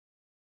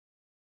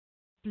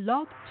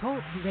Blog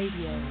Talk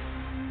Radio.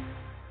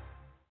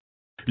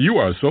 You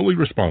are solely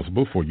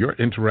responsible for your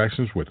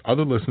interactions with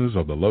other listeners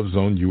of the Love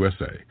Zone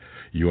USA.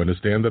 You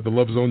understand that the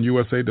Love Zone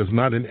USA does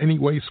not in any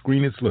way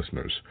screen its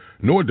listeners,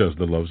 nor does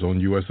the Love Zone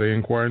USA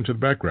inquire into the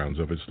backgrounds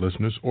of its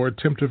listeners or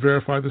attempt to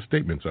verify the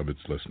statements of its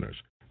listeners.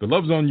 The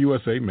Love Zone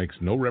USA makes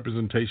no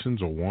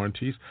representations or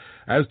warranties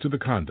as to the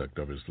conduct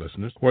of its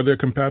listeners or their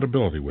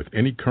compatibility with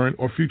any current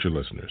or future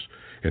listeners.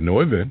 In no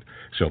event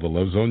shall the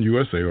Love Zone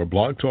USA or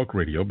Blog Talk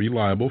Radio be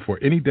liable for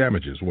any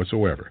damages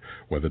whatsoever,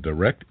 whether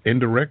direct,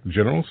 indirect,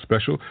 general,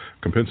 special,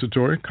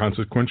 compensatory,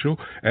 consequential,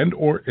 and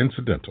or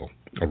incidental,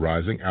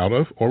 arising out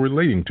of or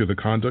relating to the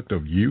conduct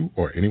of you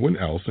or anyone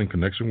else in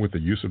connection with the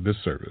use of this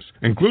service,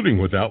 including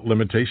without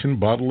limitation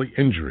bodily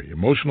injury,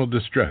 emotional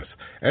distress,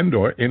 and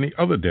or any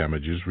other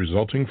damages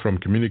resulting from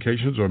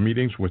communications or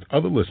meetings with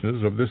other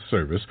listeners of this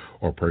service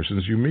or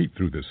persons you meet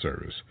through this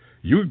service.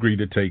 You agree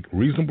to take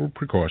reasonable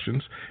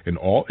precautions in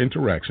all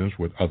interactions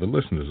with other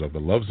listeners of the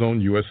Love Zone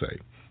USA,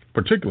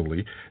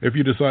 particularly if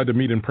you decide to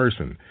meet in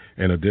person.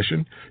 In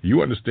addition,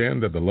 you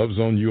understand that the Love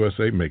Zone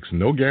USA makes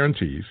no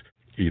guarantees,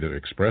 either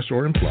express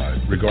or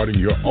implied, regarding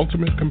your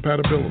ultimate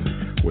compatibility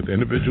with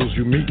individuals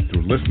you meet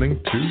through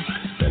listening to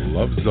the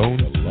Love Zone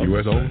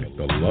USA,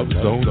 the Love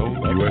Zone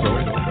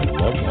USA, the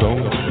Love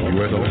Zone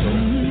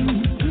USA.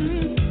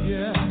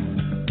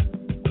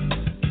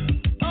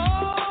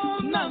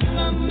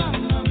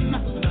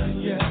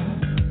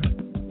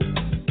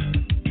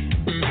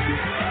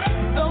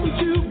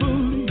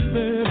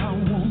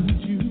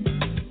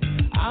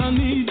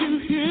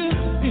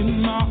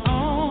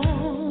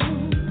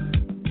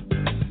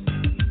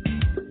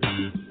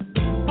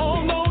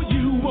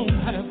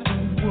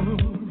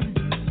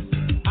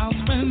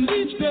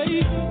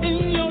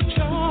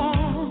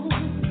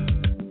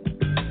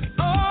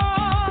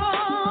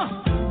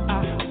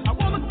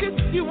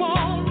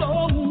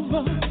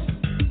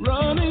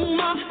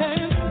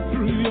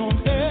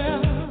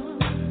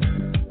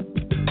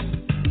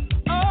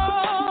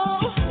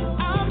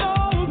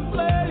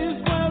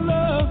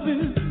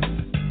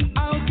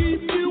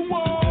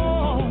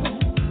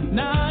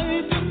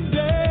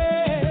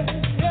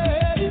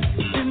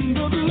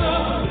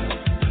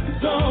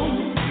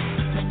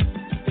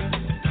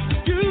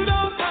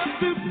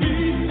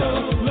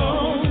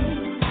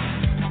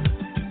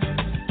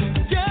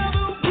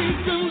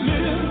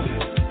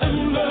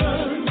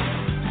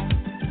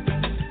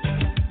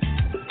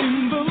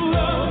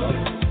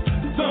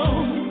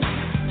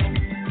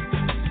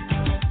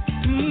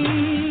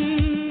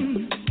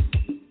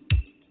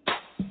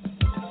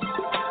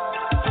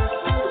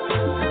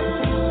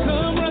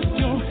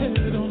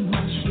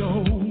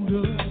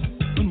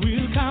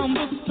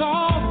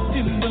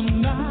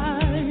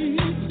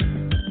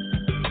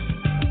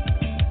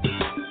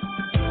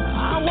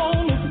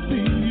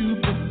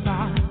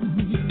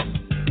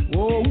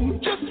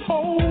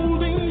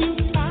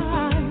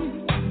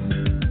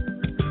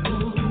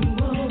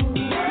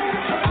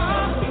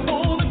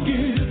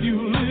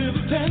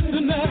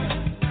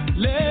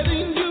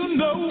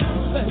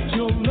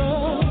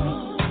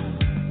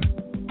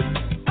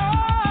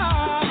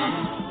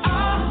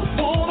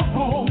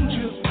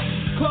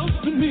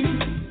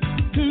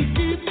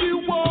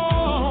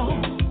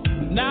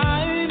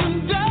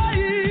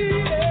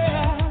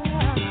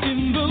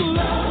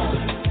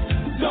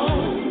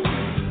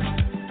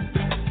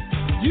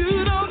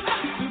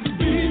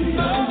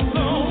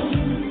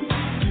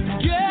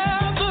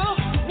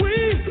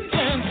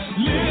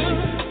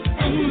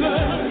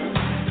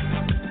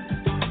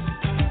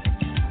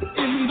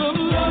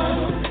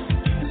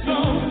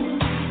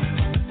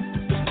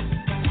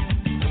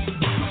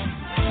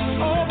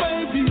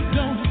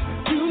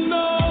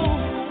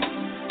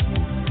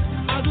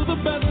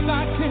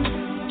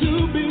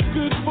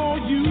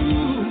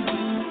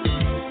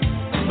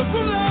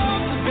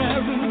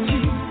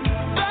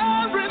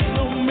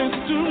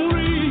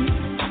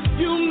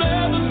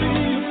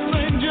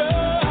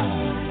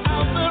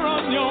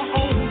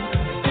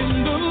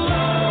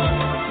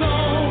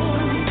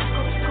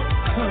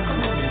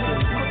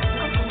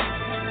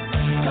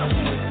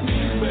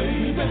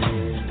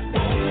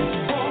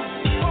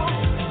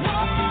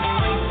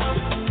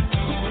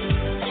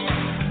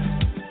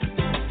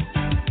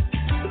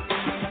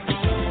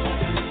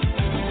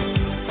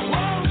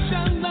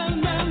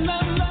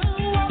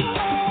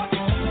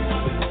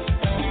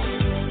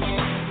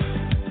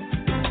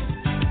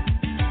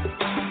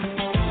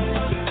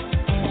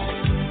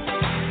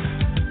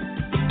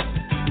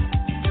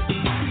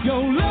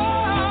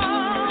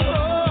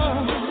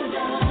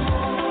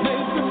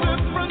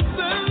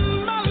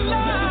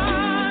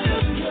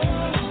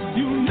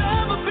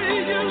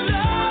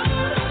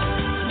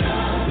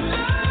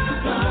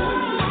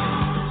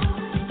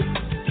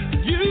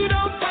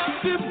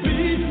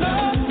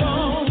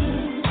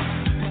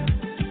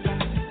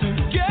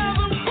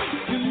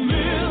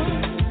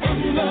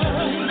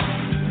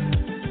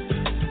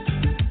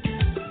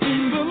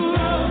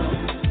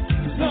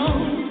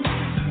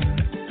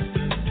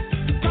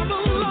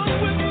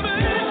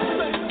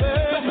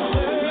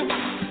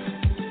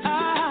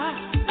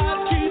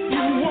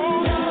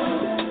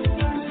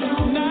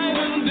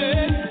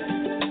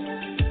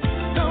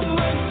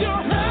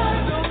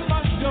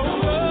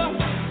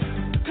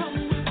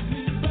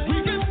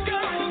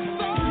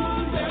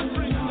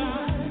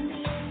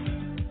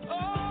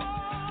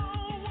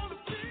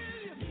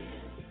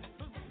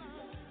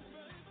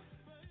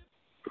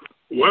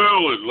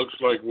 Well, it looks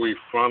like we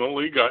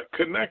finally got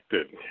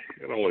connected.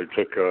 It only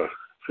took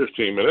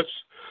 15 minutes.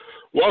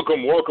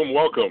 Welcome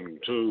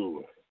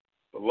to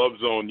the Love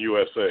Zone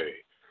USA.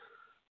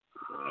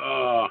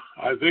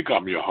 I think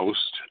I'm your host.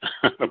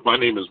 My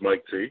name is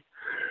Mike T.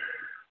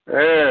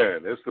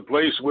 And it's the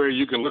place where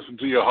you can listen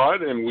to your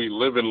heart, and we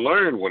live and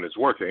learn when it's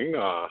working.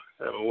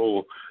 Had a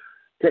little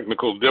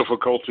technical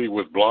difficulty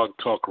with Blog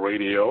Talk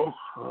Radio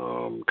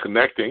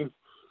connecting,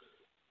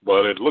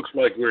 but it looks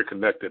like we're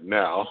connected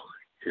now.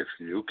 If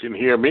you can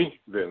hear me,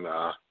 then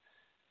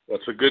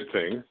that's a good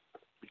thing,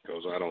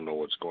 because I don't know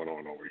what's going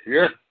on over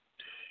here.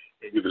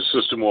 Maybe the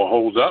system will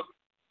hold up,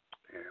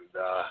 and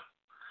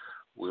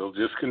we'll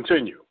just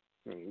continue.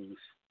 And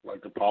I'd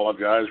like to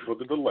apologize for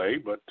the delay,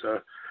 but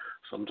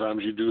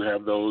sometimes you do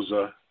have those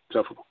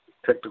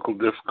technical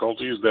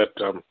difficulties that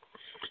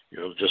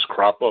just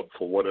crop up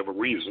for whatever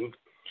reason.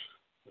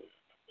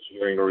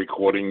 Hearing a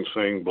recording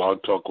saying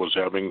Blog Talk was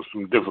having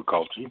some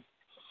difficulty,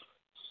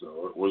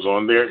 so it was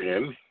on their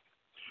end.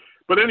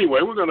 But anyway,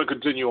 we're going to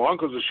continue on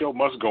because the show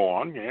must go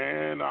on,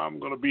 and I'm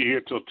going to be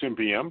here till 10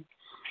 p.m.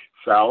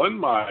 Fallon,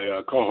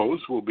 my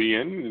co-host, will be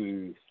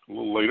in a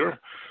little later,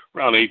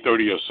 around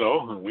 8:30 or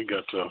so, and we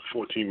got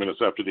 14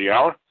 minutes after the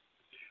hour.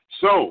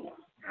 So,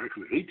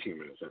 actually 18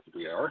 minutes after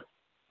the hour,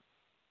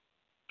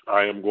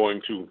 I am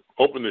going to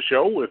open the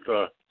show with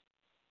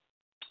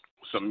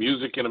some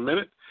music in a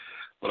minute,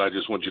 but I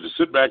just want you to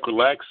sit back,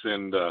 relax,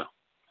 and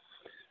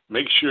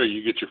make sure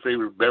you get your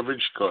favorite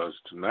beverage, because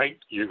tonight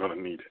you're going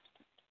to need it.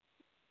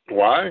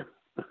 Why?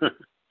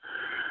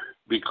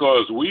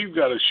 Because we've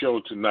got a show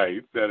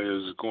tonight that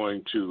is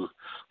going to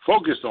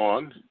focus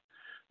on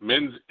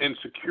men's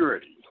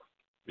insecurity.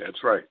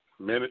 That's right,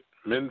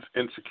 men's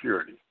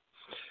insecurity.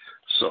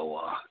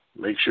 So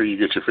make sure you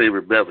get your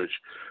favorite beverage.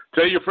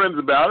 Tell your friends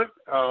about it.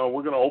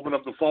 We're going to open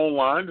up the phone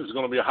line. It's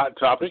going to be a hot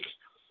topic,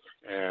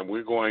 and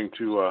we're going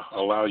to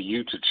allow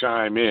you to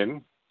chime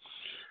in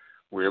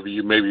wherever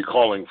you may be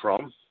calling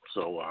from.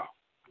 So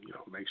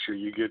make sure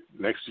you get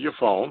next to your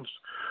phones.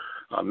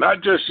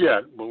 Not just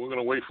yet, but we're going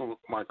to wait for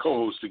my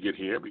co-host to get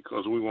here,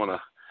 because we want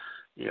to,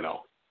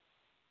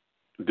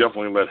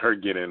 definitely let her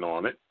get in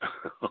on it.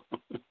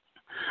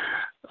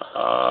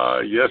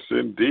 Yes,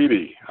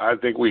 indeedy. I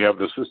think we have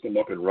the system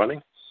up and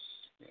running.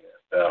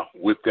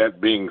 With that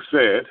being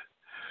said,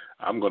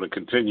 I'm going to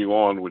continue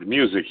on with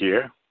music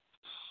here,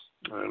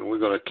 and we're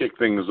going to kick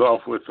things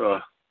off with,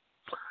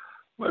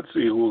 let's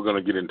see who we're going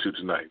to get into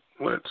tonight.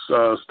 Let's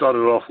start it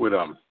off with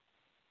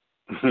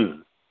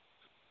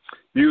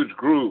Huge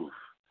Groove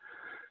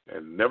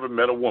and Never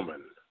Met a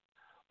Woman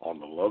on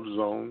the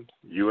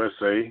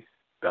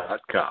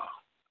LoveZoneUSA.com.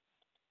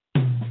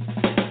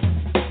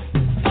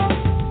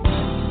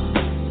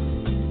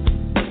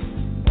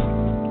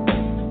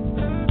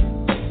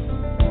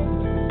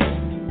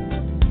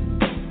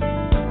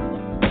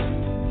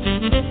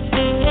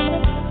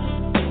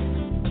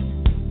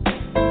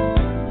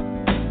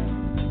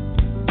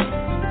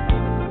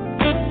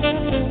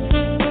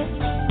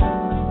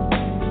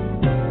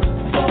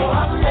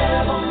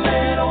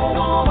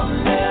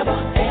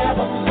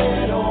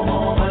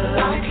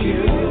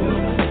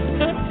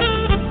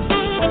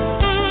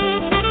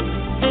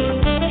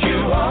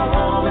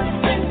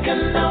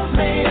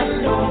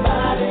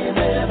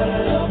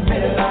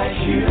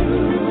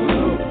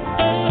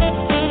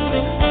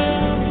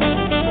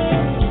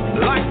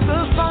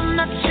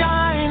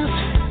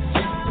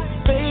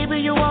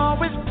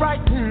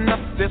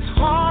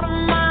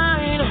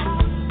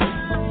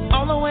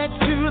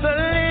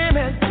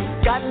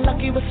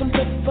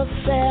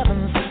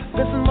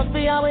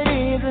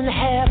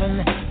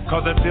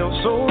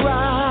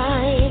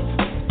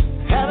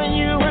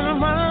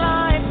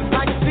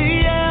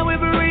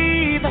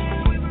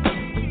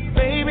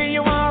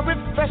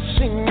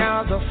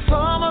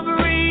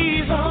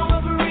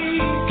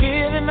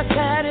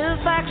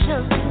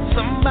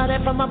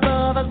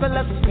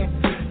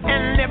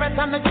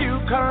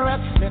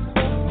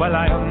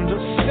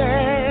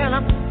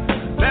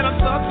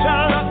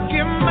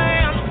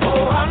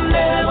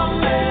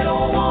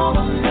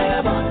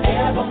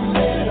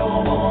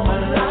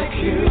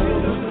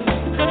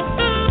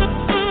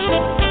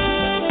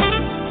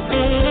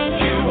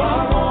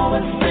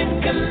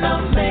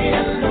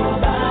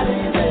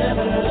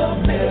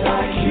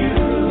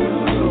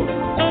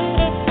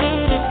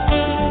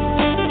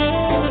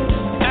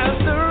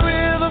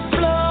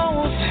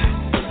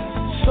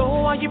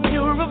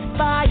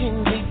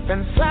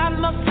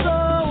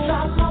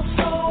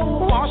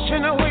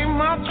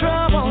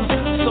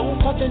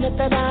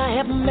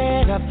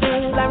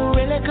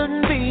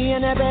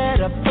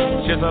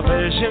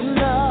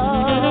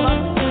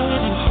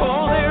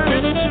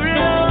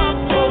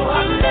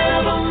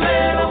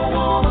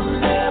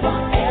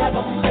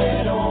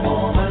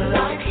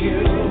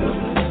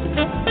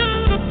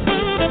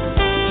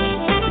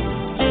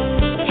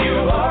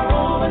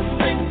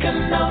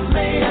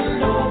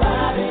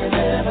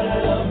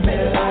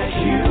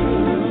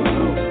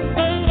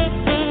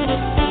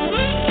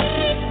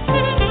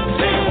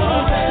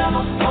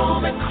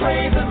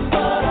 Crazy,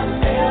 but I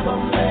never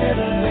met a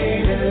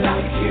lady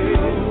like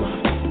you.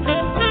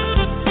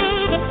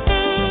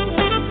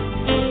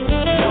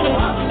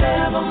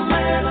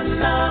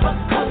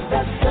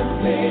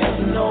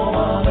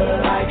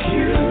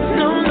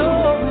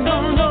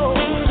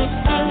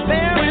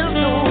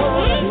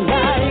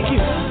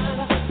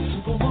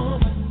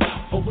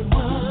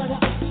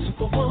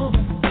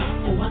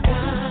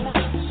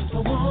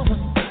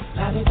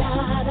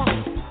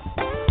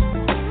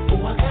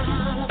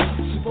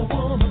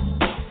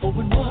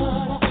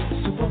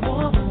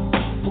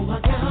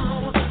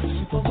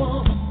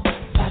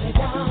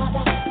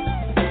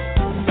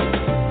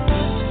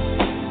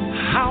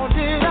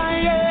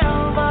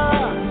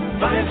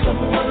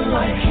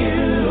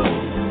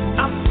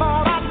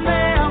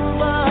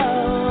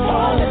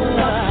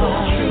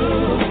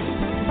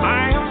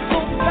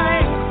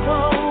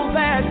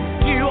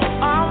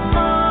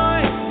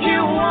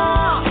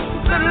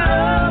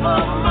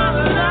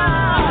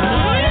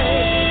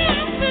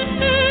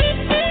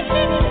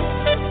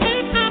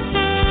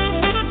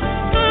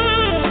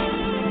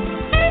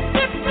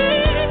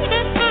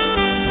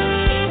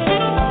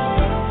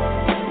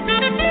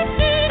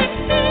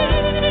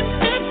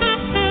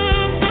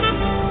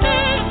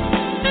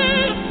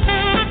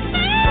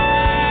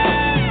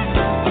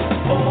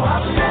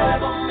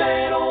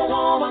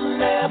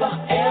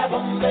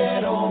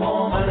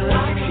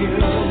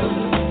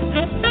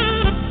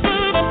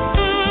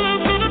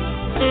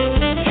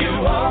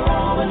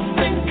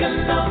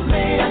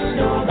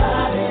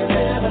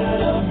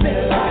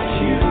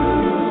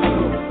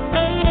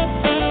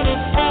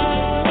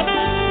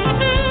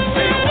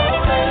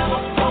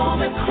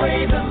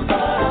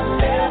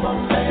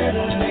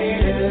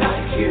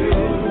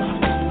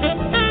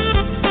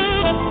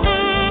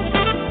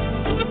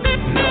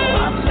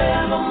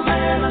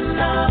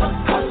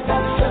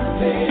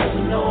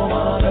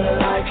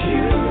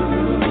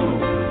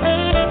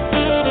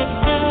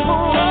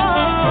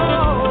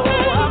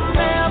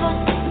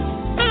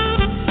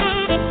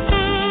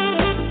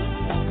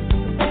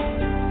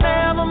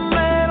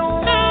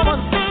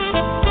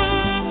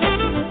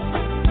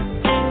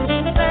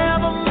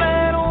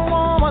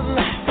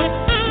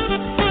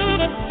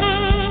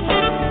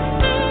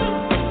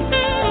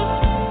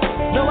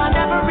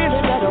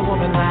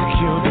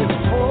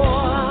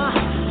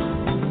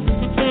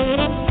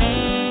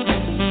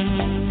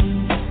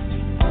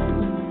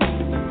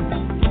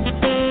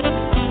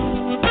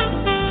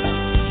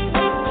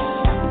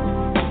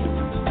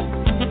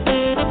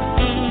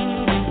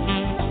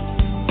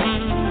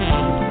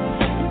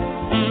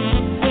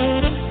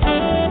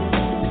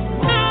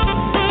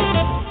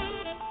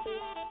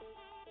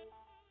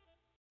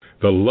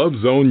 The Love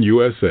Zone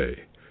USA,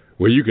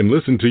 where you can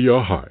listen to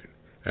your heart,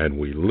 and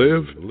we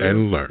live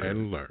and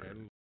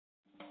learn.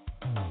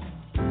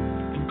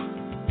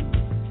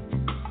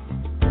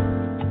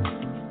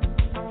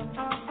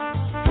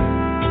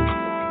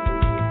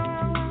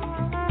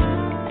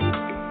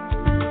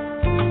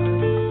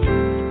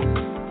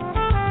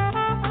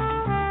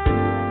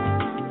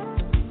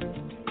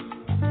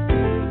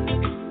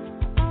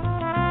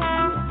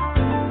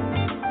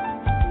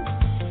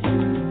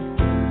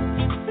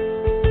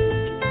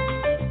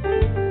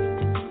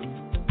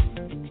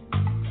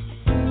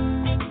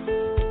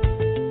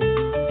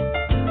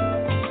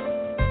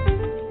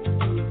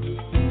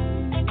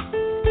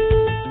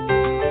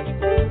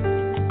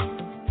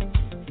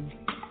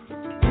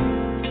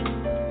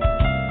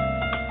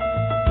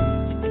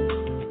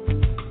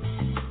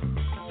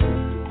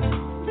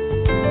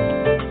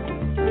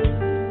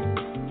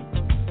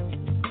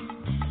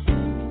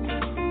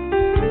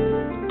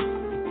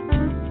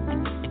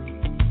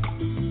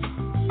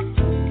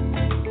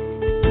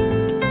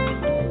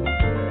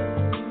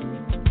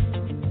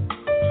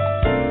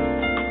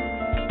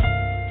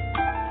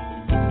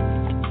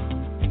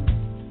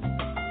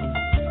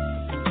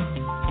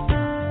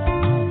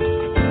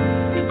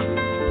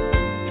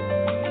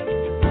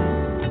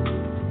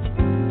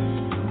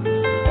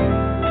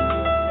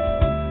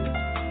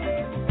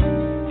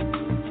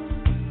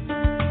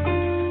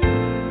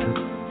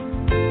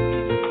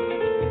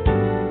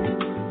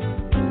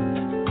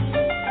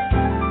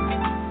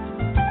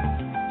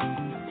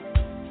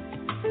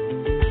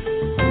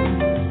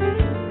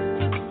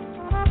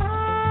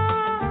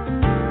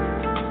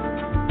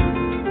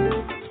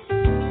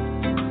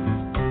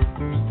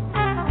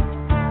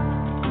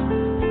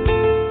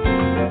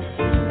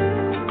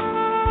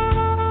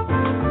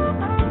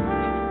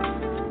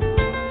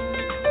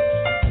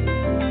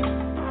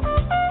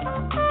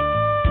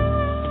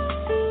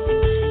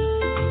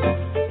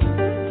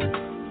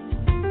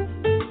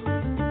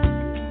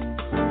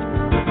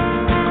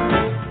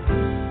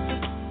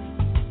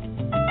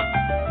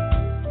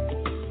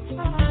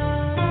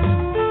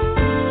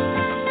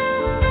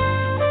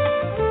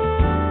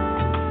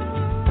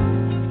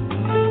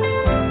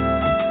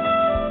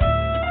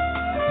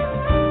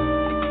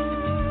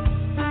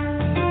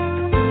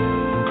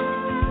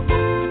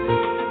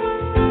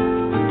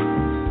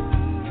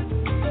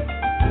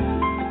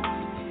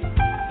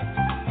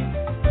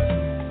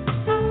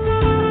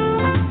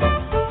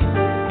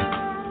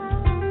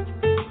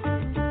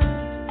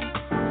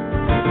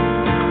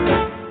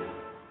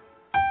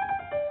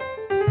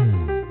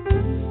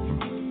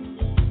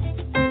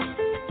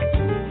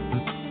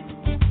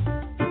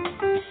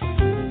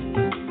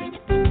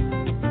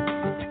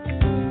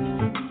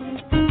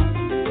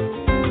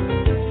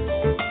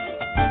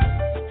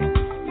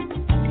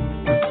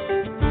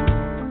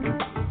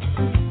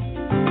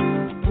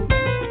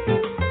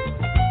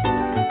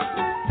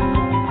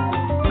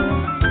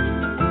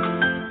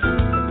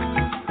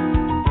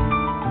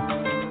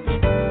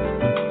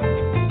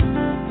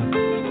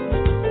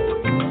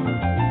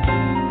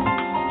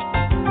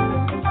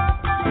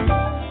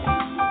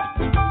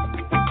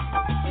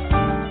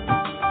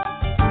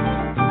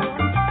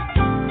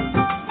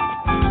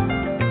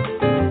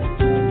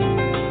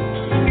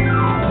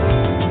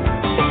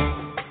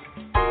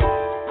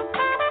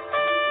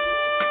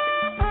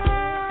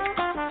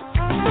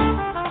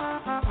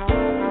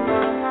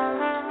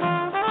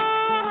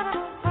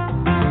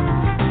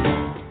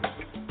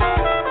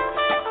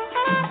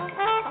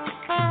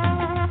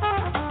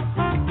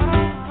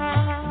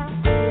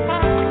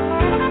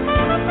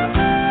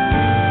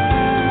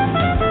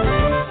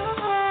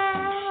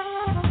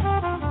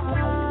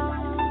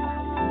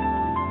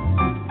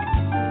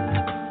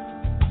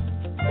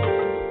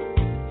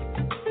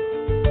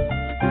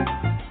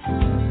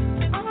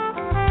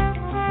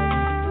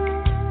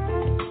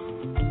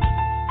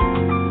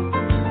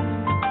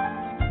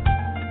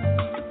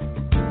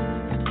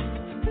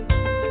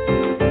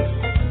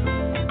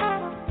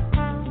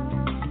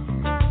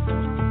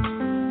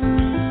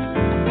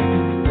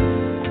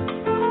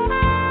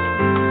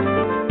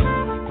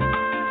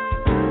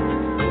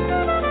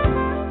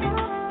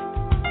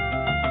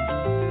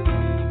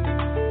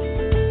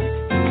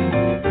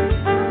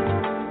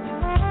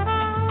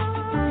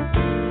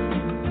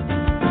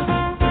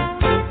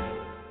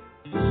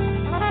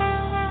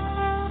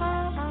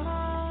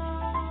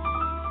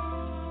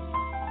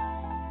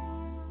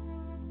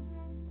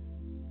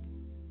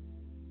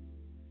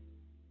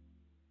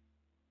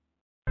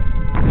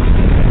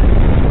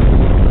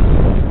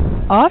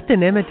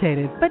 Often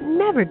imitated, but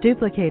never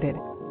duplicated.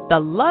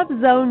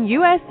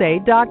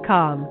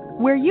 TheLoveZoneUSA.com,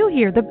 where you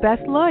hear the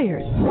best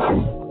lawyers.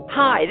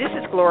 Hi, this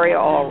is Gloria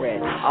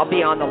Allred. I'll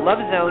be on the Love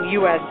Zone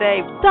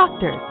USA.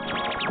 Doctors.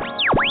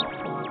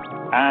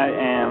 I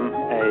am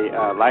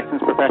a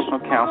licensed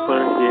professional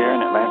counselor here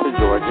in Atlanta,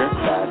 Georgia.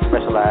 I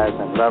specialize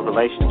in love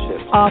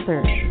relationships.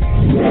 Authors.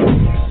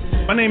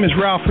 My name is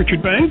Ralph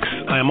Richard Banks.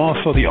 I am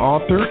also the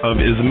author of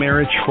Is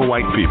Marriage for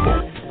White People?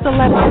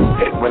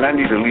 Celebrities. When I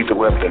need to lead the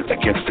weapon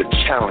against the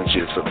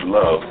challenges of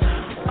love,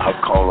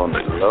 I'll call on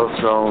the Love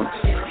Zone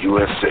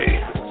USA.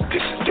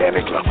 This is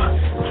Danny Glover.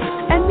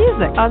 And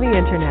music on the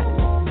internet.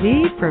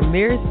 The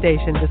premier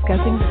station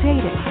discussing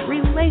dating,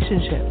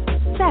 relationships,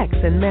 sex,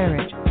 and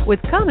marriage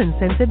with common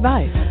sense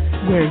advice,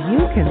 where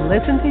you can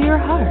listen to your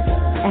heart.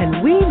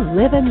 And we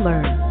live and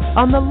learn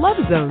on the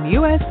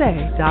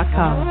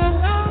LoveZoneUSA.com.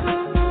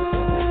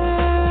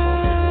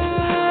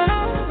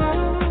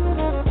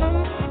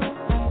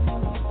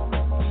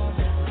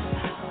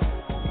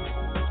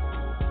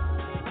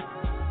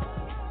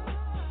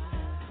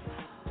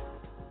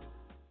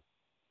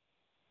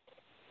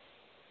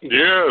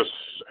 Yes,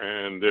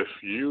 and if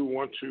you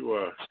want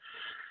to,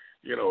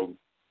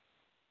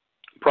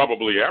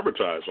 probably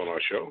advertise on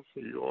our show,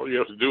 all you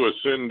have to do is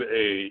send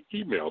a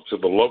email to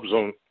the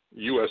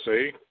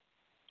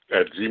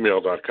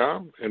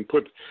lovezoneusa@gmail.com and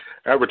put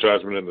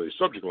advertisement in the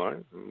subject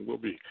line, and we'll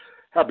be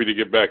happy to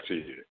get back to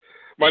you.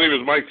 My name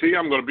is Mike T.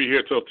 I'm going to be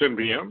here till 10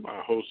 p.m.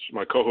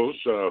 My co-host,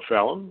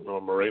 Fallon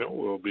Moreno,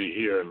 will be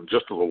here in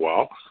just a little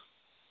while.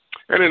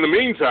 And in the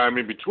meantime,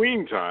 in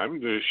between time,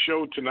 the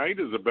show tonight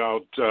is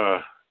about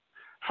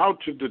how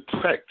to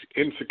detect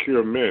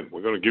insecure men.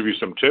 We're going to give you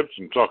some tips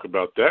and talk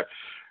about that.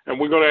 And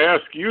we're going to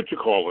ask you to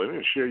call in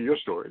and share your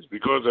stories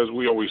because, as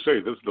we always say,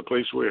 this is the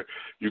place where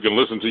you can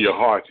listen to your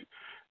heart,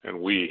 and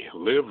we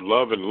live,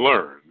 love, and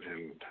learn.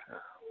 And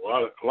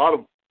a lot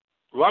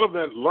of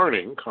that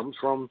learning comes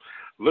from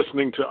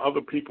listening to other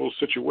people's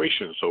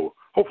situations. So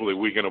hopefully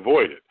we can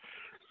avoid it.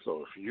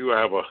 So if you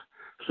have a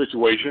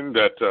situation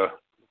that,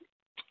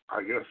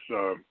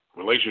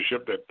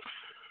 relationship that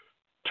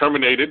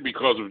terminated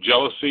because of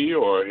jealousy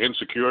or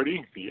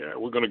insecurity,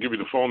 we're going to give you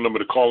the phone number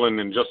to call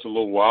in just a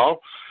little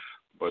while.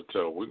 But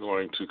we're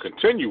going to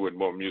continue with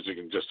more music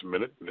in just a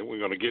minute, and then we're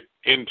going to get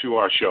into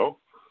our show.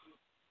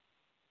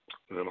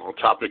 And then our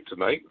topic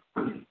tonight,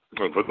 and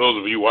for those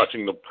of you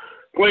watching the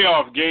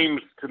playoff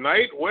games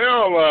tonight,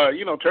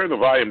 turn the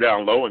volume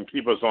down low and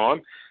keep us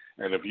on.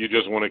 And if you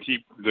just want to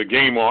keep the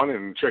game on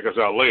and check us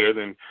out later,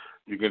 then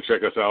you can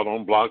check us out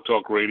on Blog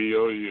Talk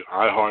Radio,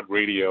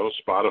 iHeartRadio,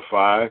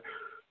 Spotify,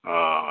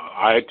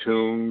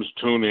 iTunes,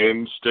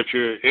 TuneIn,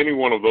 Stitcher, any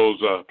one of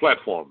those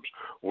platforms.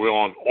 We're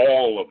on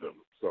all of them.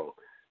 So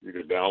you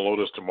can download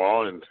us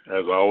tomorrow, and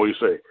as I always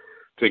say,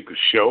 take the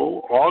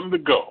show on the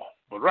go.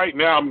 But right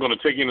now I'm going to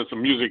take you into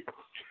some music,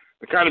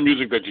 the kind of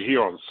music that you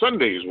hear on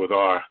Sundays with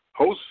our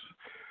host,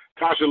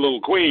 Tasha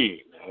Little Queen.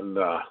 And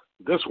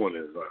this one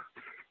is a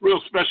real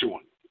special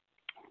one.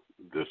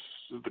 This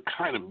is the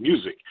kind of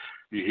music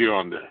you hear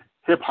on the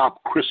Hip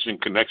Hop Christian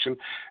Connection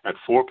at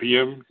 4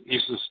 p.m.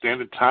 Eastern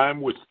Standard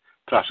Time with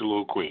Tasha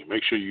Little Queen.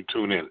 Make sure you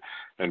tune in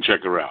and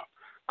check her out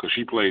because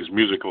she plays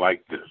music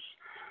like this.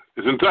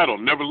 It's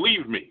entitled Never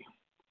Leave Me,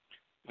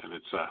 and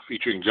it's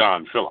featuring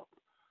John Phillip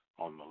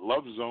on the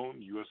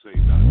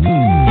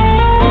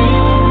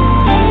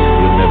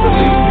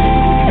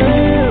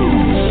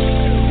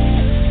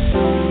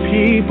LoveZoneUSA.com.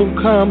 People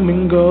come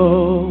and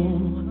go,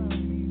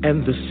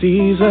 and the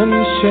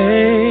seasons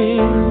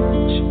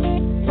change,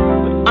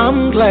 but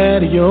I'm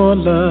glad your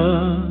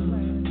love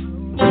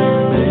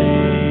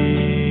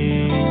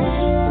remains.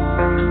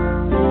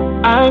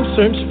 I've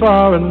searched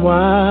far and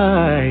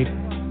wide,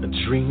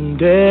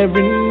 dreamed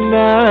every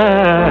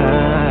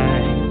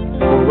night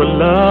for a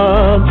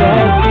love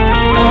that's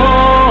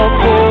all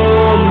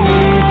for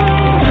me.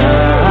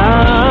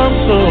 I'm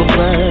so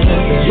glad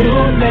that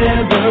you'll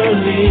never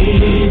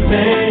leave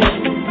me.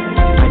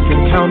 I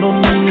can count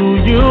on you,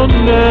 you'll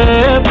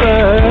never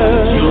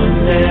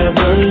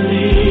leave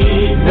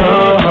me. No.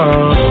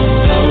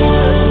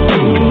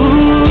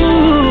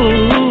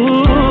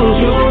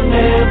 You'll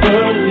never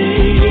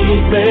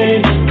leave me.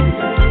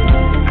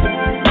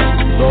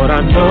 Lord,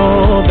 I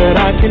know that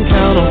I can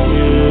count on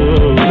you.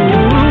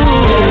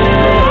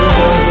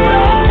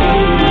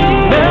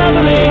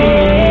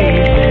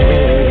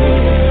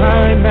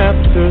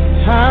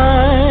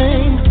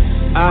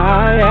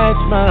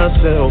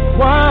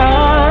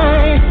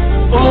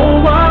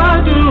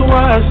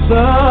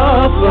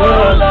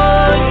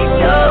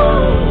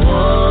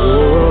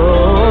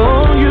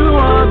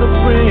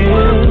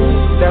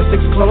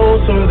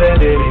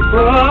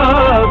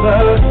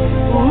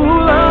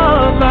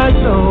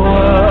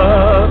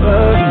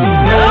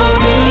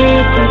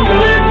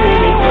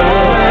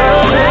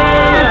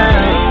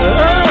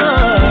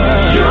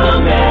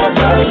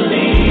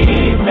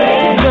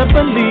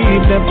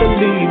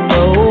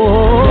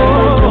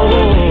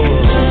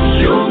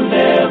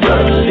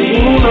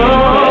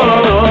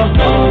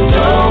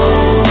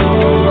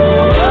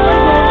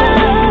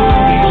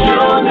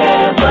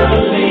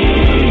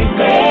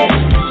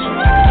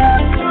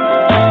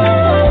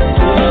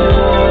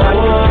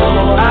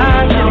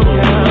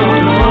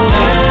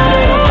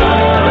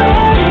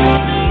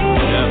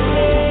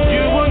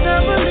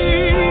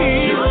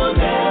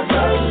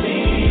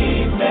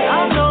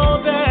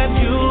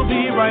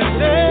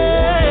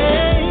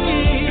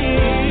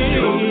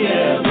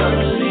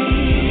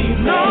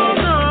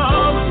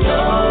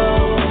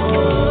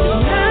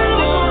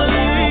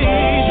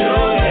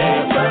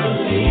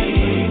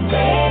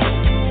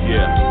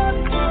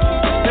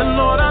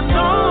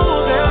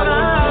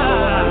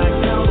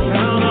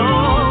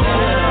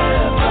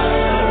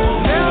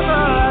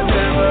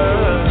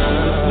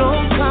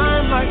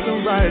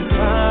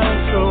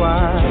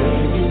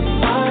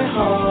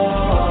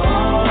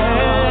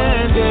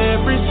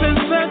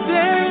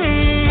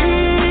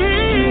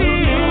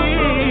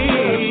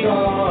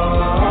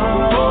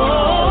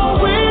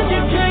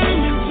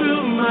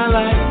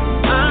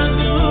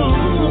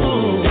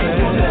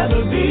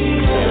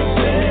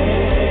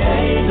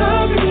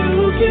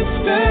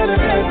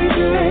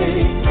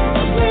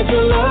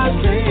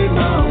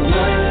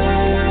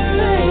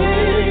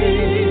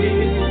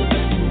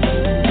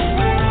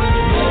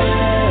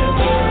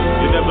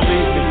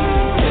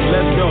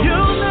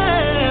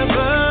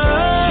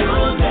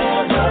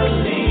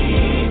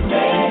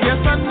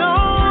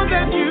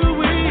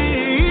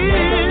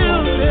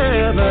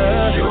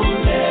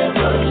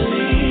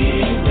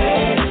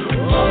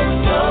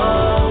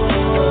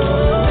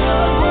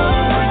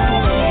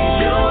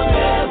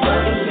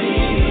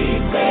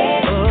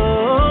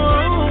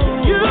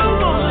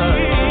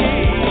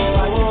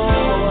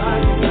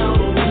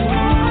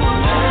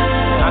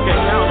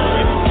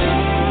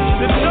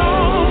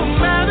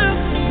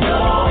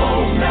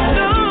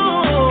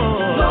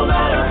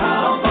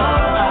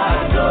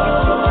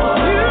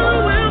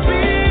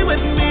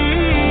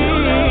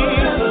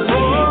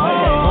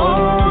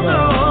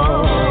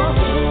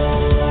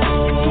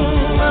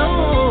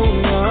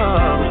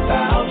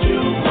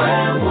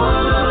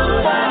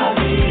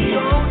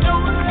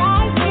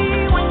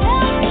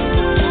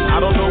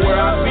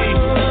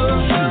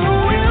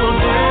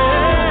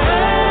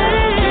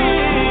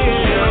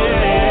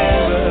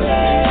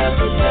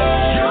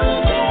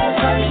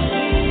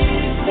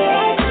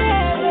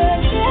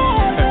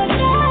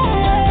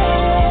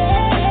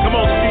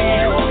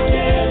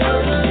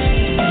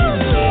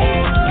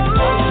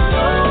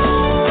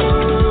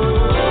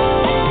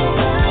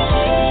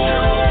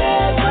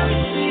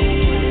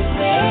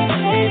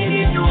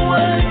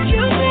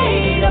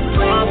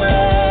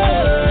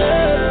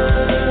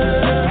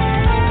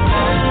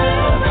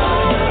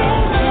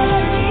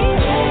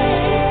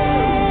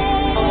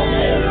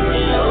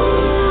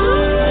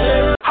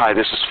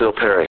 Phil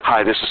Perry.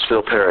 Hi, this is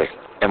Phil Perry.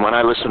 And when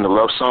I listen to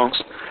love songs,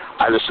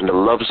 I listen to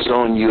Love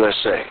Zone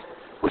USA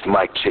with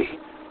Mike T.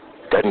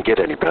 Doesn't get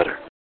any better.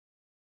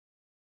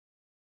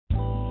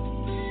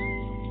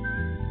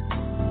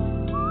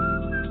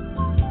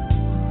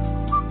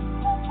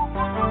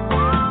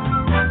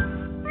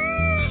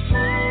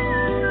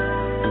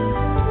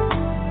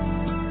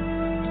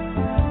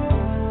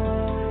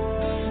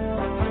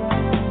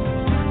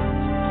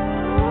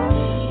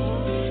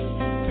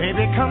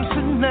 Baby, come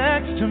sit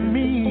next to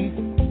me,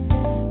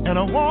 and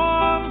I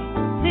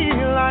want me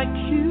like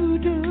you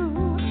do.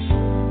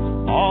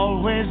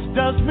 Always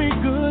does me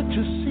good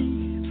to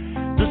see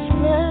the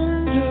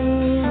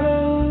splendor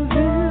of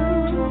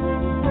you.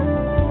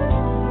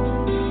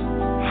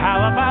 How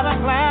about a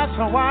glass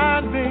of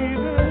wine, baby?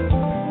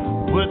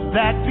 Would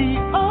that be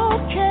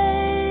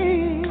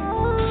okay?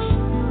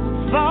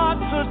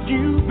 Thoughts of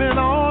you been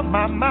on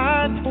my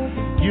mind.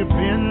 You've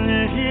been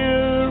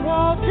here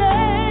all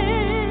day.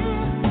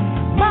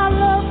 My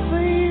love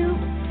for you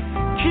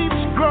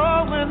keeps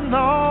growing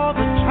all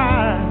the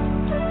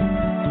time.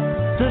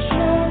 The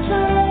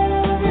shelter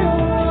of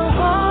your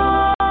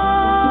heart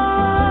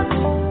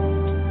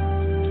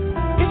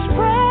is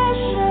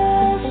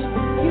precious,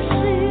 you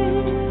see.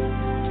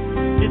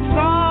 It's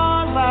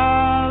all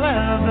I'll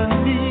ever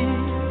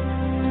need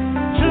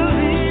to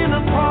lean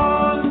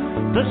upon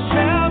the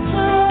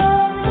shelter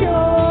of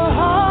your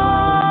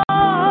heart.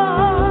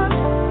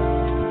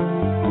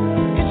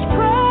 It's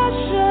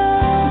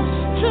precious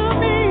to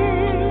me,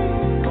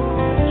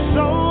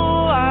 so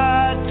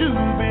I do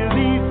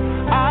believe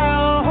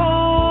I'll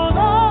hold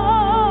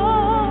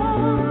on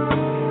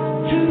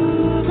to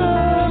the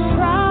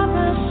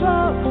promise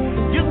of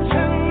your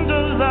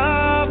tender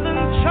love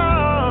and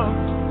charm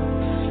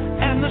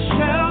and the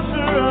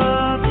shelter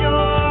of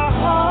your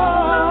heart.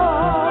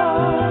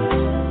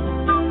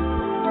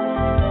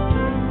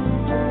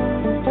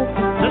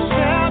 The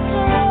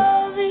shelter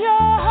of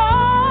your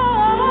heart.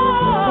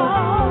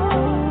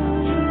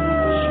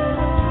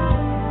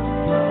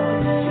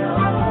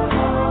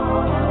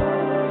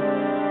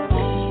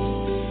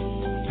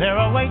 There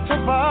are ways to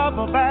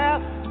bubble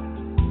bath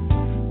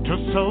to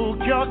soak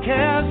your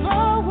cares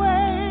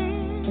away.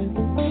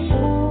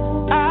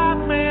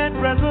 I've made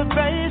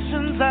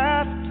reservations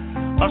at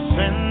a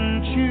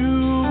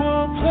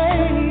sensual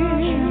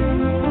place.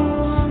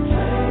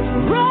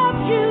 Rub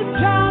you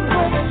down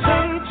with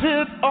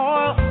scented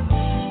oil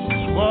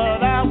is what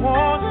I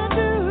wanna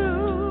do.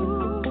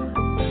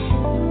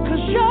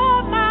 'Cause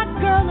you're my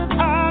girl and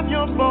I'm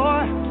your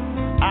boy.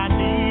 I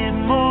need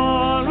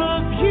more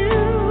of you.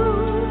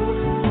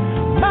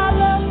 My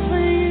love for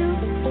you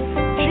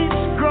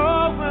keeps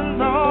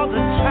growing all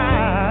the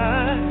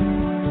time.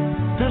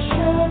 The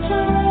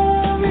shelter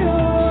of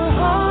your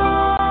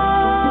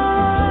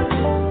heart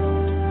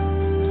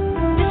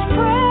is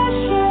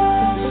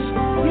precious,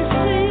 you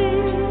see.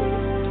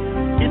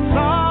 It's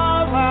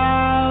all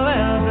I'll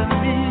ever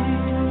need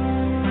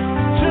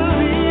to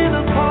lean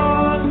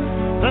upon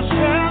the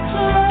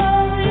shelter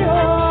of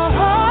your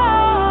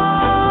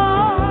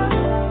heart.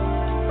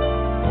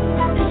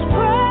 It's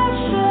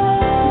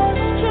precious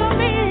to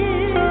me,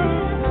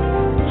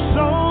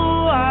 so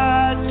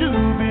I do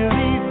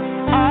believe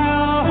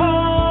I'll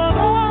hold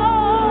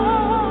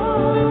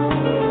on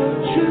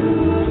to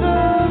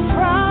the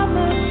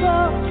promise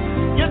of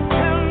your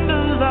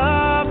tender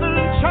love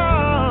and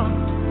charm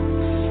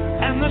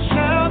and the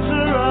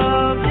shelter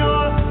of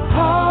your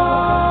heart.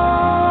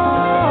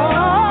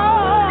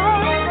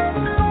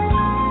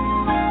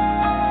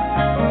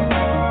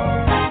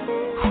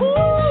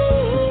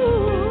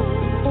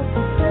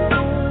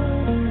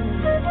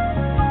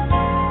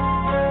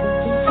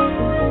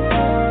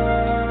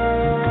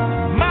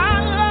 My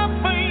love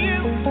for you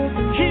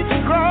keeps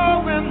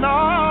growing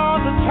all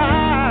the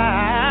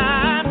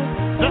time.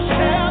 The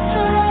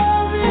shelter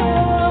of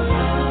your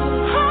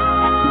heart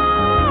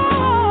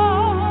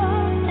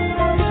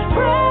is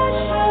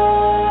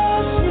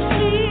precious, you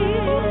see.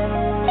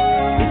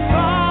 It's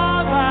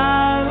all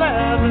I'll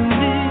ever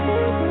need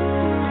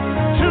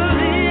to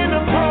lean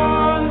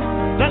upon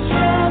the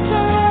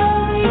shelter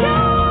of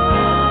your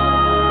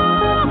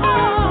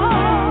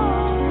heart.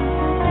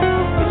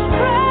 It's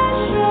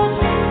precious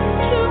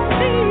to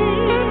me,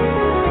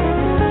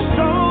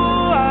 so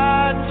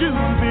I do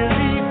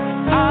believe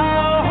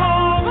I'll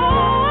hold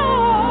on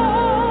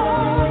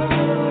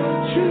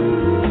to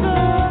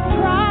the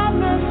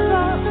promise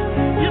of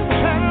your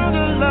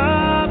tender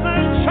love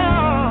and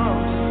charm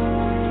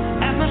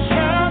and the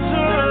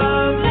shelter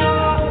of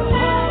your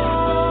heart.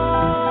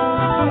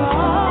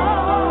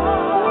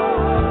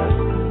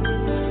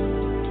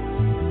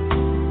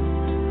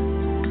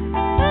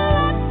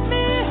 Let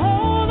me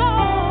hold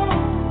on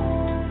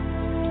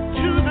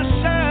to the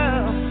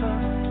shelter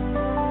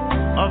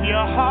of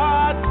your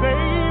heart,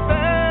 baby.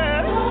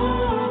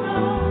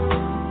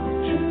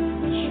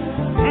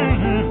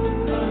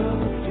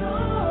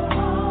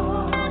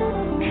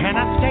 Can I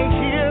stay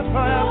here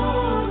forever?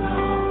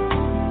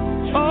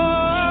 Oh,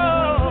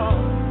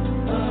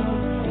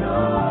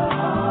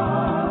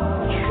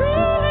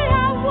 truly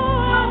I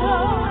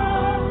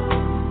would.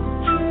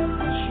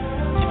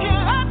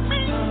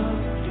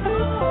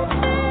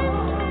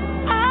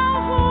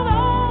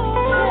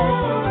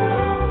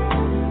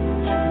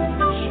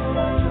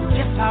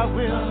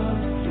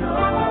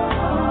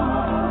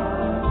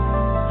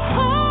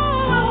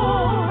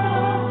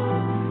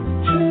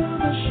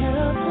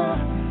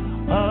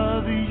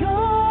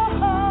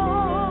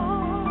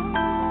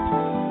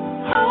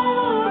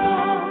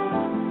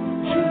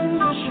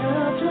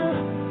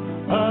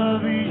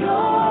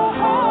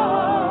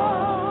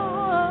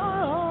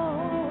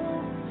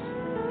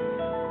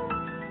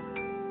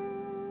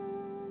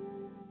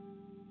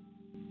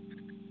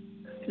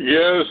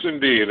 Yes,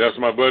 indeed. That's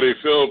my buddy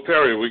Phil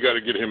Perry. We got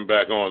to get him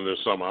back on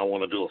this summer. I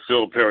want to do a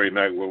Phil Perry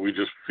night where we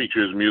just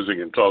feature his music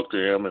and talk to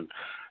him and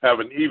have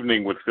an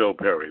evening with Phil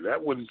Perry.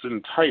 That one's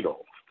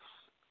entitled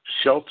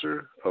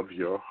Shelter of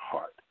Your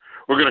Heart.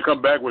 We're going to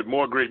come back with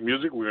more great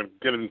music. We're going to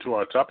get into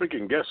our topic,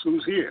 and guess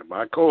who's here?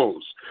 My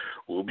co-host.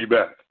 We'll be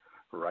back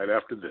right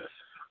after this.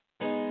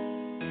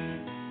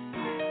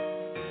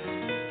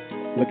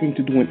 Looking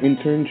to do an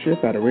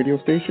internship at a radio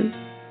station?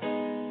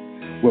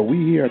 Well,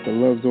 we here at the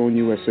Love Zone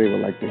USA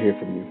would like to hear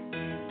from you.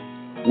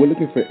 We're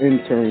looking for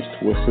interns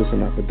to assist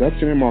in our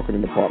production and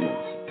marketing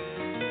departments.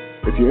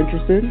 If you're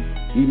interested,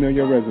 email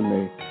your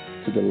resume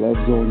to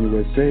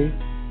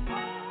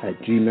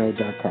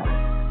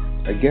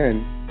thelovezoneusa@gmail.com.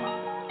 Again,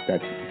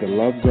 that's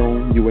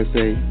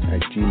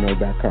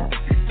thelovezoneusa@gmail.com.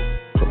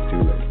 Talk to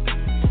you later.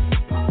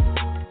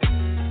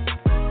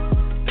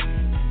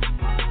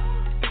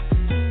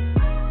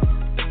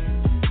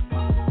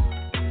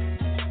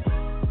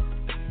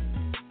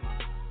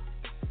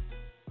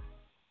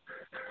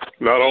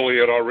 Not only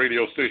at our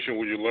radio station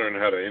will you learn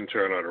how to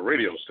intern at a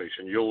radio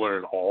station, you'll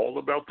learn all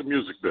about the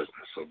music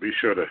business. So be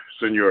sure to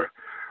send your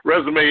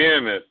resume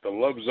in at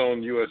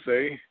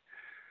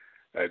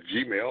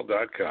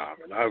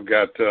thelovezoneusa@gmail.com. And I've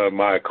got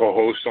my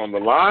co-host on the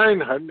line.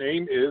 Her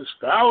name is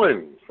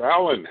Fallon.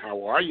 Fallon,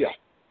 how are you?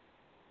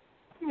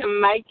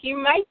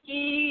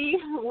 Mikey,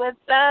 what's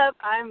up?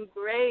 I'm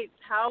great.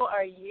 How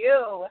are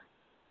you?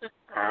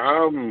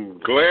 I'm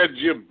glad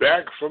you're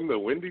back from the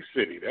Windy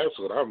City. That's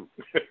what I'm.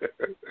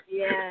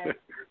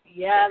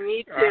 Yeah,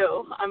 me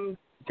too. I'm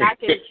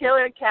back in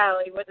Killer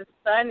Cali where the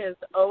sun is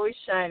always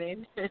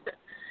shining.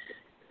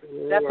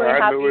 Definitely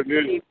happy to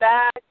be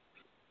back.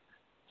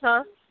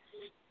 Huh?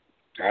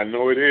 I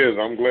know it is.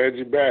 I'm glad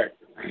you're back.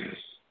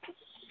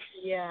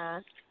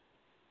 Yeah,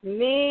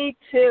 me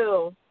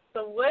too.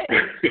 So what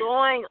is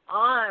going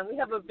on? We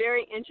have a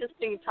very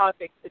interesting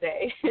topic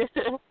today.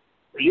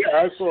 Yeah,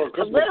 I saw a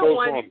couple of posts a little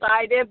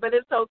one-sided, but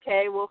it's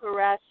okay. We'll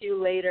harass you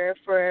later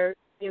for,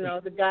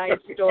 the guy's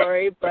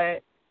story,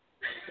 but...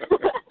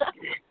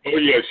 Oh,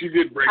 yeah, she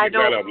did bring that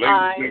up. Ladies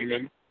mind. and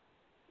gentlemen,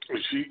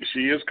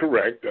 she is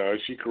correct.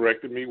 She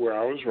corrected me where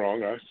I was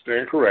wrong. I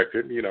stand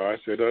corrected. I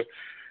said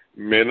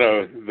men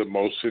are the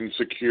most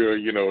insecure.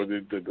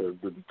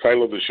 The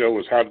title of the show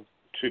is How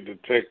to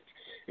Detect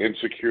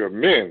Insecure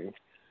Men,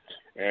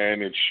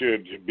 and it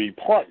should be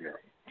partner.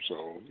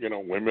 So,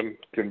 women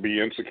can be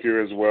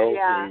insecure as well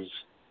as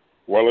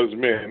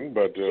men.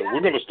 But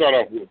we're going to start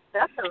off with.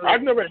 Definitely.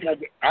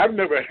 I've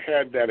never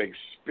had that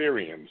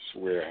experience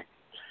where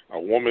a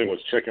woman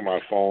was checking my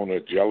phone or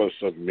jealous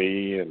of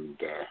me,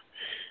 and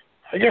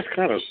I guess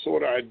kind of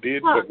sort of I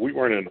did, but we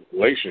weren't in a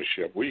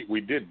relationship.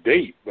 We did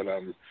date, but I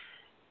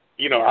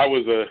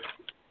was a.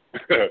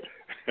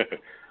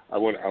 I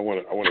want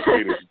to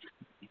say this.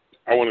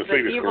 I want to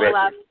say this correctly. The evil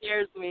laugh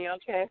scares me.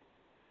 Okay.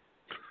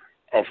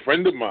 A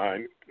friend of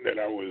mine that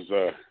I was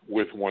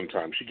with one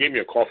time, she gave me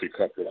a coffee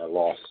cup that I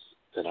lost,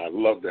 and I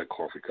loved that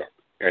coffee cup.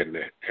 And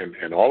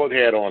all it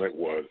had on it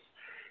was,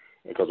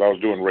 because I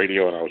was doing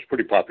radio and I was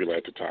pretty popular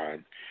at the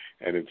time,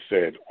 and it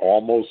said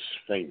 "almost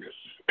famous."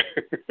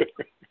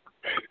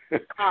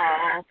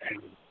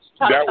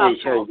 That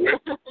was her way.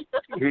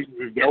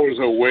 That was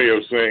her way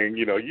of saying,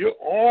 you're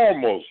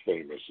almost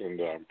famous, and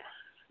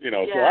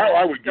so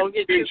I would get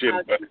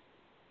attention, but.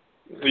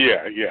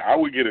 Yeah, I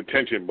would get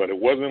attention, but it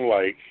wasn't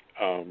like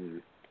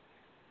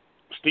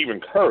Stephen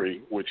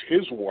Curry, which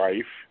his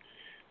wife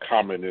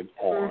commented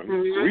on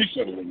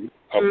recently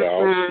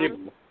about,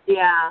 him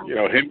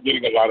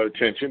getting a lot of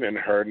attention and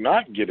her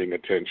not getting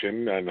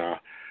attention. And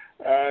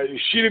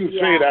she didn't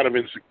say it out of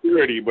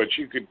insecurity, but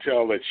you could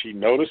tell that she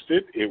noticed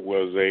it. It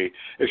was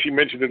and she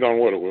mentioned it on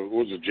what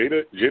was it,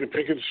 Jada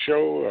Pinkett's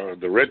show,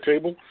 The Red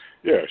Table?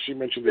 Yeah, she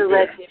mentioned it there. The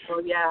Red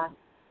Table, yeah.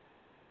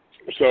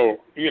 So,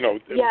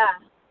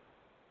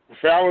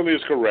 Fallon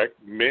is correct.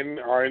 Men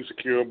are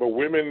insecure, but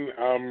women,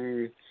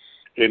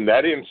 in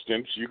that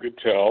instance, you could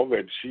tell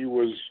that she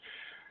was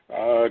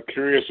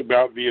curious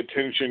about the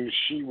attention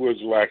she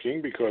was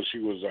lacking because she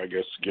was, I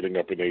guess, getting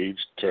up in age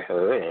to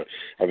her.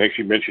 I think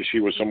she mentioned she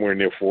was somewhere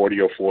near 40,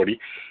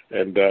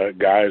 and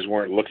guys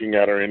weren't looking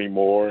at her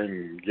anymore.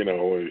 And,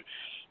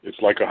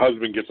 it's like a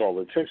husband gets all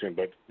the attention,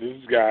 but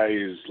this guy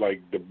is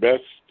like the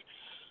best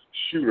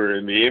shooter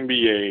in the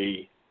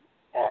NBA,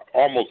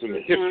 almost in the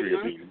history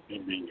of the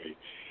NBA.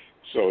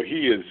 So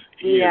he is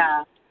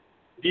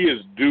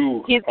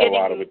due a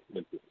lot of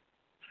attention.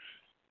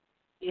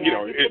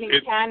 Yeah, he's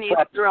getting candies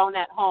thrown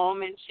at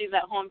home, and she's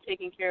at home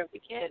taking care of the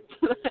kids.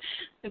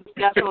 It's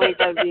definitely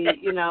going to be,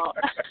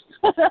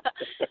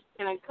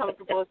 an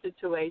uncomfortable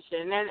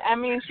situation. And, I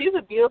mean, she's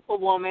a beautiful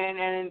woman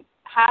and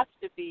has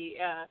to be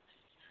an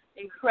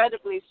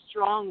incredibly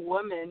strong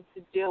woman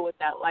to deal with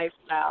that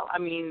lifestyle. I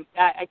mean,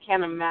 I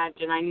can't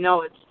imagine. I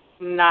know it's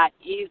not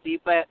easy,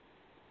 but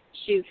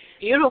she's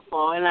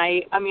beautiful, and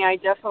I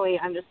definitely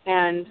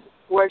understand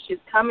where she's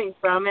coming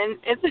from, and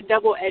it's a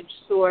double-edged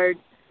sword,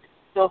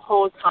 the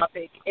whole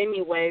topic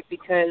anyway,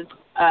 because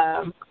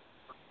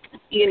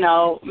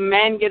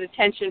men get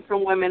attention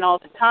from women all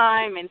the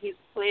time, and he's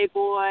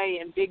playboy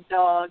and big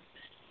dog.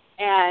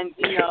 And,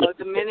 you know,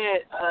 the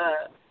minute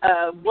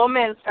a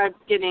woman starts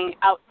getting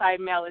outside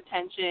male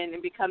attention,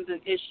 it becomes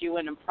an issue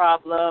and a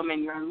problem,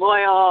 and you're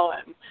loyal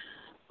and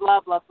blah,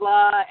 blah,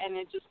 blah, and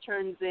it just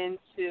turns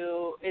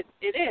into, it's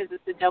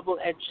a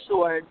double-edged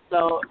sword.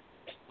 So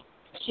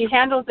she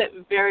handles it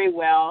very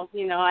well.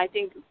 You know, I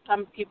think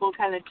some people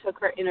kind of took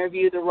her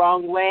interview the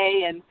wrong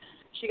way, and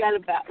she got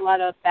a lot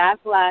of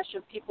backlash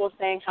of people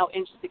saying how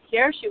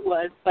insecure she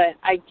was, but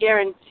I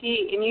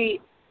guarantee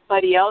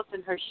anybody else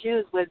in her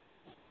shoes would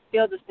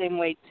feel the same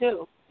way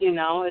too. You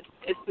know,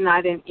 it's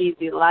not an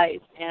easy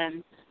life,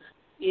 and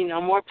you know,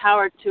 more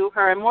power to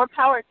her and more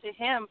power to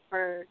him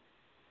for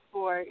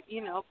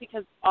you know,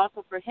 because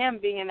also for him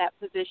being in that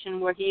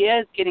position where he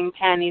is getting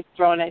panties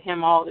thrown at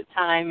him all the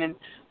time, and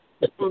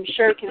I'm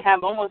sure can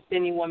have almost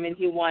any woman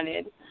he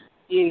wanted,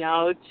 you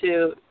know,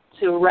 to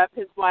rep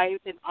his wife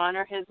and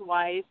honor his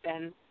wife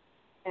and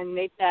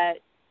make that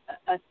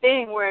a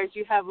thing. Whereas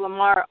you have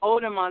Lamar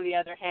Odom on the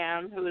other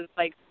hand, who is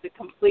like the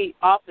complete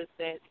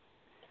opposite,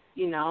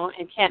 you know,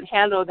 and can't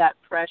handle that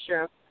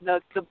pressure, the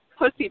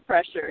pussy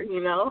pressure,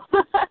 you know.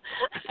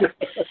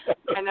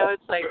 I know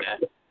it's like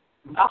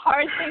a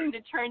hard thing to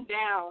turn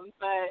down,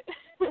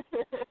 but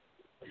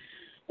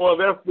well,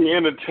 that's the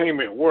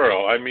entertainment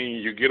world. I mean,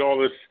 you get all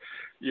this,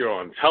 you're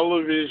on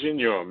television,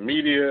 you're on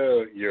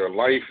media, your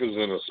life is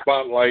in a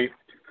spotlight.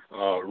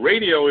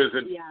 Radio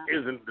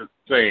isn't the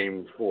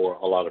same for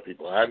a lot of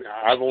people.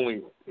 I've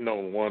only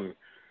known one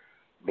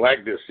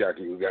black disc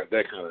jockey who got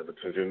that kind of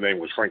attention. His name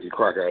was Frankie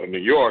Crocker out of New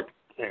York,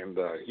 and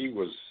he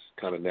was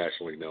kind of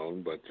nationally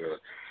known. But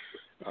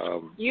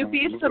you'd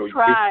be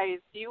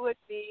surprised. You would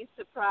be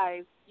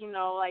surprised. You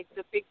know, like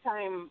the big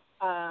time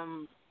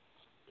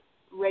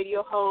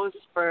radio hosts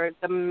for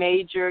the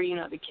major, you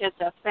know, the Kiss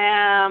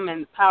FM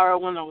and Power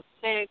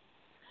 106.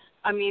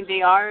 I mean,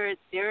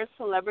 they're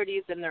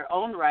celebrities in their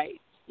own right,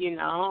 you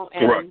know,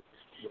 and right.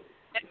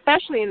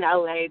 Especially in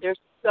LA, there's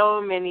so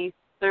many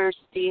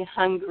thirsty,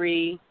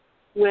 hungry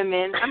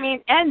women. I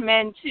mean, and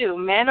men too.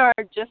 Men are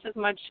just as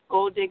much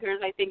gold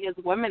diggers, I think, as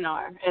women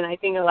are, and I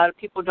think a lot of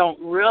people don't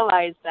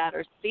realize that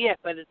or see it,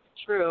 but it's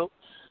true.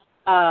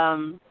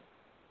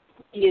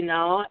 You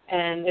know,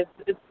 and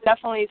it's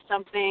definitely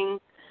something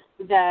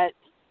that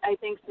I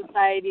think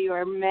society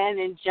or men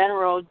in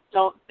general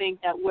don't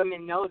think that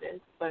women notice,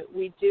 but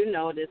we do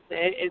notice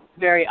it. It's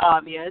very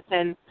obvious,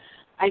 and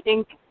I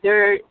think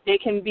they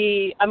can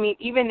be, I mean,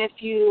 even if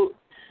you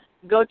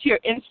go to your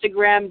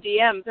Instagram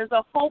DMs, there's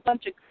a whole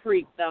bunch of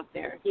creeps out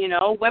there, you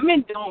know.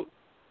 Women don't,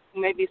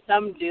 maybe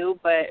some do,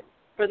 but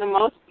for the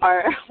most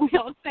part, we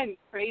don't send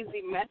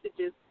crazy messages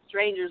to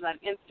strangers on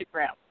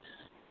Instagram,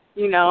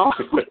 you know.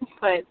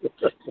 but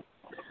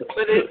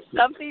it's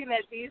something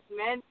that these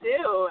men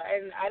do,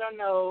 and I don't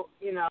know,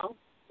 you know,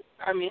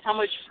 I mean, how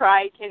much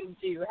pride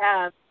do you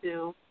have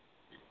to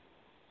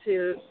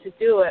do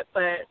it,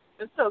 but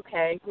it's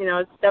okay. You know,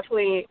 it's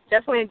definitely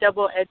a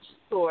double-edged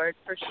sword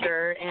for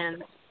sure,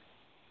 and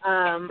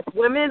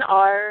women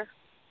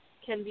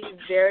can be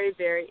very,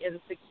 very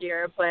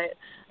insecure, but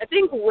I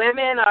think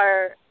women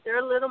they're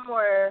a little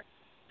more,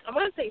 I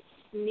want to say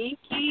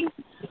sneaky,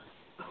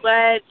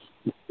 but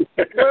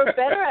we're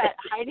better at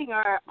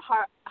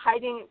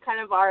hiding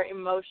kind of our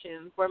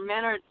emotions, where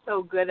men are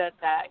so good at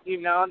that, you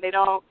know. They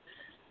don't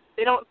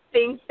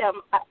think that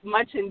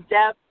much in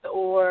depth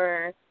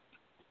or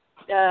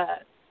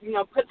you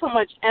know, put so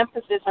much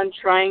emphasis on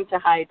trying to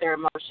hide their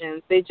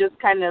emotions. They just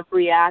kind of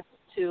react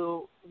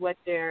to what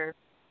they're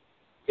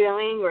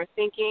feeling or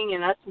thinking,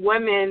 and us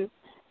women,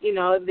 you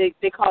know,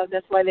 they call it,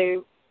 that's why they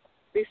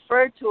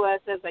refer to us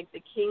as like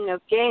the king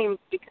of games,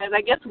 because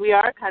I guess we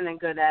are kind of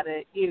good at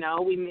it, you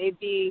know. We may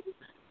be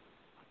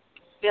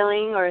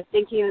feeling or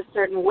thinking a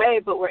certain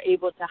way, but we're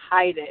able to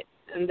hide it,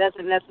 and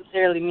doesn't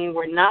necessarily mean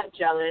we're not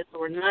jealous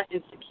or we're not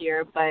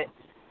insecure, but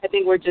I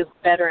think we're just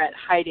better at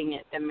hiding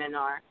it than men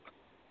are.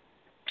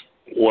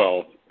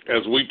 Well,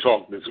 as we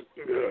talked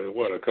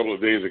a couple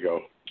of days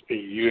ago,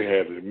 you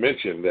had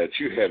mentioned that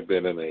you had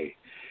been in a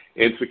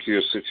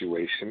insecure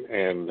situation,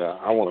 and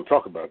I want to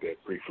talk about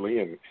that briefly.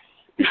 And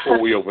before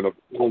we open up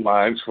phone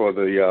lines for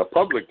the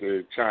public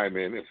to chime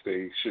in, if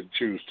they should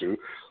choose to,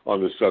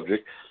 on this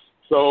subject.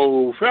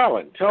 So,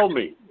 Fallon, tell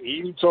me.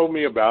 You told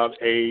me about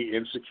a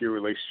insecure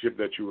relationship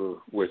that you were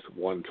with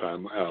one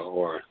time,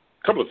 or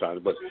a couple of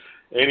times, but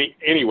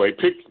anyway,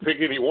 pick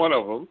any one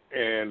of them,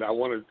 and I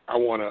want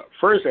to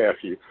first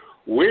ask you,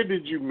 where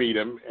did you meet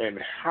him, and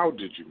how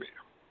did you meet him?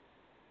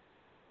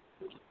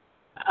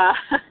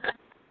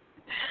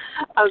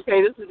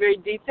 Okay, this is very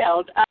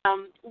detailed.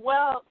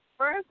 Well,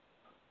 first,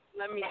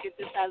 let me get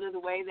this out of the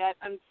way that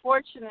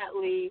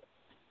unfortunately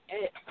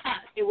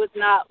it was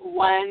not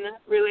one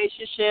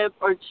relationship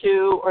or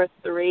two or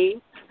three.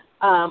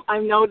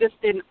 I've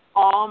noticed in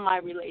all my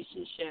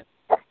relationships,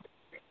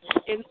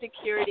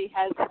 insecurity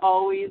has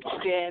always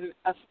been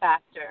a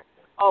factor,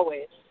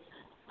 always.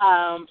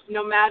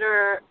 No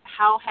matter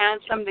how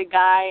handsome the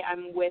guy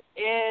I'm with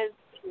is,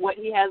 what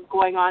he has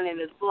going on in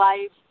his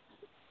life,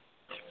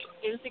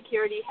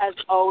 insecurity has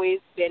always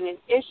been an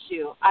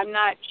issue. I'm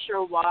not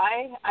sure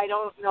why. I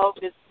don't know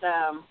if it's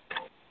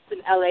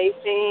an LA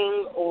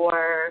thing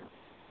or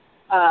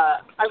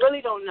I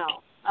really don't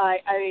know.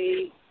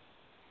 I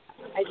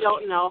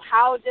don't know.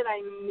 How did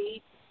I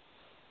meet?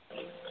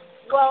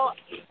 Well,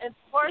 as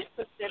far as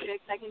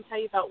specifics, I can tell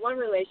you about one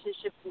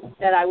relationship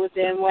that I was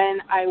in when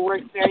I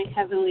worked very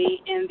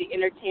heavily in the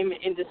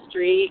entertainment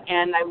industry,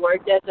 and I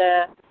worked as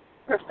a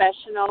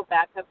professional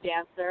backup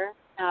dancer.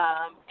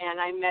 And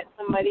I met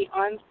somebody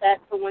on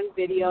set for one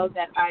video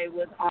that I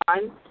was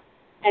on,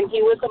 and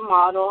he was a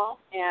model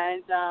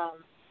and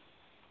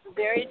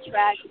very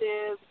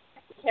attractive,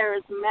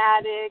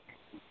 charismatic.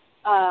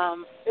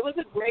 It was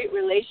a great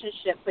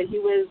relationship, but he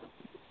was,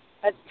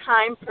 as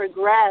time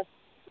progressed,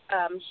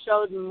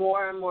 showed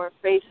more and more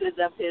faces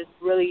of his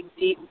really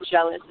deep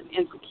jealous and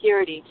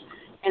insecurity,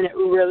 and it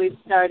really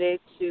started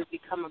to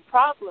become a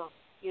problem,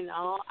 you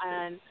know.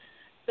 And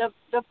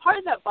the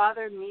part that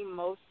bothered me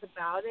most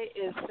about it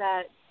is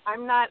that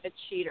I'm not a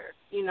cheater,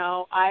 you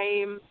know.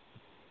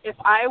 If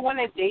I want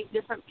to date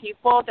different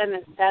people, then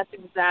that's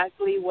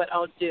exactly what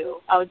I'll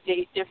do. I'll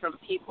date different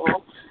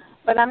people.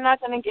 But I'm not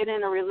going to get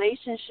in a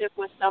relationship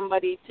with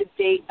somebody to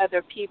date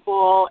other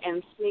people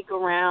and sneak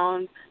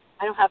around.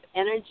 I don't have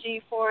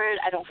energy for it.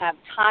 I don't have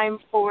time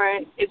for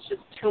it. It's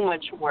just too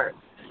much work.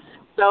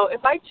 So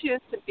if I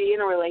choose to be in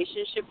a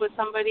relationship with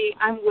somebody,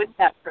 I'm with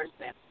that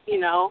person, you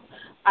know.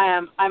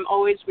 I'm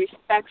always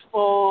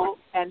respectful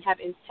and have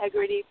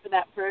integrity for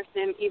that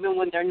person even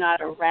when they're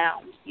not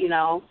around, you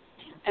know.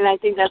 And I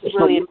think that's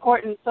really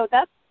important. So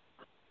that's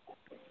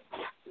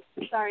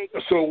 – sorry.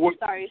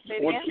 Sorry, say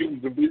it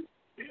again?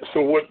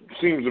 What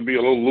seems to be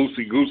a little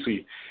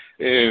loosey-goosey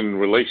in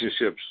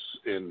relationships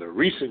in the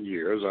recent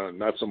years,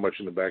 not so much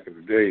in the back in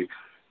the day,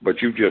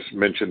 but you just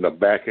mentioned the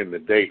back in the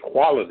day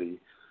quality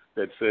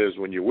that says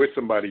when you're with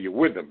somebody, you're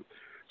with them.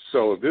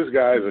 So if this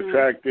guy is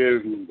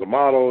attractive, he's a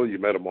model, you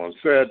met him on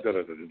set,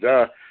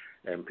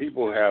 and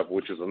people have,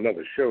 which is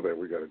another show that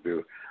we got to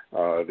do,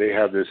 they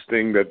have this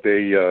thing that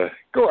they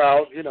go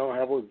out, you know,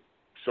 have a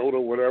soda,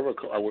 whatever.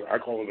 I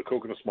call it a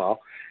Coke and a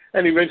smile,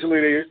 and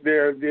eventually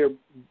they're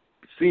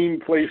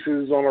seen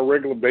places on a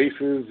regular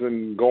basis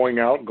and going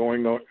out.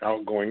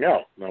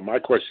 Now, my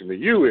question to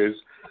you is,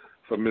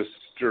 for Mr.,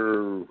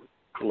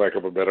 for lack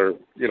of a better,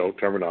 you know,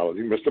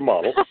 terminology, Mr.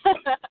 Model,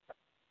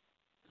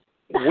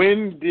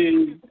 when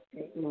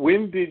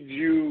did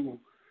you,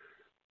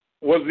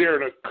 was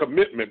there a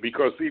commitment?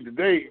 Because, see,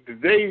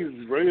 today's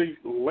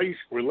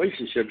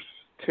relationships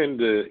tend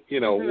to, you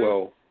know,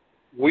 well,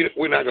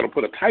 we're not going to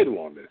put a title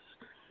on this.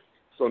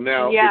 So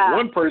now if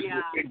one person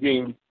is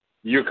thinking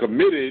you're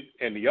committed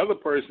and the other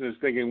person is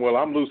thinking, well,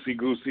 I'm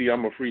loosey-goosey,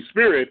 I'm a free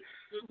spirit,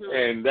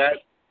 and that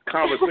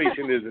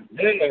conversation isn't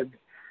dead,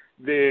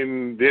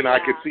 then I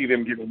could see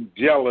them getting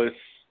jealous.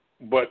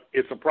 But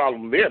it's a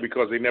problem there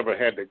because they never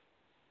had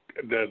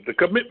the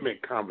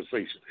commitment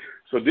conversation.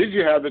 So did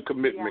you have the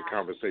commitment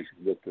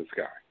conversation with this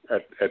guy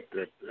at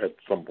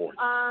some point?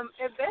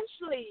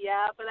 Eventually,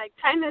 yeah, but I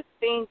kind of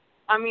think,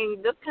 I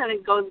mean, this kind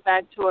of goes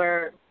back to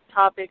our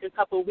topic a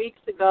couple of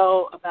weeks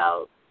ago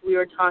about, we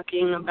were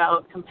talking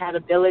about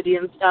compatibility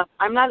and stuff.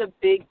 I'm not a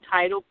big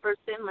title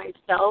person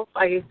myself.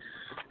 I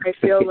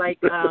feel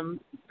like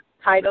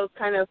titles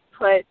kind of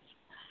put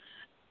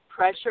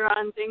pressure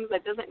on things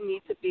that doesn't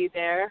need to be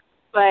there.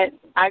 But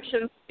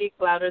actions speak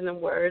louder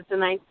than words.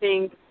 And I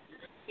think,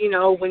 you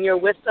know, when you're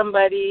with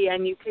somebody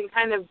and you can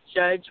kind of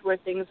judge where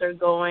things are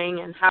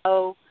going and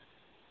how,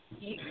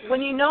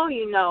 when you know,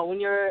 when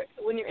you're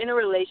in a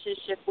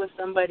relationship with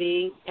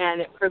somebody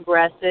and it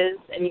progresses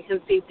and you can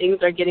see things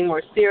are getting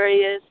more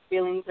serious,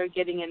 feelings are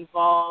getting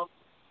involved.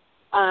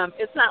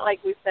 It's not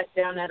like we sat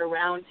down at a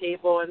round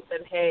table and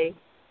said, hey,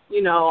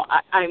 you know,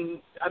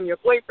 I'm your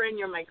boyfriend,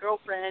 you're my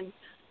girlfriend,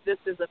 this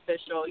is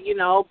official, you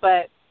know,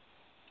 but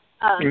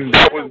you're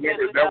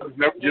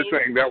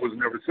saying that was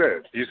never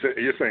said.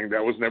 You're saying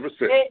that was never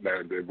said.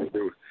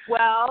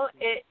 Well,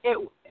 it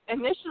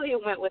initially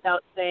it went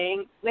without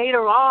saying.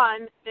 Later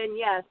on, then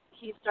yes,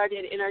 he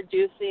started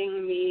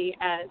introducing me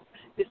as,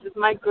 this is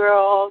my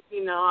girl.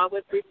 You know, I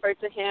would refer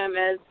to him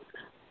as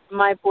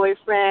my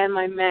boyfriend,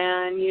 my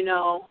man. You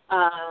know,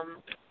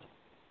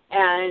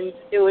 and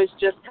it was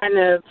just kind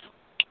of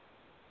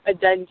a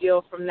done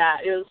deal from that.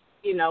 It was,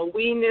 you know,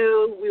 we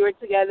knew we were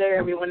together.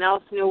 Everyone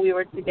else knew we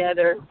were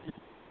together.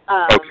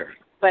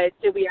 But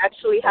did we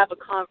actually have a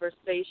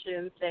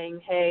conversation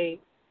saying, hey,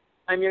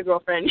 I'm your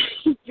girlfriend,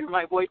 you're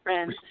my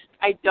boyfriend?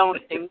 I don't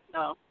think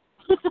so.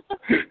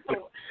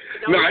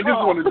 I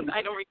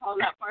don't recall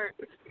that part.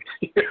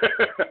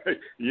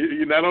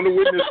 You're not on the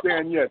witness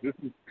stand yet.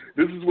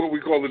 This is what we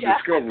call a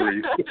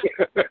discovery.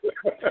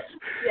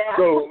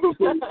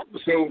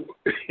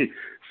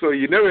 So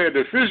you never had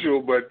the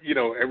official, but you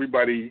know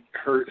everybody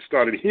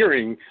started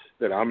hearing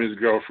that I'm his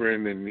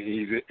girlfriend, and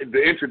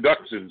the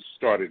introductions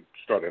started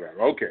out.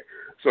 Okay,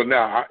 so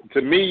now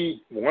to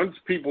me, once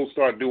people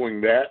start doing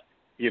that,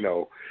 you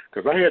know,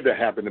 because I had that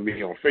happen to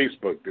me on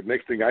Facebook. The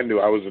next thing I knew,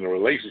 I was in a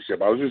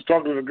relationship. I was just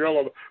talking to a girl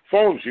on the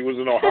phone. She was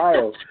in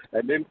Ohio,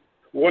 and then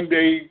one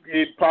day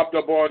it popped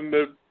up on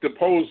the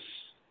post.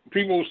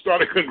 People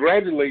started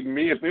congratulating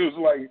me, and it was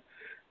like,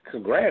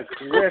 congrats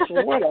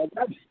on what?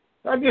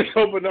 I just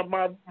opened up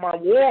my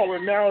wall,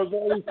 and now it's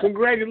all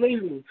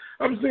congratulations.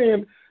 I'm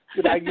saying,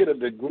 did I get a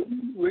degree?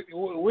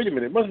 Wait a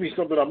minute, it must be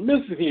something I'm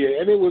missing here.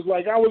 And it was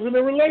like I was in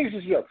a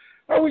relationship.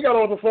 Oh, we got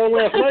on the phone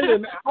last night,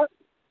 and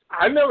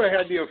I never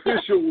had the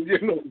official,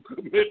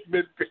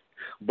 commitment,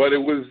 but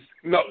it was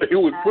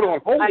put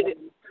on hold.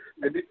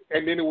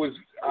 And then it was,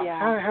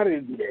 how did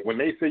it do that? When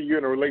they say you're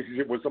in a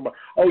relationship with somebody,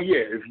 oh, yeah,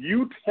 if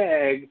you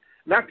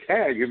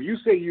if you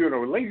say you're in a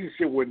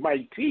relationship with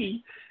Mike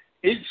T,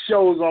 it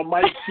shows on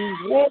Mike T's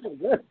wall.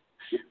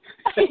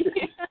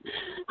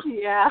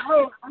 Yeah.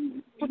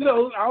 I'm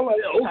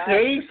like,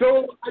 okay,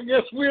 so I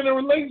guess we're in a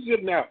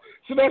relationship now.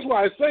 So that's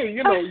why I say,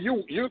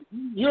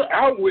 you're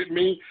out with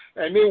me,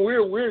 and then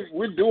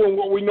we're doing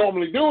what we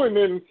normally do,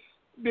 and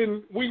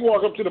then we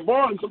walk up to the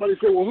bar and somebody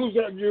say, well, who's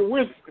that you're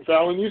with,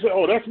 Fallon? And you say,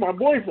 oh, that's my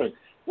boyfriend.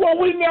 Well,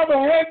 we never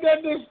had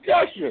that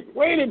discussion.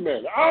 Wait a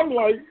minute. I'm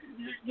like,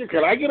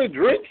 can I get a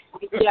drink?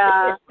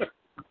 Yeah.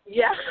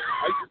 Yeah.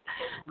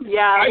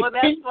 Well,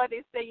 that's why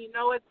they say,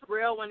 it's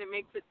real when it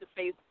makes it to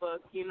Facebook,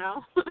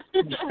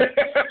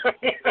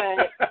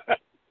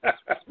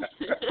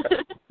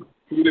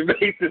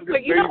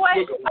 But you know what?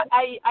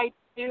 I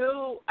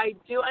do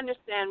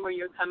understand where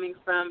you're coming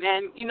from.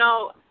 And,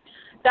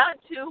 that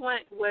too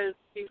was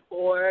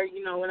before,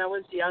 when I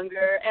was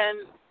younger.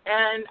 And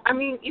I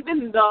mean,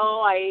 even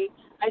though I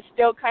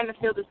still kind of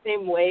feel the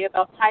same way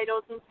about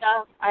titles and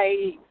stuff,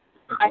 I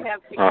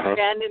have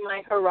expanded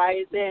my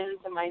horizons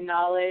and my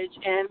knowledge,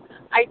 and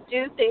I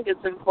do think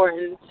it's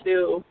important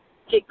to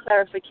get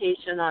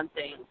clarification on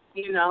things.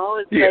 You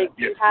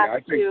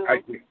have to.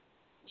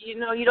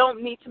 You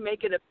don't need to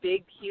make it a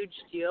big,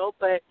 huge deal,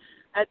 but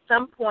at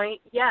some point,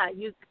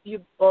 you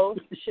both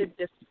should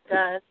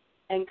discuss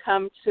and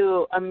come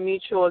to a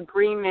mutual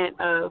agreement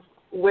of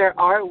where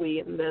are we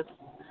in this.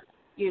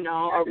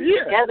 Are we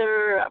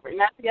together? Are we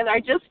not together? I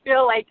just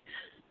feel like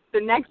the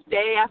next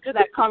day after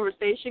that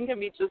conversation can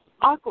be just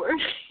awkward,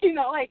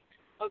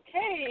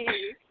 okay,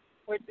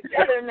 we're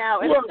together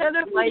now. Instead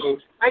of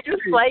I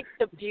just like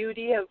the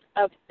beauty of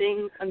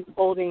things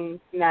unfolding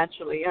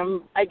naturally.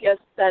 I guess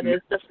that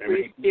is the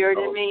free spirit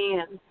in me,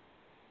 and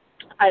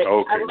I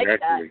like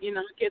that.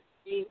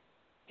 It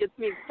gets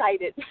me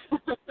excited.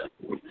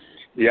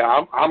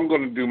 Yeah, I'm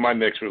going to do my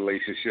next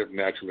relationship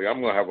naturally. I'm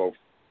going to have a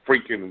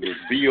freaking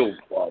reveal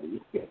party.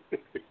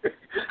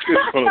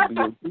 It's going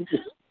to be,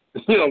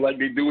 like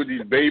they do with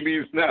these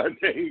babies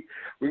nowadays.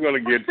 We're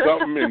going to get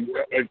something in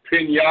a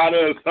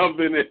piñata or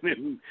something, and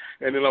then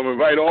I'm going to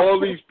invite all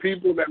these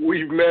people that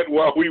we've met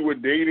while we were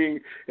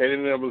dating, and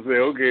then I'm going to say,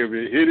 okay, if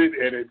it hit it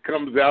and it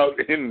comes out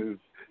and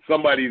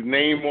somebody's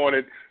name on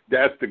it,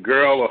 that's the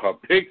girl or her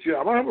picture.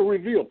 I'm going to have a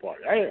reveal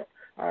party. I am.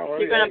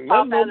 You're going to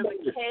pop out of a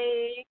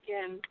cake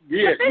and...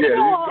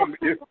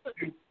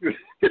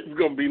 It's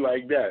going to be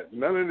like that.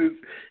 None of this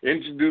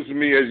introducing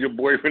me as your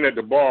boyfriend at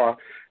the bar,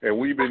 and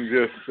we've been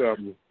just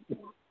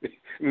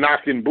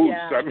knocking boots.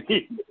 Yeah. I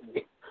mean,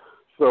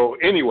 so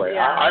anyway,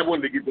 I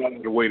wanted to get that out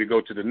of the way to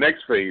go to the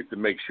next phase to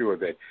make sure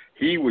that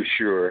he was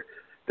sure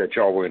that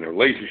y'all were in a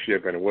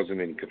relationship and it wasn't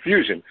any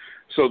confusion.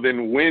 So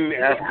then when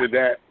after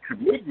that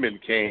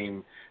commitment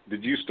came,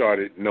 did you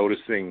started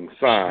noticing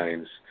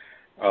signs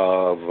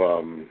of,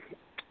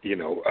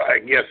 I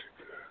guess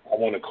I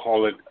want to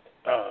call it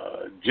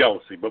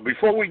jealousy. But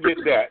before we get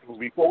to that,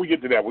 we're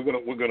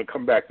gonna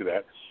come back to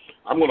that.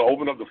 I'm going to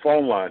open up the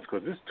phone lines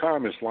because this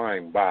time is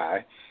flying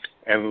by.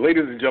 And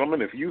ladies and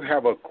gentlemen, if you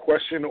have a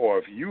question or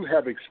if you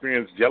have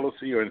experienced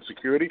jealousy or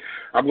insecurity,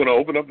 I'm going to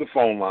open up the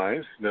phone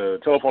lines. The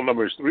telephone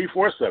number is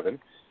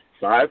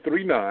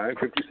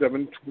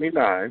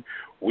 347-539-5729.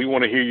 We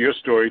want to hear your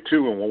story,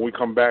 too. And when we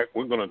come back,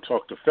 we're going to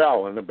talk to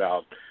Fallon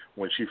about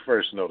when she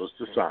first noticed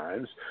the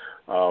signs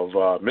of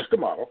Mr.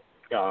 Model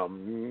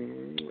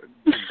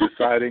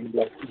deciding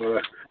that,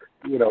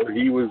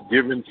 he was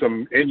giving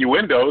some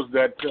innuendos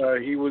that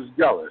he was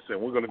jealous.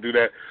 And we're going to do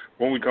that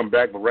when we come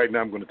back. But right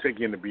now I'm going to take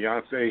you into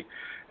Beyonce.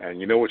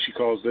 And you know what she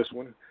calls this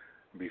one?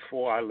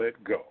 Before I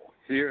Let Go.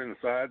 Here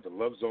inside the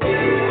Love Zone.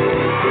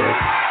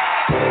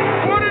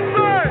 What is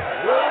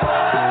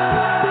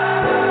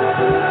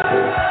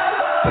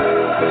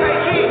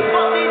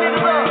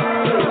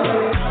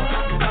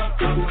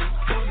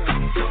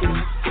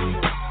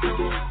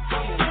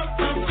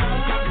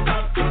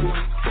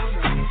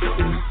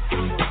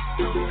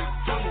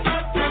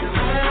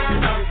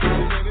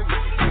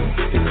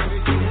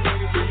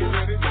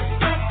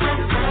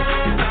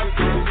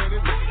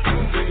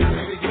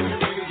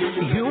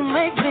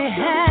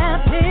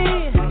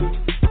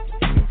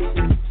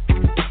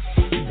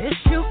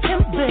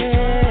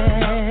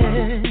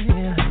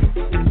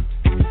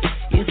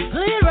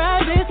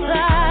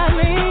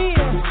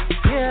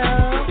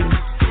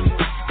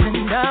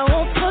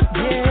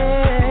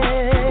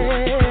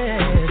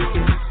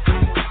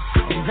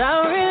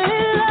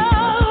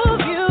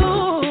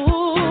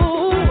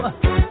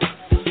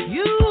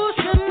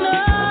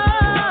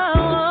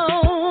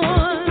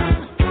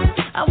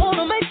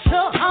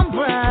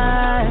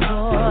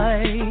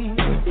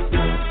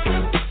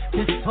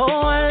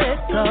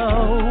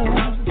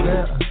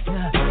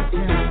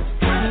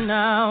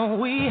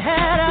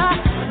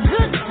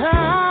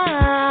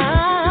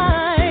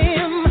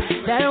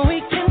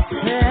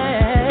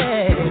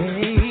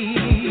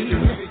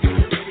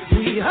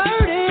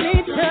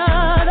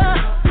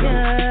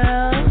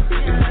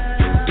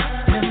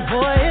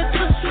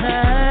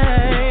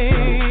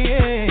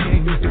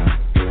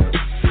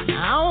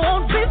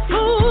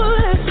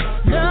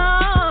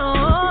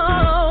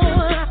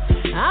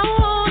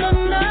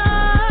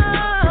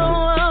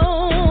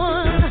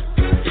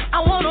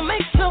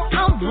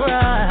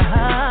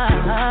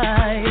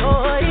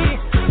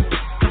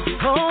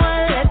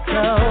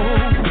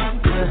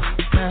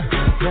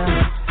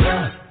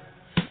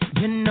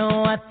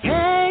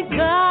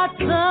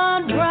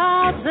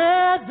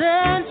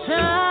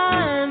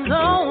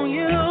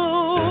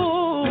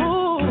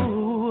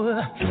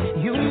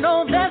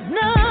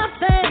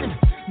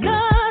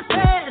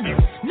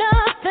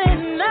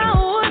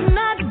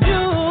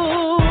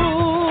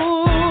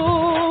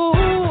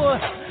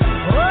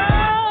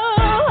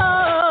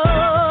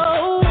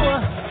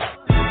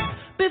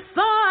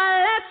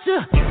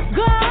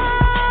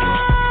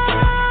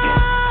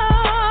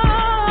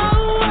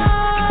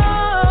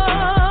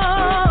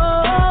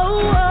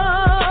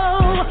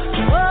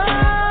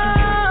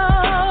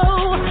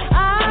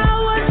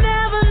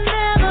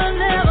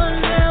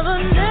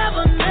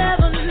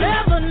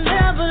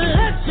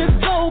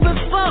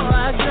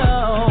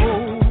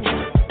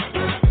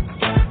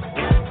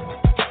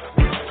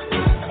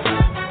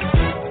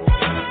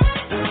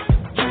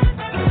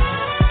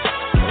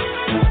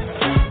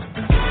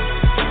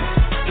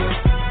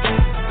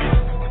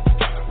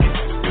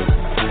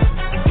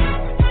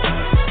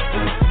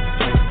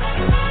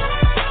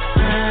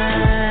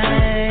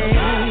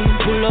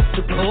up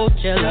to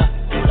Coachella.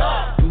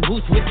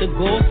 Boots with the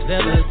ghost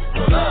feathers.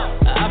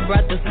 I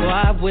brought the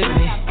squad with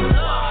me.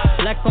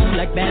 Black on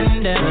black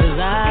bandanas.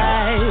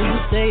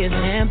 I say it's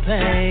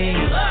champagne.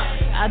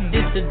 I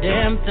did the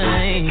damn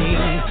thing.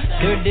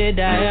 Sure did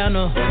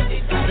Diana.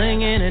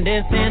 Singing and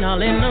dancing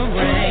all in the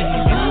rain.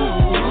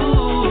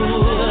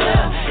 Ooh,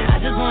 I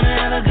just wanna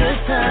have a good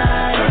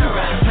time.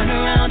 Turn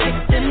around,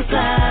 kick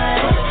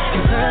inside.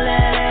 And curl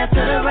that ass to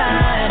the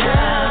right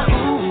now.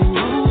 Ooh,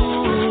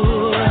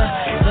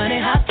 funny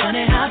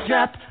how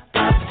drop,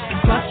 pop.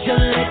 Cross your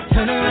leg,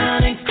 turn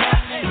around and clap.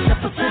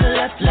 Shuffle to the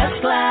left,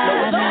 let's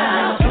slide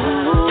now.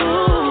 Ooh,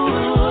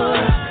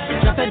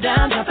 drop it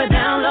down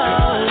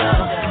low,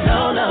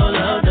 low, low,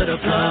 low to the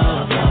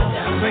floor.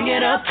 Bring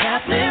it up,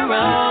 Captain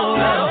Roll.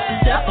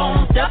 Step on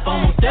them, step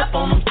on them, step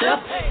on them,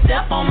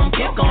 step on them,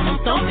 kick on them,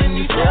 something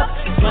you step.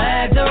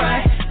 Swag the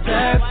right,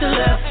 serve the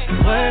left,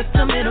 work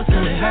the middle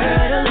till it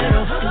hurt a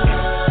little.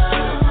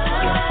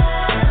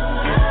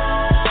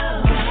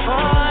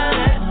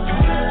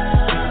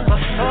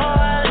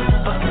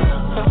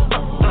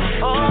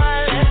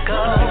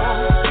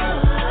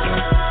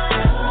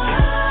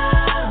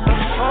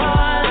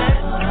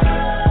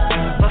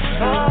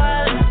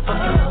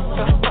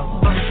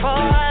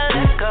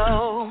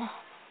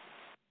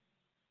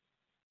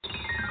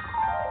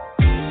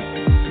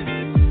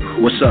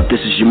 What's up? This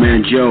is your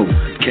man Joe.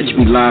 Catch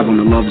me live on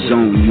the Love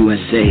Zone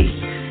USA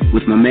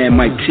with my man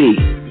Mike T,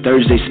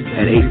 Thursdays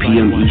at 8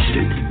 p.m.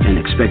 Eastern, and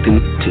expecting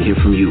to hear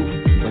from you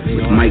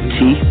with Mike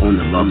T on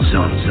the Love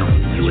Zone,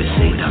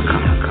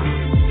 USA.com.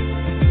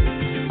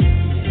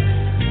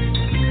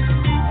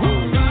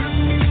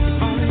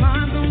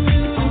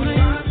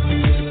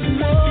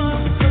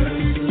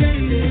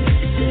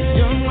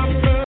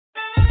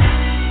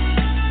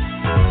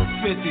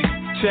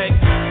 Check.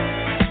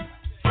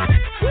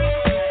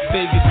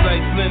 Vegas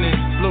lights linen,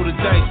 blow the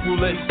dice,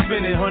 roulette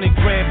spinning, 100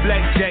 grand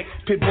blackjack.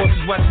 Pit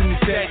bosses watching me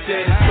stack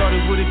that. It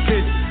started with a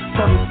kiss,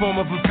 public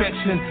form of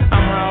affection.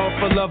 I'm high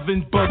off of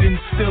loving, bugging,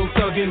 still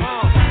thugging.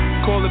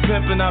 Call it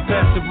pimping, I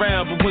pass it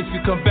around, but once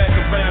we come back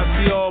around,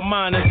 see all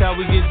mine, that's how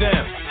we get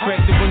down.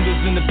 Crack the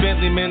windows in the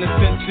Bentley, man, the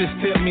scent just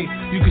hit me.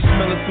 You can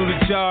smell it through the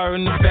jar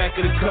in the back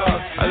of the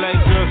car. I like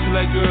girls, she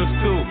like girls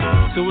too,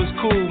 so it's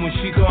cool when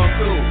she come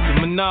through.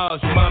 The Minaj,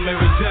 my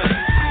Mary Jane.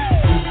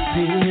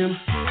 PM,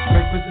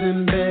 breakfast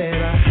in bed,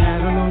 I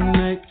had a long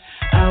night,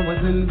 I was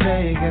in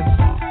Vegas,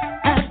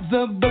 at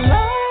the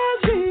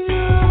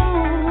Bellagio,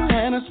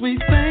 had a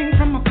sweet thing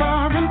from a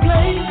foreign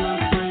place,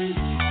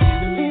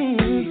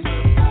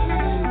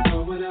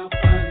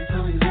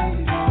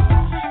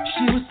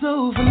 she was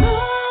so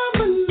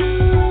phenomenal,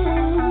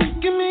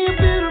 give me a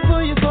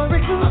beautiful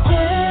euphoric sensation,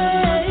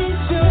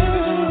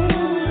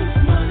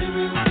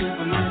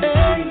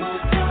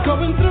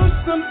 going through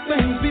some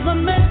things, be my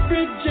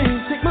Mary Jane,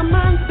 take my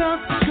mind off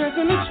the stress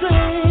and the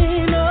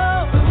strain.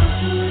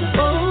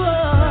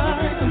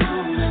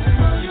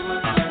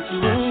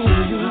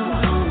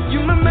 You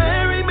my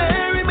Mary,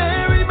 Mary,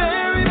 Mary,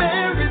 Mary,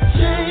 Mary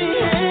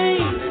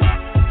Jane.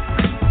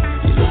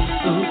 You look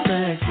so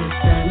sexy,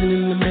 standing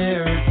in the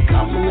mirror.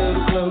 Come a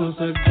little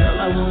closer, girl,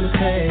 I wanna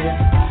pay you.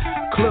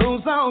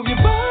 Close off your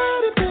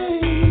body,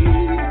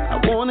 babe. I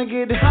wanna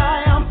get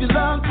high off your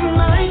love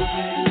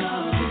tonight.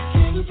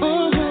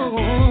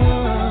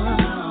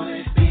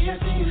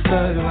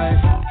 Thug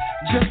life,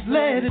 just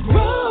let it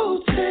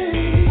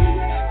rotate.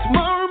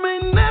 Tomorrow may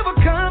never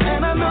come,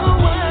 and I know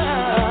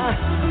why.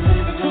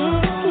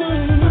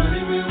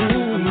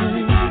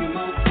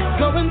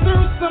 Going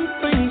through some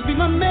things, be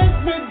my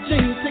Mary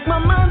Jane. Take my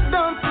mind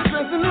off the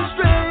stress and the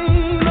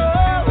strain.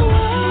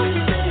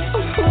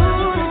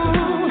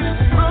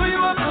 Throw you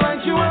up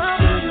like you are.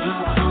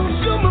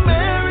 You're my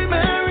Mary,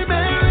 Mary,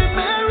 Mary,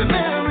 Mary,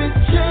 Mary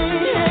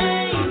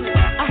Jane.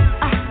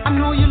 I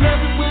know you love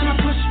it when I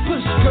push,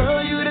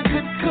 girl. You the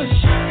good kush.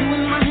 You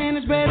in my hand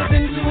is better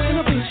than you in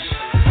a bush.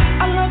 I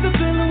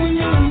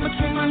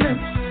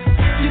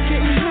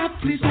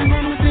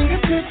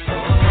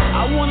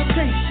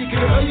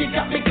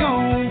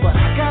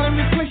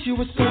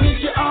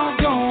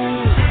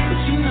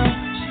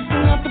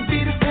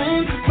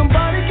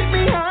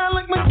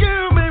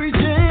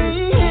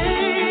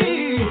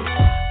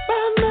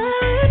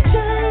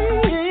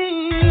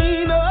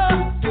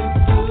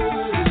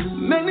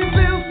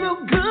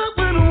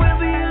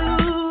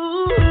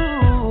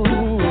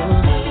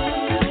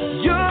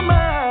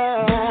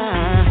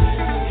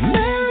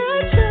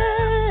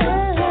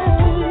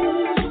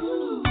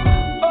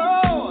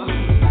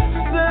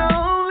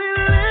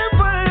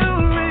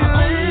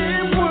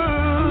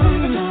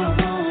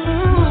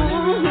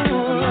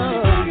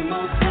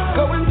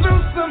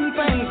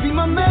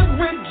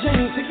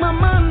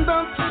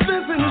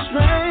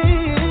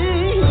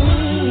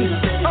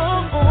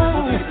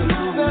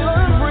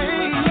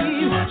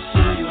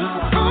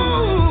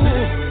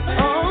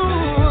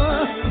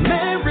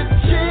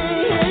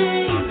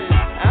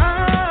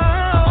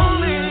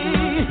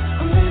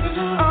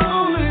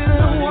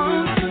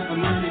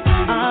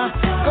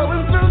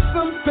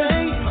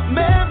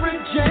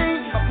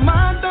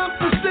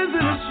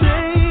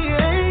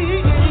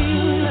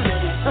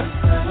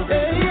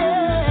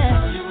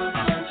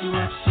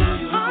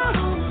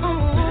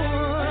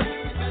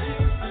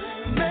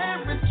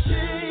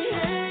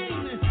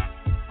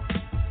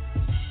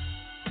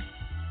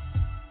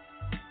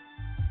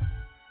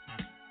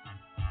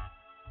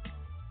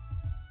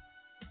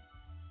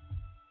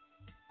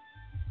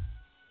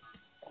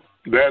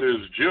That is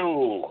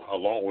Jill,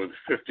 along with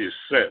 50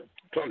 Cent,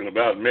 talking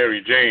about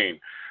Mary Jane.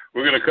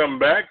 We're going to come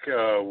back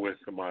with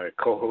my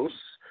co-hosts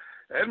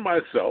and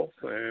myself,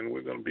 and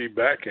we're going to be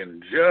back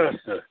in just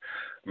a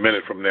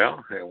minute from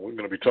now, and we're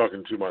going to be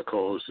talking to my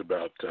co-host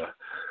about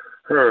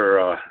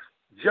her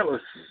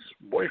jealous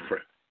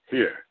boyfriend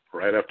here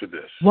right after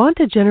this. Want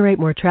to generate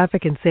more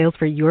traffic and sales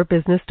for your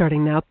business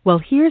starting now? Well,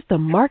 here's the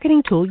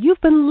marketing tool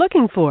you've been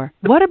looking for.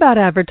 What about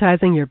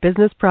advertising your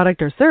business,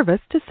 product, or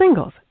service to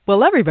singles?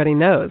 Well, everybody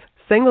knows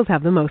singles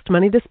have the most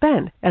money to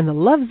spend, and the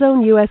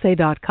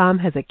LoveZoneUSA.com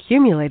has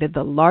accumulated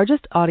the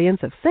largest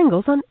audience of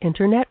singles on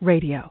Internet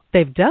radio.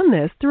 They've done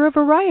this through a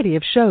variety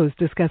of shows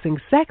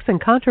discussing sex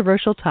and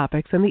controversial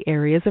topics in the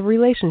areas of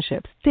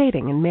relationships,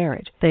 dating, and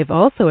marriage. They've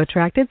also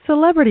attracted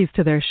celebrities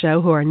to their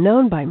show who are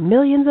known by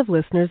millions of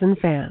listeners and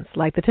fans,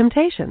 like The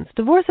Temptations,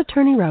 divorce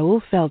attorney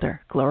Raul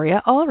Felder,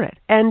 Gloria Allred,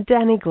 and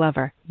Danny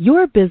Glover.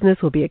 Your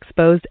business will be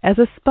exposed as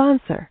a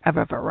sponsor of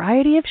a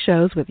variety of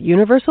shows with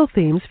universal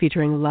themes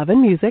featuring love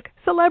and music,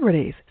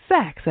 celebrities,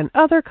 sex, and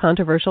other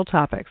controversial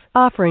topics,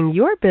 offering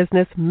your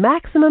business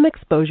maximum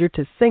exposure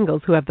to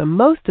singles who have the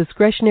most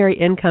discretionary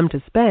income to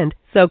spend.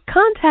 So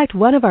contact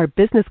one of our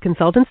business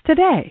consultants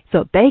today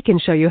so they can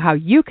show you how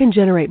you can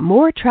generate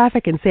more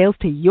traffic and sales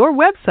to your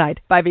website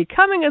by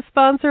becoming a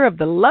sponsor of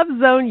the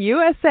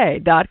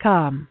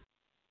LoveZoneUSA.com.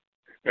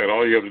 And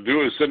all you have to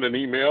do is send an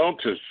email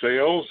to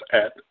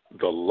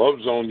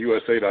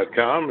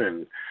sales@thelovezoneusa.com,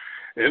 and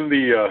in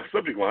the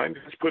subject line,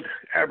 just put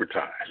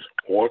advertise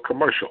or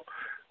commercial.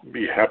 I'll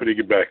be happy to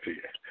get back to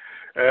you.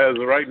 As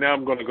of right now,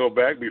 I'm going to go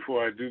back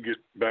before I do get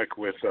back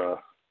with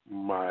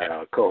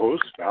my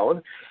co-host,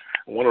 Alan.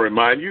 I want to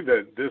remind you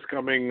that this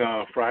coming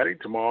Friday,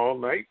 tomorrow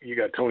night, you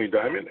got Tony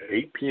Diamond,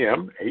 8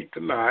 p.m., 8 to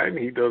 9.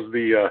 He does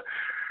the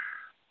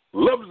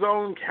Love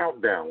Zone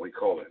Countdown, we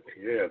call it.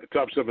 Yeah, the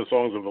top 7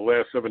 songs of the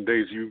last 7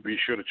 days. You be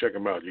sure to check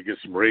them out. You get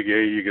some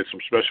reggae, you get some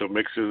special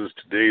mixes,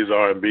 today's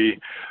R&B,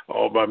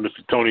 all by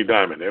Mr. Tony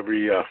Diamond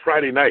every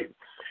Friday night.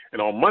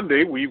 And on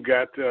Monday, we've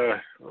got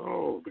the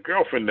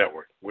Girlfriend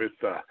Network with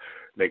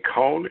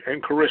Nicole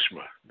and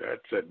Karishma.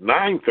 That's at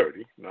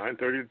 9:30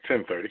 to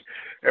 10:30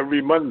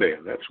 every Monday.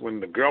 And that's when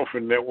the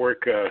Girlfriend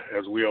Network,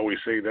 as we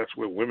always say, that's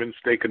where women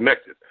stay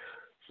connected.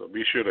 So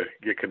be sure to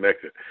get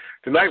connected.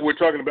 Tonight we're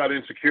talking about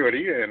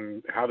insecurity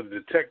and how to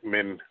detect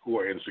men who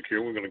are insecure.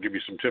 We're going to give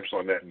you some tips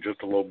on that in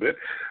just a little bit.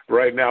 But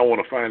right now I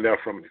want to find out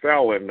from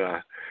Fallon.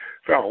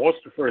 Fallon,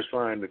 what's the first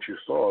sign that you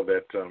saw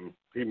that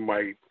he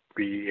might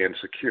be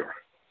insecure?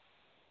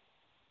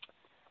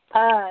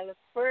 The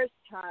first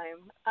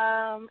time.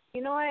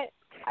 You know what?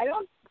 I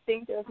don't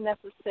think there was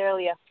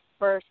necessarily a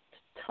first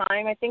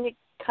time. I think it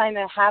kind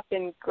of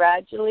happened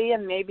gradually,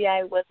 and maybe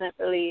I wasn't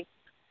really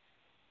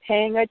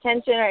paying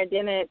attention, or I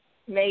didn't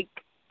make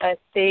a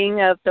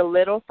thing of the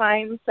little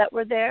signs that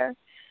were there.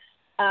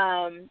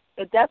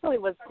 It definitely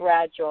was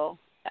gradual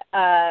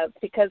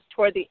because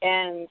toward the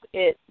end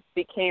it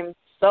became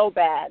so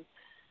bad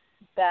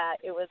that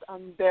it was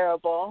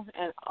unbearable,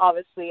 and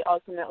obviously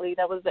ultimately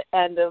that was the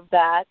end of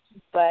that.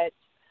 But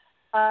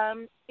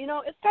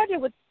it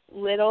started with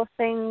little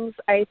things,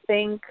 I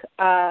think.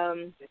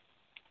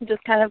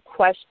 Just kind of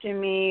question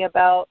me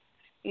about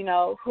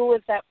who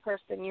was that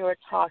person you were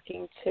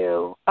talking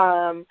to?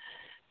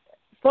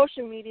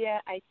 Social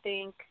media, I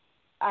think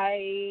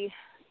I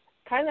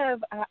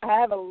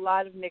have a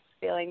lot of mixed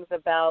feelings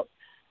about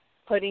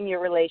putting your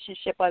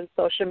relationship on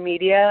social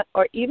media,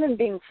 or even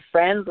being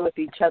friends with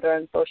each other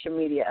on social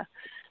media.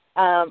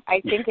 I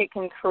think it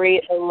can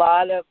create a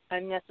lot of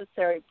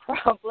unnecessary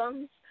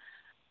problems.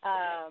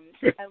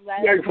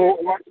 Like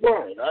what?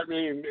 I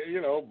mean,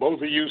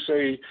 both of you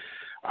say,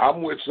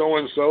 I'm with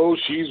so-and-so,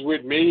 she's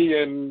with me,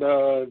 and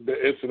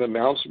it's an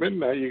announcement.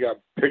 Now you got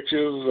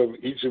pictures of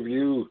each of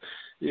you,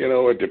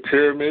 at the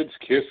pyramids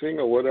kissing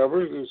or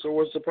whatever. So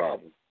what's the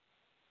problem?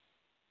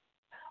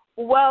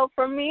 Well,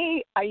 for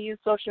me, I use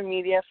social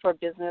media for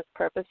business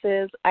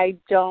purposes. I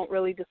don't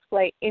really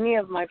display any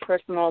of my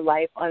personal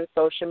life on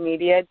social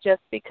media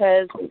just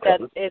because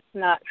it's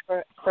not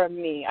for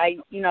me. I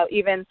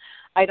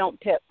don't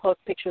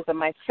post pictures of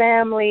my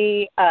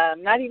family,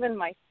 not even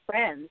my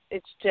friends.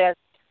 It's just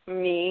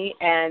me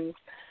and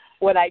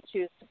what I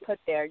choose to put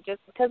there, just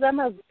because I'm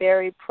a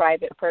very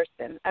private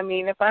person. I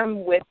mean, if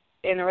I'm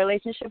in a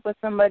relationship with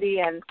somebody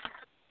and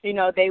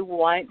they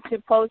want to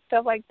post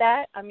stuff like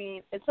that, I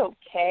mean, it's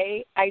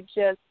okay. I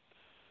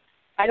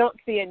don't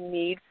see a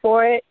need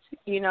for it.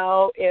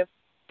 If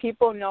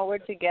people know we're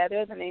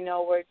together, then they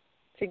know we're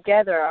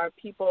together. Our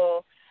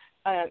people,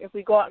 if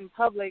we go out in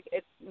public,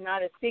 it's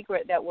not a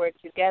secret that we're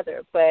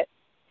together. But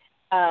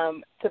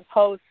to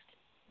post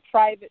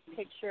private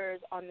pictures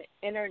on the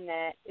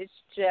internet, it's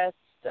just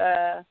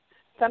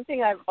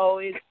something I've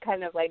always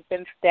kind of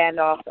been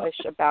standoffish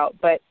about.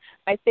 But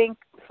I think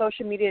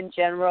social media in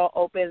general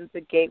opens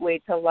the gateway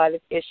to a lot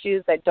of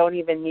issues that don't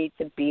even need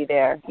to be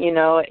there.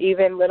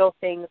 Even little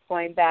things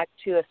going back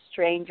to a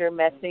stranger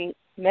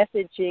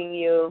messaging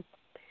you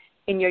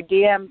in your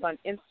DMs on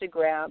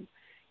Instagram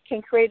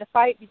can create a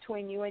fight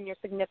between you and your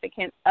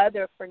significant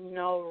other for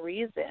no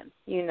reason,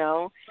 you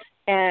know,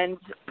 and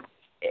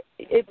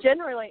it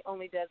generally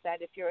only does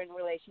that if you're in a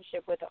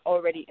relationship with an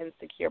already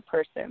insecure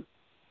person.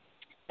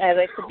 As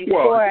I said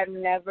before, I've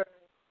never.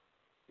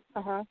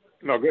 No,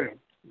 go ahead.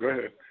 Go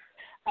ahead.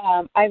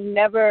 I've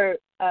never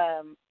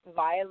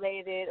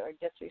violated or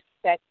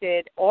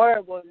disrespected,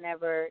 or will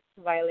never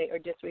violate or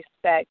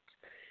disrespect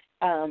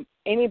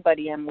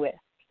anybody I'm with.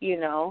 You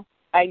know,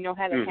 I know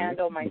how to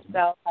handle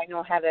myself. I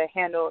know how to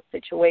handle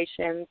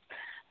situations.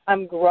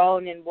 I'm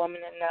grown and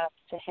woman enough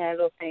to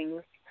handle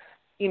things,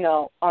 you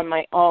know, on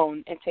my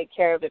own and take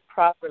care of it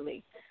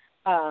properly.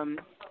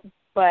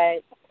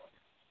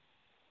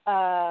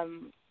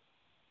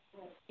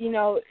 You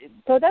know,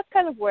 so that's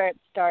kind of where it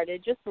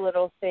started, just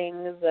little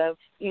things of,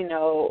 you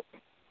know,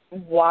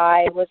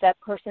 why was that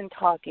person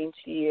talking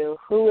to you?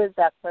 Who is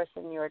that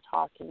person you're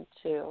talking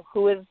to?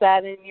 Who is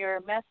that in your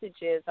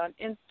messages on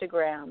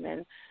Instagram?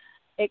 And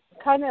it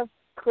kind of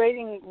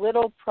creating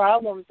little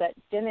problems that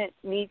didn't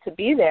need to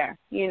be there,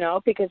 you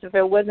know, because if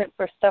it wasn't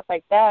for stuff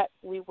like that,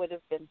 we would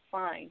have been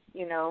fine,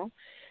 you know.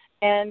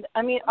 And,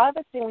 I mean,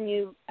 obviously when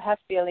you have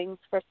feelings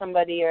for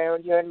somebody or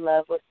you're in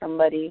love with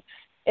somebody,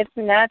 it's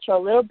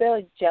natural. A little bit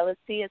of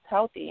jealousy is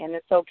healthy, and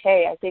it's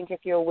okay. I think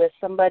if you're with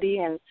somebody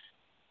and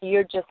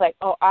you're just like,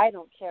 oh, I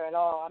don't care at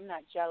all, I'm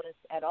not jealous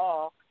at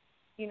all,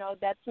 you know,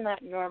 that's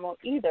not normal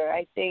either.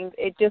 I think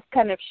it just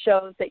kind of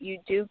shows that you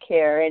do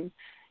care and,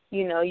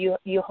 you know,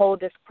 you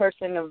hold this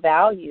person of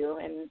value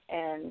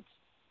and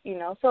you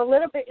know, so a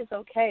little bit is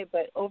okay,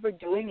 but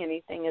overdoing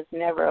anything is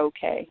never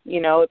okay. You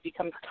know, it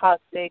becomes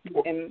toxic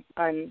and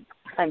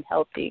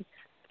unhealthy.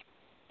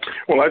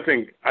 Well, I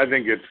think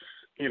it's,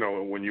 you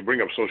know, when you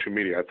bring up social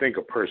media, I think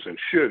a person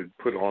should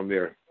put on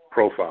their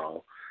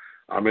profile,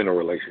 I'm in a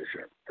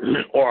relationship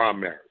or I'm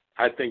married.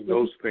 I think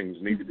those things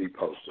need to be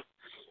posted.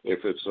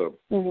 If it's a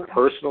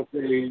personal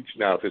page,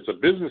 now if it's a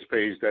business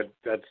page,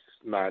 that's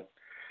not,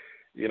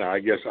 you know, I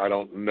guess I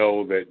don't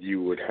know that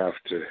you would have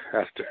to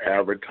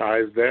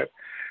advertise that.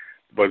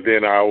 But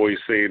then I always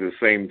say the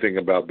same thing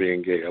about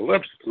being gay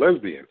or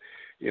lesbian.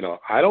 You know,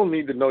 I don't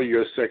need to know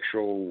your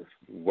sexual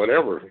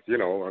whatever, you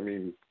know, I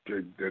mean,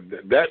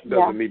 that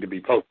doesn't need to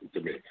be posted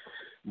to me.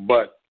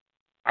 But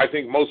I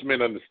think most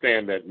men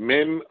understand that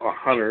men are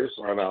hunters,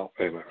 and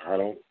I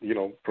don't, you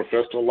know,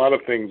 profess to a lot of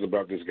things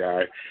about this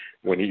guy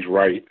when he's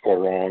right or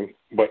wrong,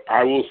 but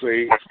I will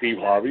say Steve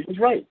Harvey is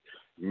right.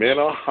 Men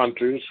are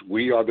hunters.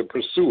 We are the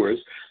pursuers.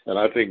 And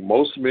I think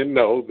most men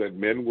know that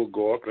men will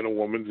go up in a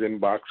woman's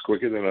inbox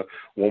quicker than a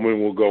woman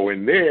will go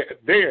in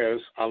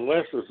theirs,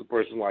 unless it's a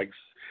person like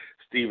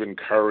Stephen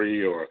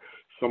Curry or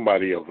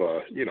somebody of,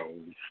 you know,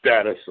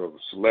 status of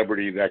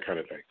celebrity, that kind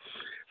of thing.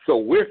 So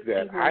with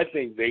that, I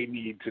think they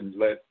need to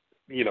let,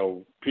 you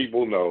know,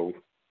 people know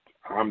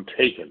I'm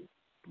taken,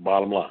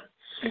 bottom line.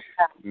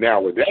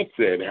 Now, with that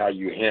said, how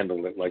you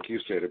handle it, like you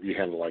said, if you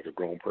handle it like a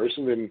grown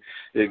person, then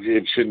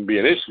it shouldn't be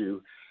an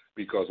issue,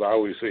 because I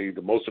always say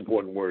the most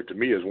important word to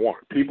me is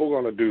want. People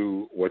are going to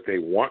do what they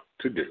want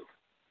to do.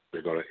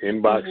 They're going to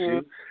inbox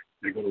you.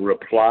 They're going to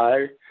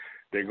reply.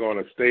 They're going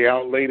to stay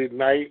out late at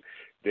night.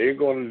 They're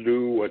going to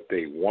do what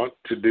they want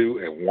to do,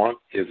 and want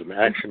is an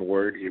action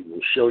word. It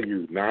will show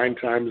you 9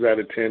 times out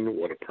of 10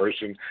 what a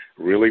person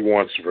really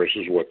wants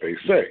versus what they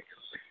say.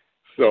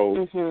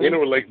 So in a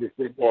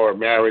relationship or a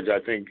marriage, I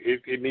think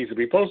it needs to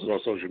be posted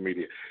on social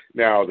media.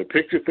 Now, the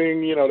picture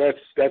thing, you know,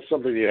 that's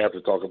something you have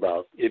to talk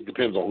about. It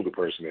depends on who the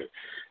person is.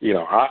 You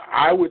know,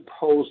 I would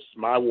post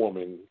my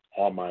woman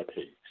on my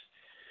page.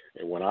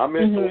 And when I'm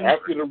in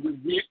after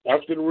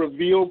the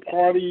reveal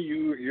party,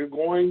 you're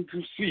going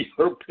to see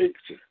her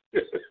picture.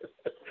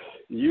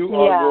 You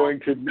are going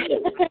to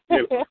know.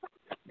 You know.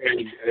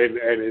 And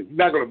it's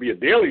not going to be a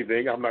daily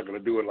thing. I'm not going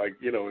to do it like,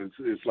 you know,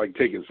 it's like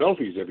taking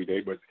selfies every day,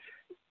 but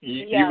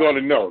you're going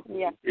to know.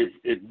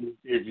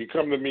 If you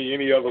come to me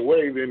any other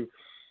way,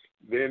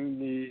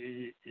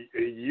 then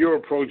you're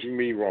approaching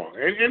me wrong.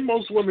 And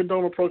most women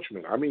don't approach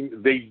men. I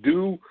mean, they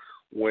do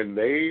when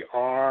they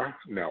are,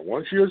 now,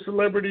 once you're a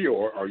celebrity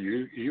or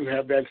you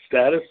have that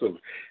status of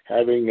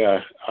having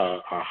a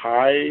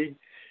high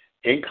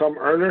income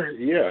earner,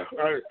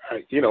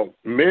 you know,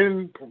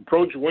 men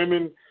approach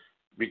women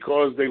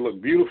because they look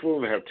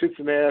beautiful and have tits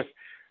and ass.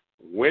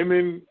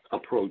 Women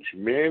approach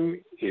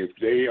men if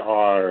they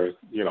are,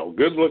 you know,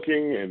 good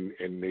looking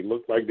and they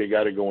look like they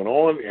got it going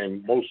on,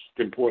 and most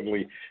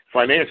importantly,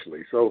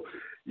 financially. So,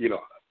 you know,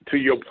 to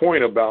your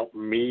point about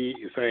me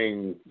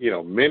saying, you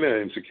know, men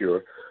are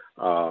insecure,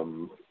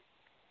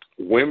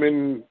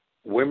 women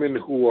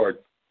who are,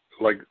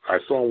 like I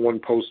saw one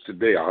post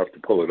today, I'll have to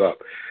pull it up,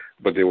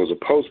 but there was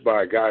a post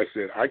by a guy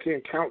said, I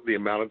can't count the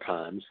amount of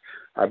times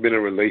I've been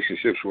in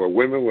relationships where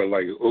women were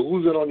like, oh,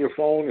 who's it on your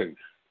phone? And,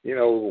 you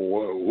know,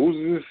 who's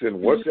this and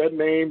what's that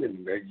name?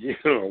 And, you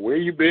know, where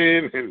you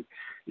been? And,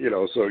 you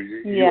know, so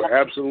you're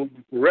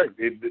absolutely correct.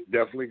 It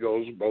definitely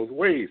goes both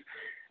ways.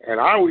 And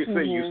I always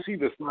say you see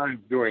the signs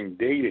during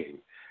dating,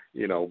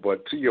 you know,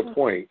 but to your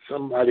point,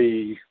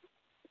 somebody,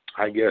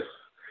 I guess,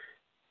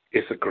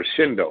 it's a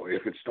crescendo.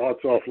 If it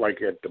starts off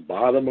like at the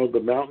bottom of the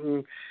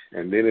mountain,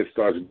 and then it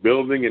starts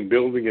building and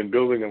building and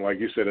building, and like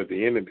you said, at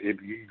the end,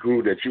 it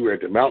grew that you were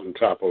at the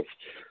mountaintop of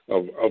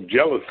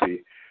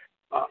jealousy.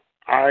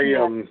 I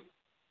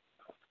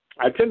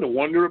tend to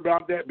wonder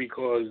about that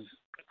because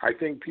I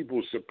think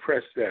people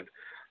suppress that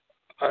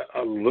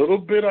a little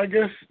bit, I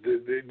guess.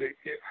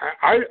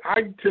 I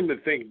tend to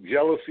think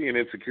jealousy and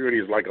insecurity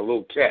is like a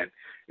little cat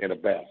in a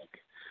bag.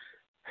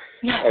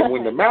 And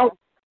when the mouse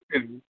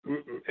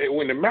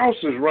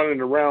is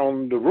running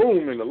around the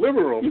room in the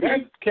living room,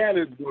 that cat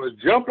is going to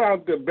jump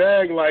out the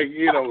bag like,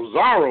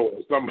 Zorro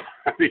or somebody.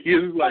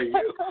 It's like,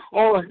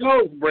 all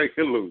hell's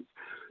breaking loose.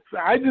 So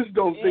I just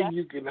don't think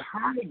you can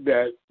hide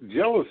that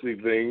jealousy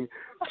thing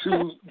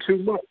too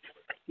much.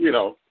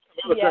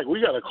 Matter of fact, we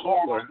got a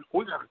caller.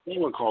 We got a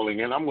caller calling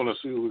in. I'm going to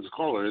see who this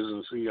caller is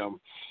and see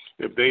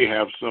if they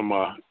have some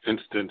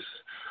instance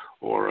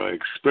or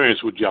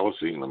experience with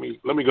jealousy. Let me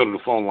go to the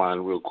phone line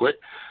real quick.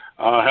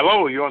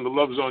 Hello, you're on the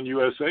Love Zone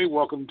USA.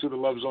 Welcome to the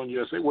Love Zone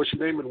USA. What's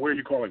your name and where are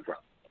you calling from?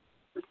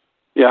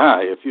 Yeah,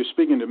 hi. If you're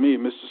speaking to me,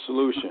 Mr.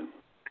 Solution.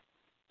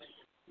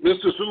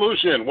 Mr.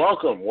 Solution,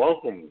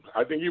 welcome.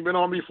 I think you've been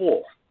on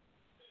before.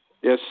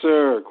 Yes,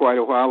 sir. Quite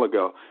a while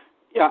ago.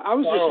 Yeah, I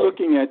was just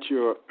looking at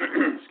your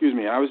excuse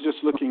me. I was just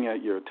looking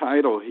at your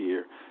title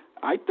here.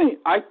 I think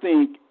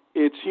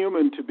it's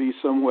human to be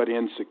somewhat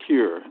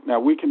insecure. Now,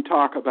 we can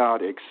talk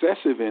about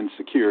excessive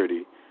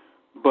insecurity,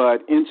 but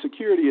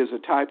insecurity is a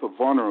type of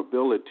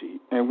vulnerability.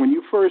 And when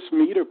you first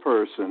meet a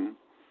person,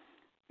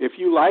 if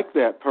you like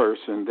that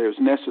person, there's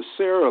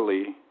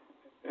necessarily,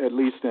 at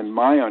least in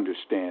my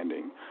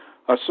understanding,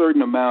 a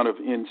certain amount of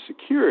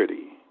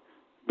insecurity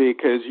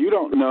because you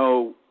don't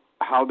know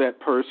how that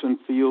person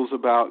feels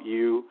about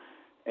you.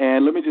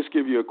 And let me just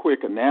give you a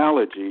quick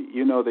analogy.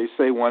 They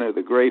say one of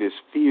the greatest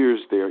fears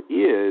there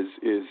is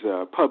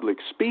public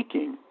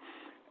speaking.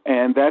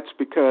 And that's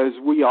because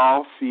we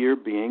all fear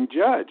being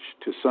judged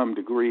to some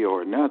degree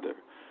or another.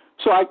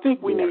 So I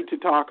think we need to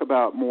talk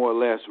about more or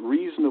less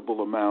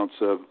reasonable amounts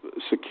of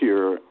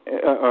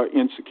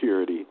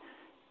insecurity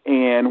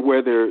and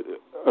whether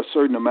a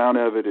certain amount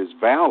of it is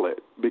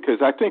valid,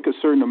 because I think a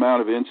certain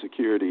amount of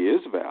insecurity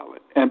is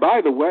valid. And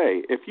by the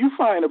way, if you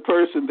find a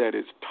person that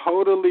is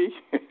totally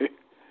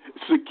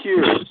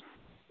secure,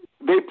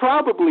 they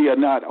probably are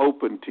not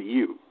open to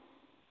you.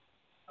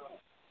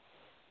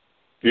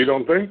 You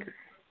don't think?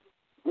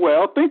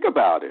 Well, think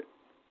about it.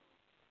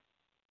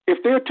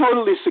 If they're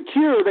totally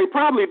secure, they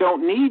probably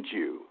don't need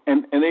you,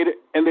 and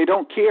they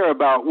don't care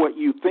about what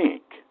you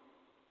think.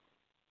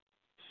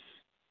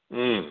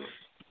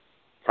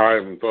 I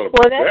haven't thought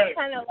about that. Well, that's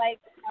kind of like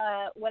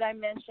what I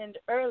mentioned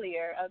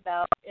earlier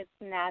about it's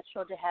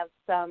natural to have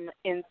some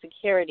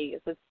insecurities.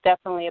 It's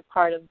definitely a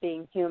part of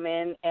being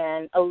human,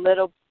 and a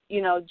little,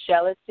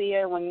 jealousy,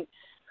 or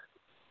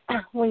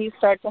when you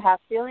start to have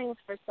feelings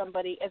for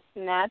somebody, it's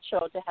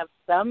natural to have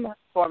some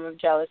form of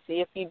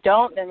jealousy. If you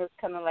don't, then it's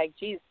kind of like,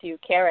 geez, do you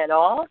care at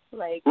all?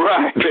 Like,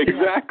 right,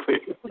 exactly.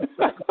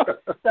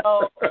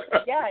 So,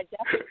 yeah,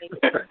 definitely.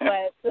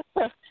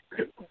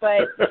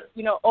 But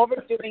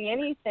overdoing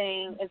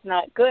anything is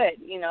not good.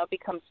 It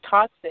becomes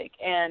toxic.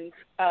 And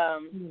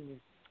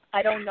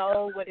I don't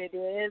know what it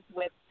is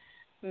with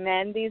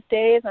men these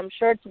days. I'm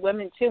sure it's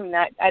women too.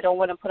 I don't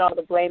want to put all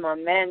the blame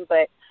on men,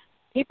 but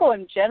people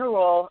in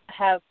general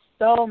have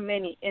so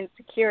many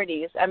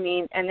insecurities. I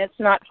mean, and it's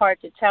not hard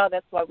to tell.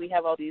 That's why we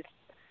have all these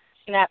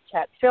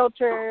Snapchat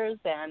filters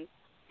and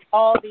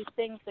all these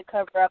things to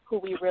cover up who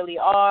we really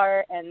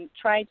are, and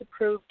trying to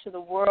prove to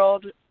the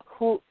world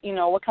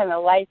what kind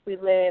of life we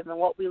live and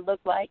what we look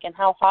like and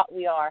how hot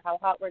we are, how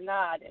hot we're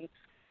not, and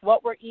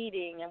what we're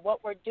eating and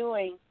what we're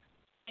doing.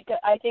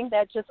 I think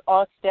that just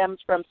all stems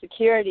from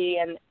security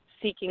and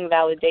seeking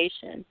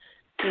validation.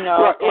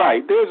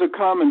 Right. There's a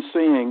common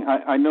saying.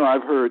 I know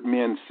I've heard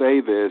men say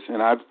this,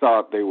 and I've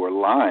thought they were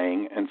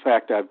lying. In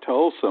fact, I've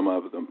told some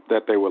of them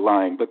that they were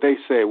lying. But they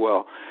say,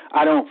 well,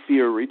 I don't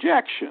fear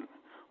rejection.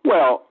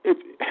 Well,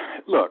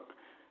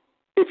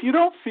 if you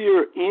don't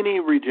fear any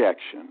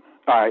rejection,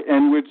 all right,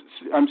 and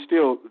I'm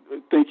still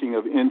thinking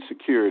of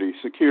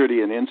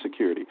security and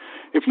insecurity.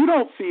 If you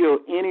don't feel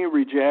any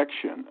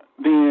rejection,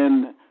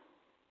 then,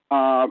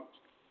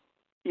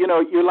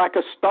 you're like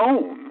a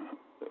stone.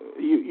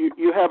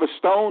 You have a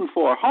stone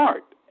for a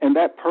heart, and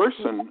that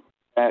person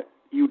that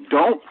you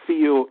don't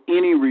feel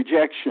any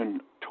rejection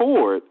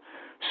toward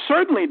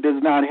certainly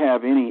does not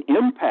have any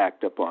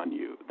impact upon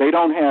you. They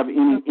don't have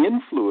any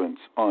influence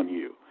on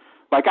you.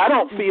 Like, I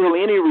don't feel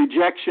any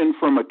rejection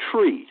from a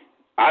tree.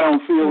 I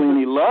don't feel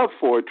any love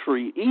for a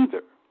tree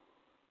either.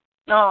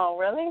 Oh,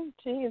 really?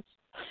 Jeez.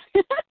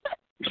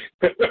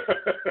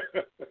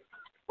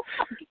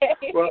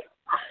 Okay. Well,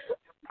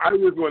 I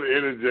just want to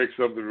interject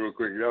something real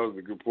quick. That was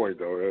a good point,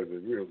 though.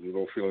 You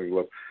don't feel any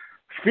love.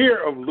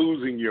 Fear of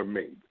losing your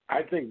mate.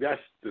 I think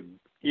that's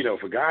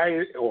if a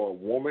guy or a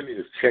woman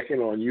is checking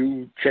on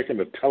you, checking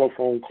a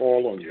telephone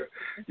call on your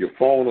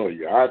phone or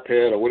your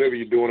iPad or whatever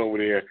you're doing over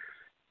there,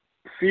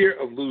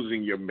 fear of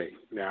losing your mate.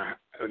 Now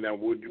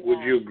would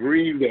you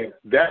agree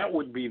that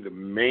would be the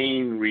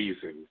main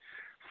reason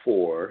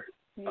for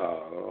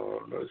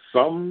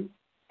some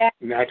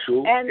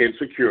natural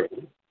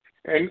insecurity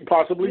and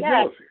possibly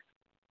jealousy?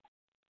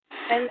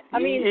 And I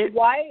mean,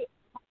 why?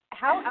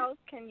 How else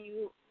can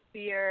you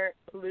fear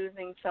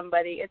losing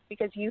somebody? It's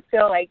because you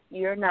feel like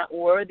you're not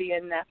worthy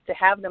enough to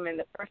have them in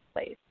the first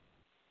place.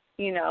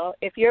 You know,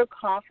 if you're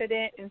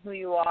confident in who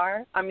you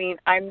are, I mean,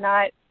 I'm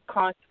not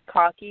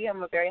cocky.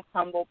 I'm a very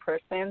humble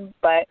person,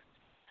 but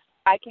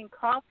I can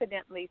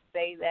confidently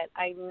say that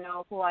I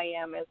know who I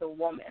am as a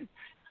woman.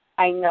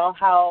 I know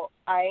how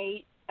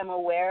I am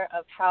aware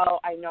of how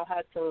I know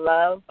how to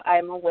love.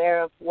 I'm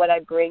aware of what I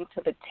bring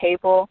to the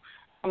table.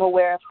 I'm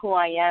aware of who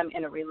I am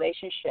in a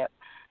relationship.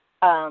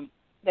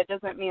 That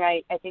doesn't mean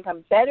I think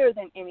I'm better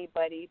than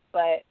anybody,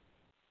 but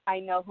I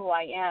know who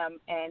I am.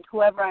 And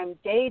whoever I'm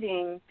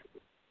dating,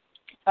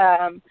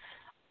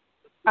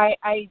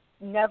 I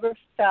never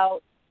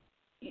felt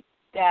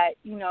that,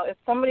 you know, if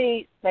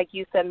somebody, like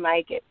you said,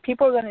 Mike, if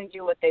people are going to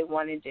do what they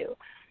want to do.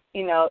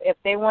 You know, if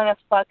they want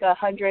to fuck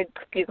 100,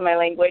 excuse my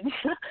language,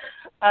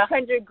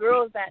 100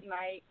 girls that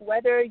night,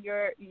 whether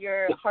you're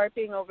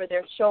harping over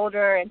their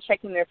shoulder and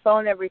checking their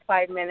phone every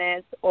 5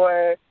 minutes,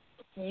 or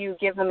you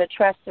give them the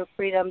trust and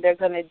freedom, they're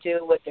going to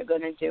do what they're going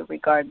to do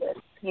regardless.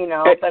 You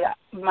know, but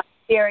my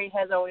theory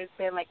has always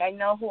been like, I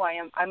know who I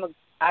am.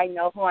 I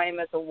know who I am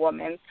as a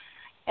woman,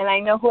 and I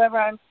know whoever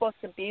I'm supposed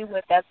to be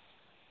with, that's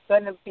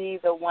going to be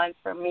the one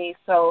for me.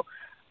 So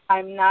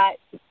I'm not,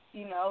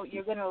 you know,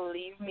 you're going to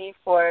leave me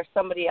for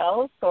somebody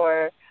else,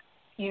 or,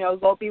 you know,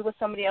 go be with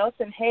somebody else,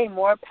 and hey,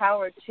 more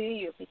power to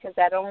you, because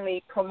that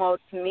only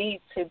promotes me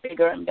to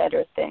bigger and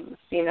better things,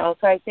 you know.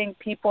 So I think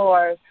people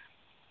are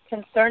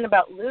concerned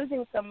about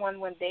losing someone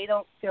when they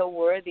don't feel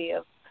worthy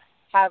of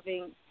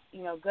having,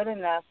 you know, good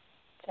enough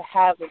to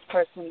have the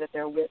person that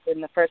they're with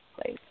in the first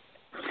place.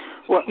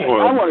 Well,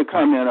 I want to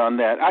comment on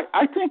that.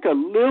 I think a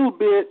little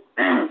bit,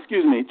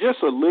 excuse me,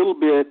 just a little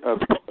bit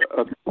of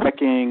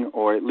checking,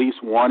 or at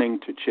least wanting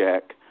to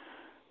check.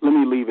 Let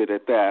me leave it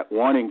at that.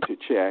 Wanting to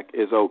check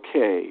is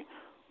okay.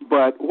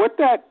 But what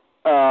that,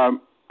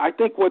 I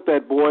think what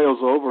that boils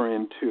over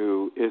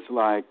into is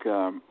like,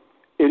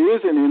 it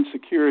is an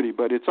insecurity,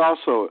 but it's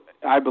also,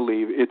 I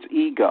believe, it's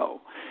ego.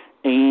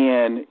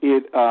 And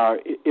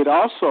it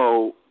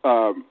also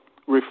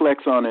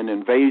reflects on an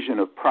invasion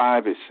of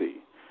privacy.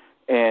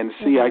 And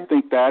see, I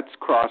think that's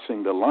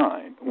crossing the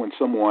line when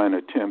someone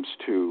attempts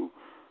to,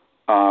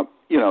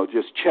 you know,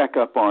 just check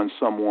up on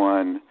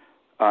someone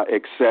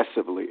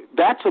excessively.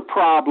 That's a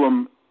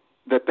problem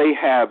that they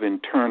have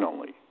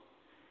internally.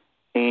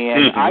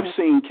 And I've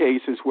seen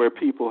cases where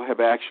people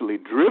have actually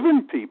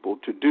driven people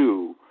to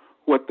do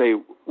what they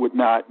would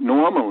not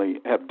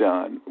normally have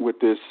done with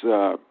this,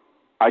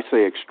 I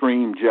say,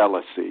 extreme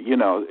jealousy. You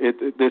know,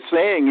 the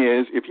saying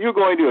is, if you're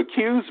going to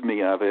accuse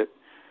me of it,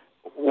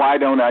 why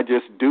don't I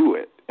just do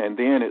it? And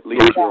then at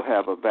least you'll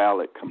have a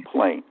valid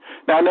complaint.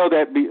 Now, I know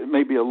that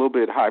may be a little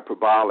bit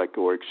hyperbolic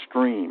or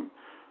extreme,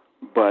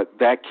 but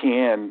that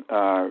can,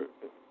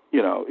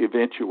 you know,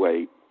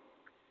 eventuate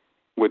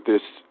with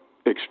this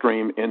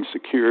extreme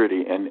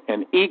insecurity and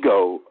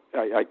ego.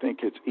 I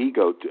think it's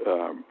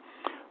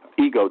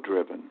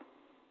ego-driven.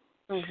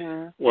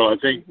 Well, I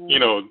think, you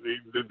know,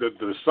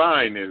 the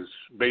sign is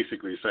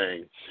basically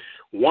saying,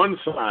 one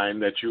sign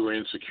that you are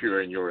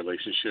insecure in your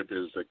relationship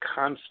is the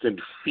constant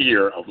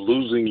fear of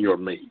losing your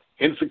mate.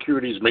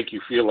 Insecurities make you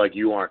feel like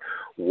you aren't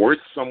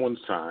worth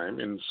someone's time,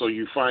 and so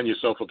you find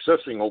yourself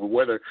obsessing over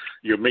whether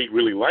your mate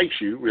really likes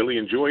you, really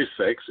enjoys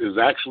sex, is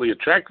actually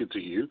attracted to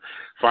you,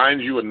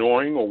 finds you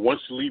annoying, or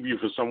wants to leave you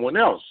for someone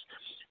else.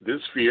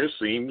 This fear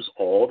seems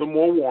all the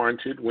more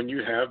warranted when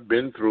you have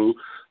been through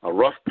a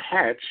rough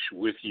patch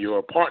with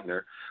your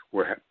partner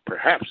where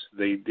perhaps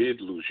they did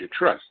lose your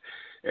trust.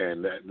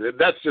 And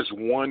that's just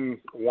one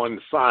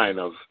sign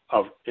of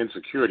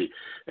insecurity.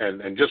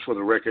 And just for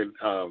the record,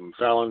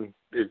 Fallon,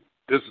 this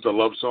is a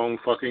love song,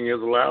 Fucking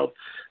is Allowed.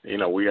 You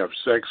know, we have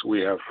sex,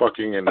 we have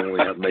fucking, and then we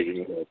have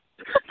making love.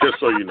 Just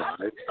so you know.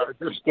 I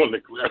just wanted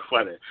to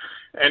clarify that.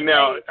 And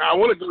now I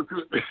want to go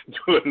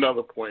to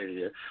another point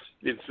here.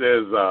 It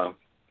says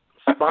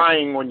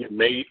spying on your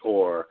mate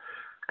or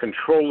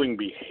controlling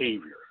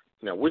behavior.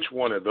 Now, which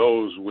one of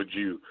those would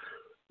you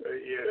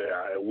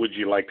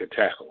like to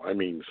tackle? I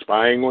mean,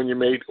 spying on your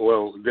mate,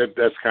 well,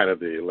 that's kind of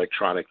the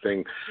electronic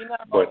thing,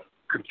 but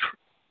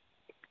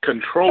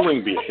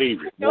controlling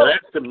behavior, well,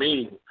 that to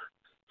me,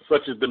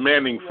 such as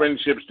demanding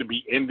friendships to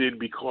be ended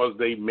because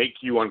they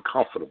make you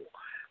uncomfortable.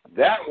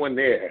 That one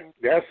there,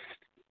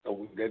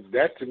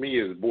 that to me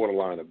is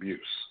borderline abuse.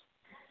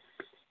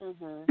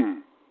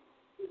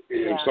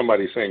 If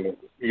somebody's saying,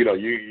 you know,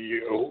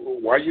 you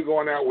why are you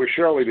going out with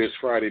Shirley this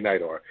Friday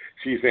night? Or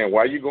she's saying,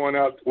 why are you going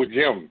out with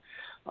Jim?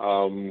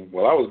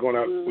 Well, I was going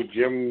out with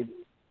Jim,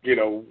 you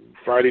know,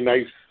 Friday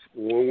nights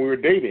when we were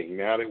dating.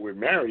 Now that we're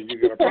married,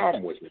 you got a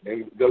problem with it,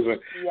 and it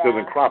doesn't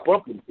crop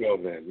up until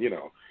then, you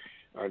know.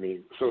 I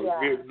mean, so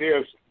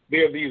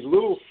there are these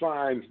little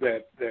signs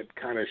that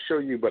kind of show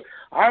you. But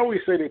I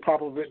always say they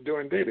pop up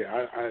during dating.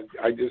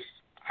 I just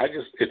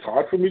it's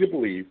hard for me to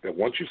believe that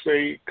once you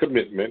say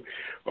commitment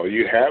or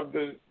you have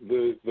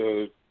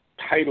the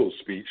title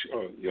speech,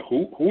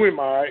 who am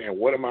I and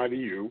what am I to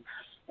you,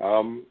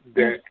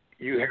 that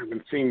you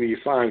haven't seen these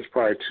signs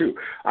prior to.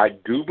 I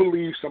do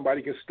believe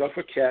somebody can stuff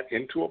a cat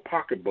into a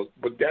pocketbook,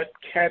 but that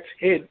cat's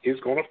head is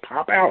going to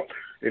pop out.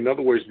 In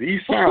other words, these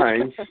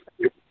signs,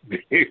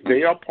 if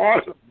they are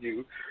part of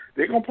you,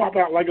 they're going to pop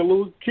out like a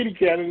little kitty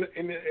cat in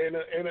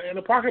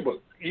a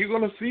pocketbook. You're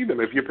going to see them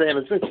if you're paying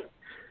attention.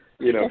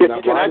 You know, can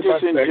I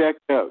just inject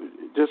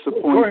just a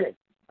point? Go ahead.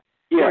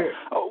 Yeah. Go ahead.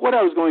 What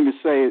I was going to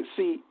say is,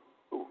 see,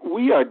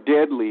 we are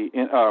deadly.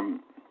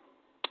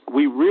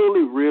 We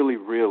really, really,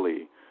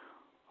 really,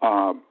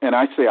 and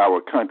I say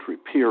our country,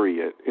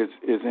 period, is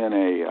in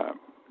a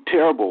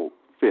terrible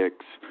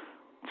fix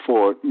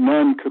for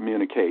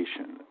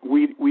non-communication.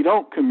 We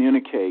don't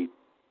communicate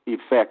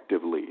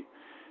effectively.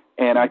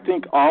 And I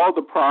think all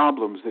the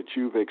problems that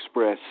you've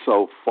expressed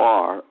so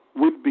far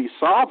would be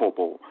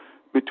solvable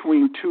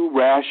between two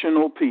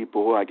rational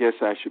people. I guess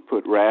I should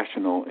put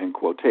rational in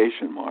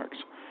quotation marks.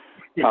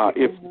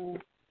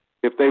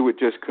 If they would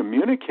just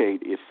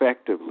communicate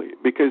effectively,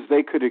 because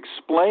they could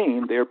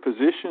explain their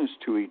positions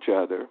to each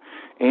other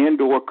and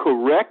or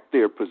correct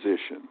their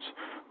positions.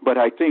 But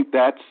I think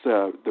that's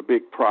the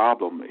big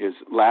problem, is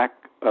lack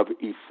of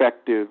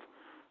effective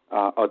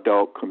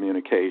adult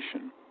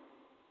communication.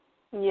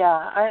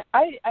 Yeah,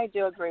 I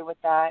do agree with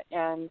that,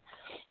 and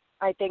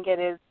I think it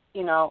is,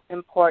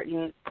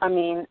 important. I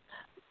mean,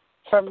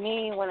 for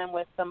me, when I'm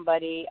with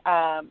somebody,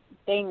 I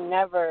make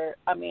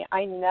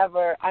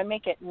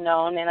it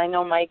known, and I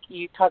know, Mike,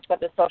 you talked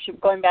about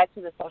going back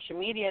to the social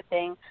media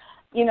thing,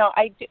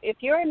 if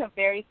you're in a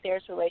very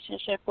serious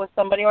relationship with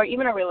somebody, or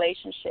even a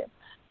relationship,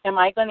 am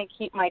I going to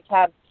keep my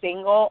tab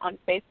single on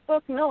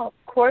Facebook? No, of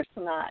course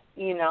not,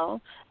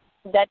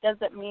 That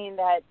doesn't mean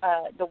that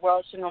the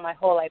world should know my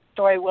whole life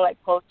story. Will I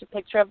post a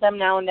picture of them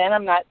now and then?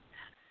 I'm not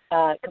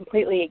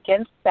completely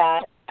against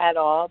that at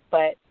all,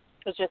 but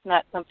it's just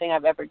not something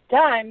I've ever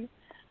done.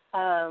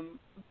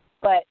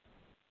 But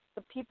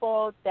the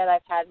people that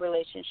I've had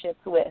relationships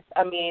with,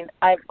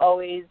 I've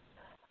always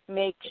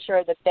make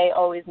sure that they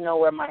always know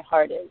where my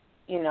heart is.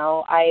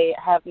 I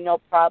have no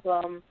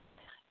problem,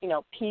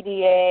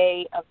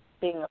 PDA, of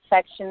being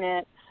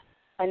affectionate,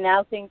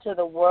 announcing to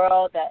the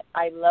world that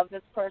I love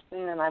this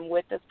person and I'm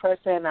with this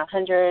person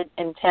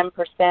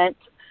 110%,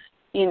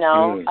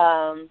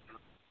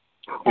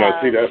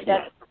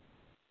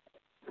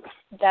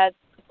 that's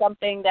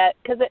something that,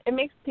 because it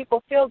makes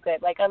people feel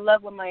good. Like, I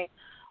love when my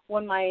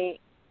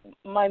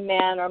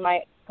man or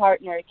my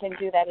partner can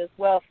do that as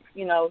well,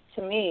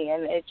 to me,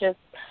 and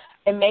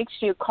it makes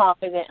you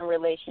confident in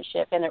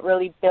relationship, and it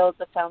really builds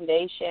a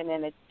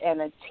foundation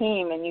and a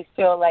team, and you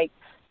feel like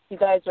you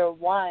guys are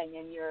one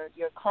and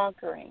you're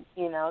conquering,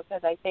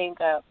 because I think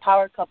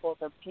power couples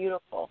are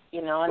beautiful,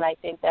 and I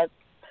think that's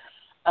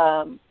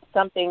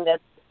something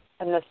that's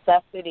a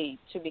necessity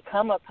to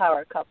become a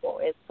power couple,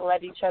 is to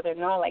let each other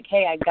know, like,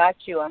 hey, I got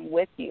you, I'm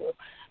with you.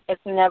 It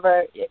should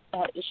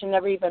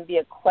never even be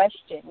a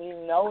question. You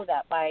know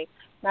that by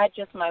not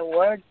just my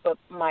words, but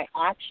my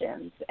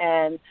actions.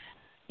 And,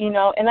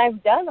 and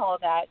I've done all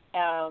that,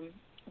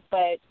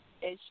 but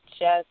it's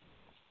just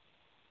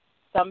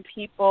some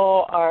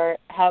people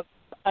have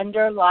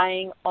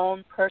underlying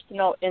own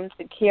personal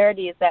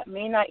insecurities that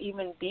may not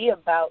even be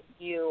about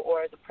you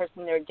or the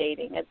person they're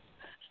dating. It's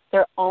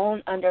their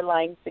own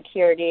underlying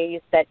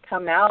securities that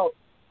come out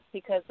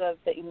because of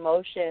the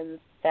emotions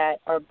that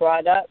are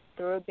brought up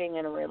through being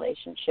in a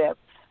relationship.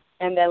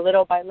 And then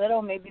little by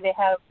little, maybe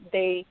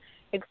they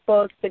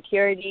expose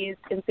insecurities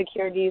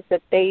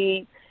that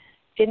they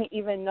didn't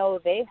even know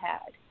they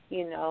had,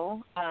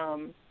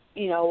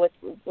 with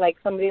like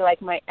somebody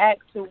like my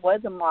ex, who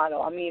was a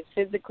model.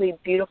 Physically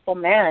beautiful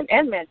man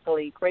and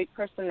mentally great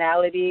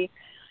personality.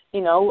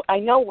 I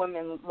know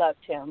women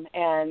loved him.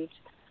 And,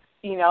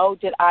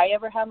 did I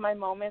ever have my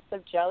moments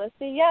of jealousy?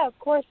 Yeah, of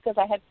course, because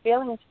I had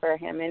feelings for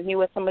him, and he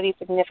was somebody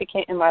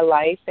significant in my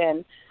life.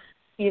 And,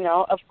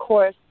 of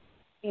course,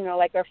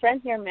 like our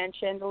friend here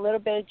mentioned, a little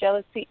bit of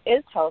jealousy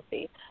is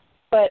healthy.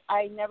 But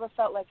I never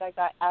felt like I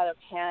got out of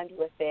hand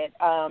with it.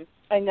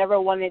 I never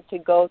wanted to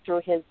go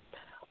through his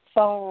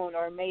phone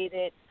or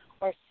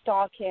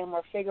stalk him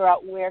or figure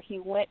out where he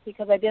went,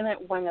 because I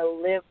didn't want to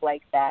live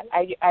like that.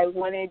 I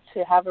wanted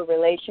to have a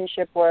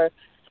relationship where,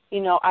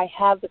 I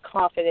have the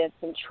confidence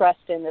and trust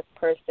in this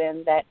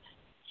person that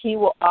he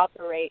will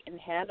operate and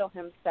handle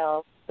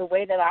himself the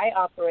way that I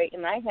operate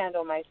and I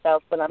handle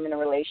myself when I'm in a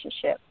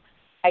relationship.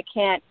 I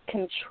can't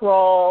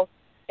control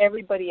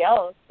everybody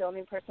else. The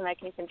only person I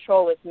can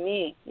control is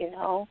me,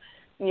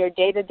 In your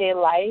day-to-day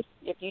life,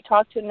 if you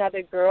talk to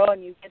another girl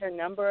and you get her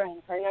number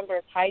and her number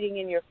is hiding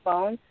in your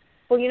phone,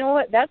 well, you know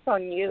what? That's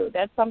on you.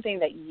 That's something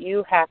that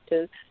you have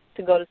to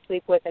go to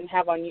sleep with and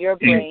have on your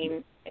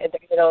brain at the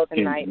middle of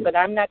the night. But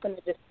I'm not going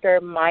to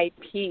disturb my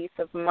peace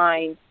of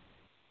mind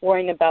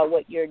worrying about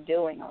what you're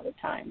doing all the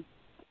time.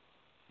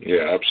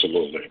 Yeah,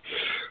 absolutely.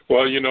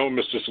 Well,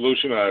 Mr.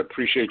 Solution, I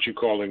appreciate you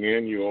calling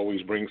in. You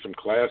always bring some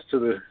class to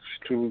the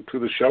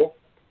show,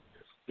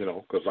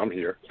 because I'm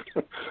here.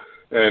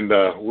 And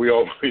we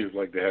always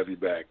like to have you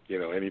back.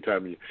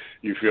 Anytime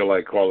you feel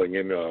like calling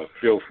in,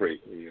 feel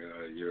free.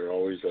 You're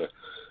always an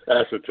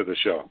asset to the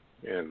show.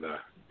 And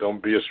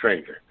don't be a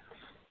stranger.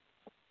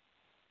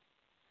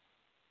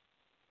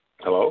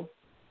 Hello?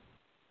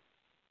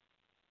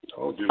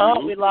 Oh,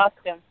 we lost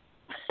him.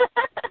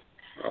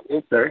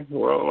 Okay.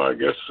 Well, I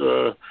guess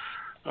it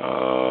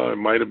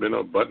might have been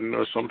a button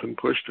or something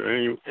pushed.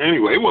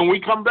 Anyway, when we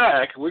come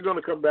back, we're going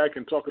to come back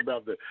and talk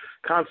about the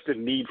constant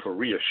need for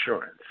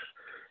reassurance.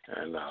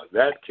 And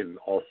that can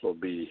also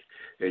be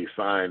a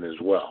sign as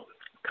well.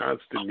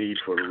 Constant need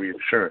for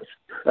reassurance.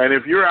 And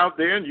if you're out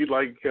there and you'd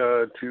like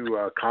to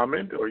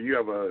comment, or you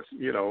have an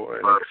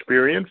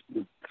experience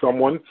with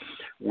someone,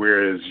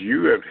 whereas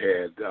you have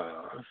had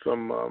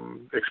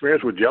some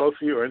experience with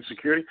jealousy or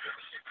insecurity,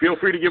 feel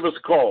free to give us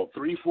a call,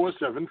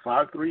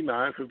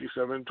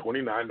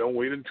 347-539-5729. Don't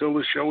wait until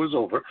the show is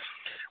over.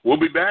 We'll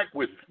be back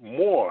with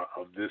more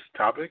of this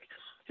topic.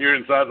 Here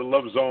inside the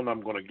Love Zone,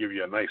 I'm going to give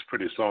you a nice,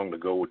 pretty song to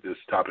go with this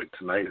topic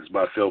tonight. It's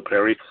by Phil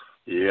Perry.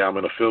 Yeah, I'm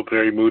in a Phil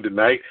Perry mood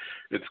tonight.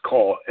 It's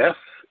called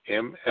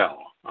FML.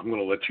 I'm going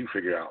to let you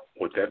figure out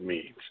what that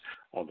means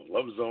on the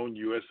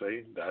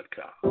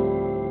LoveZoneUSA.com.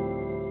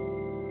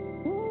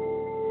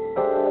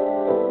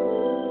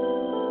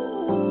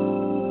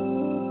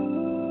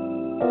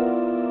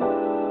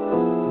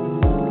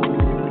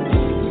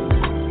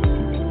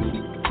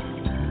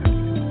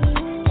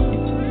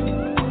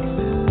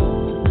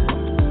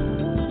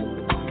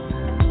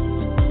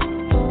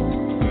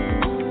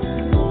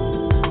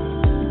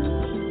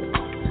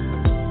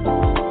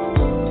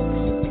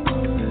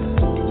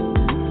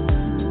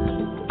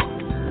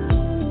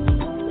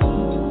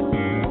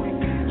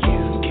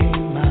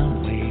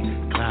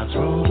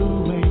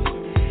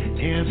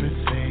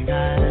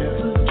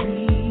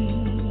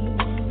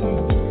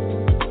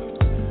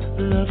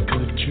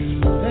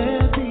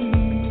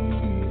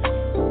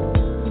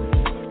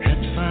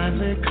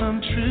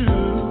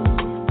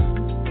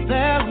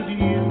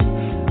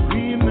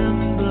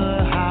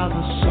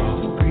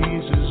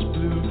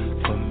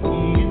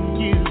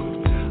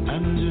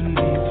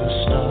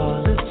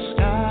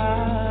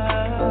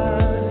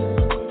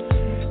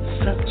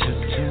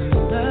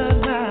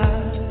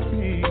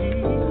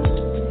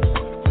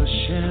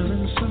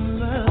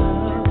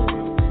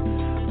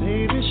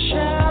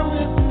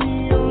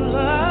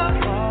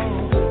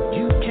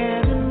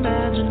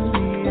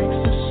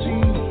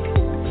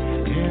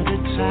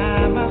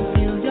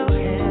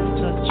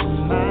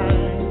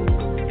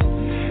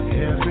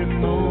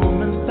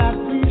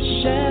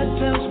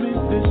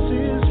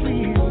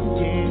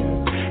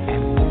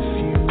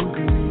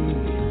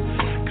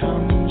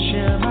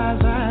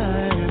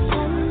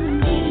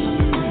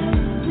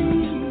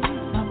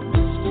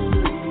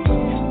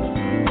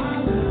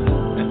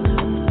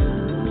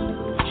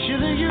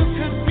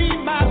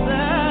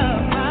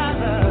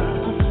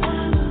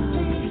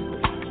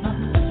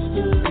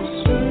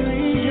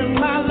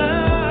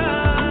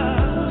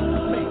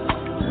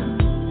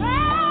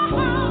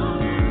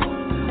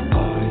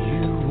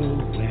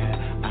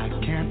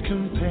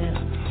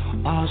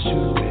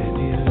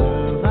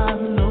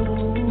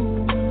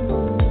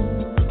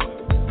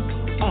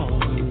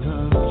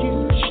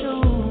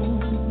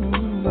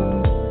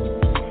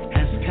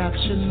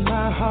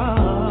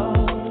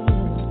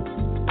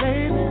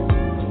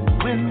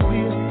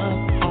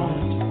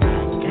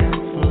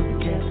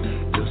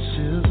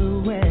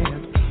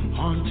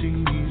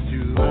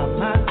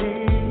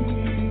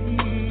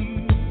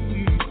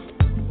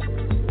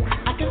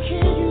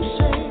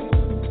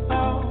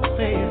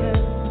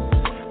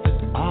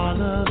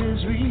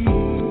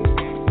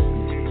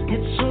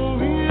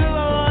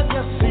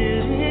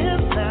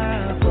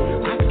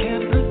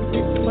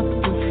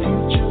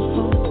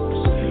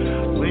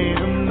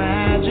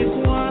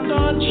 Wonder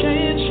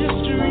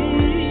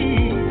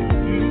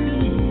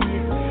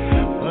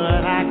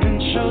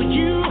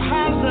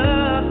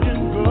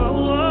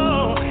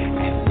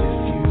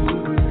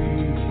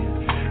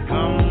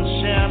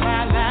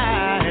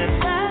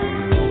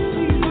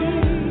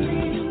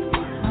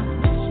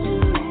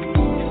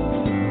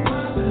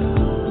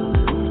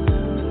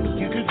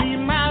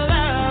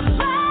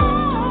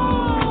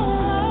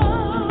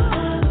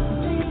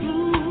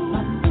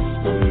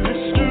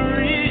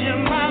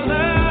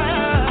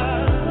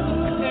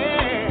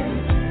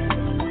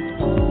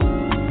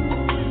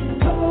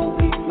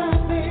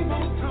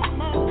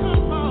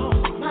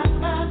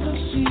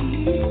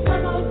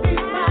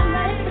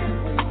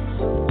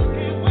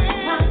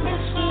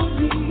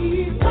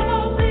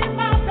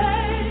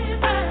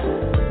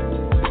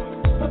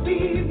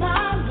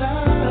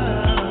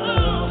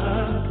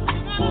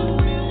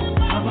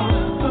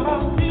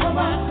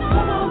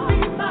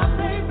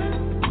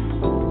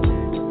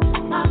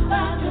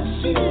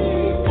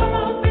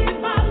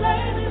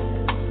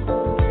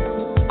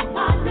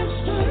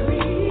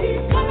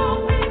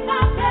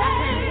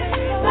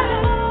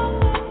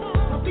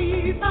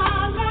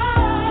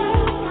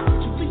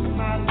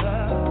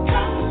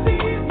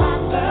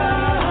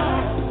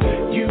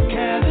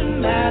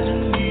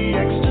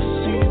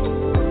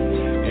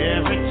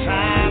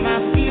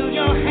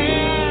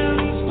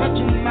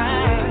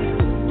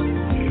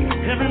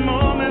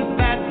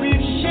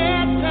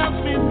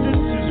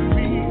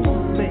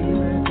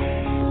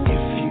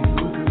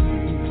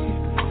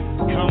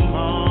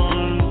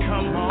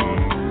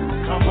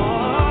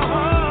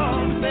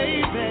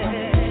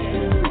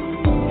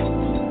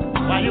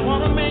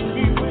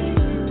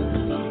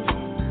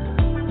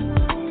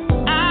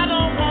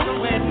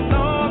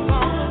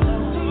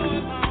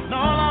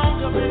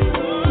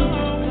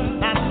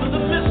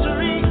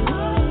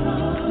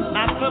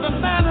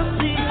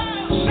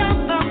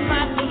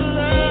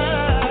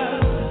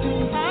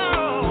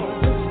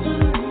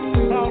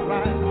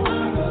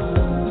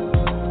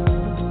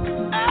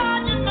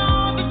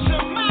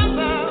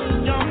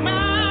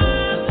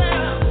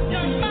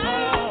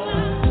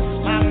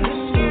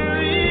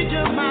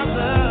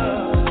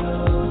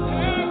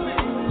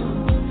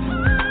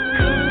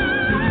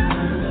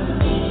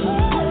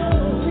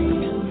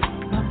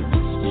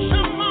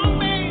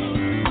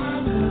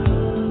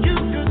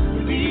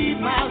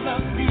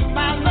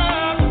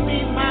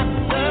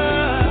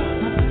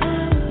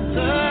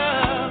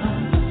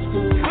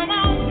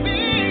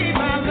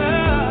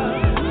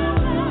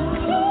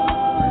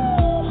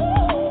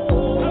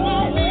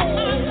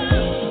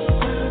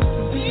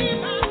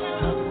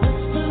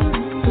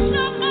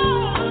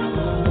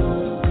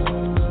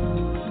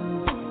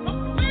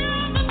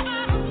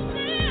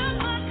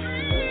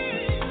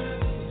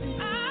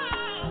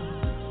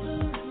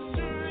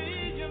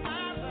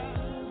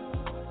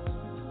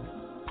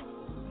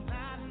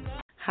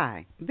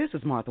Hi, this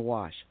is Martha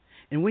Wash,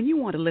 and when you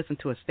want to listen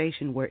to a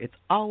station where it's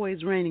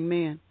always raining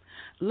men,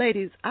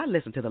 ladies, I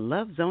listen to the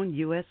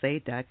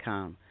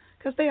LoveZoneUSA.com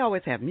because they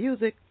always have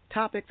music,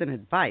 topics, and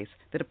advice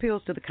that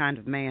appeals to the kind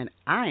of man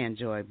I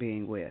enjoy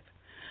being with.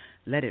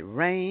 Let it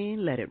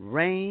rain, let it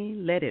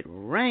rain, let it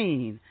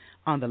rain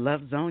on the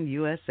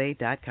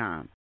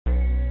LoveZoneUSA.com.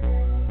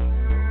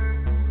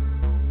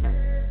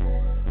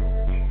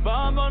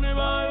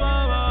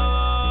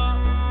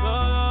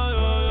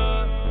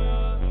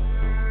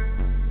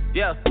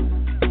 Yeah.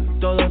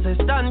 Todos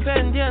están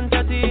pendientes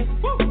a ti,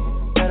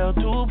 pero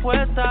tú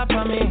puesta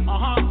pa' mí,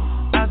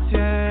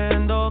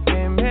 haciendo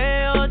que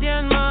me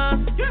odien más,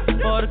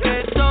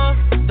 porque todos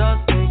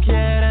te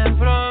quieren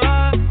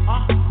probar.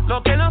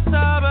 Lo que no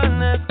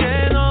saben es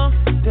que no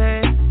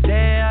te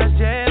dejas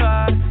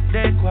llevar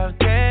de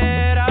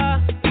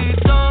cualquiera, y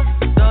todos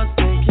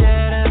te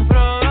quieren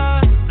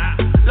probar.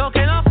 Lo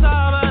que no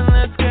saben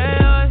es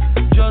que hoy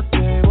yo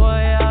te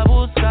voy a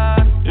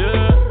buscar.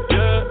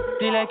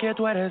 Dile que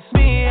tú eres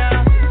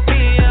mía,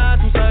 mía,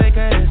 tú sabes que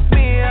eres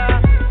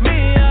mía,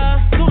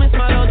 mía, tú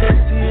misma lo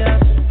decías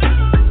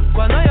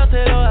cuando yo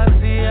te lo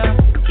hacía.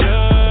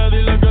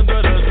 Dile que tú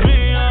eres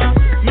mía,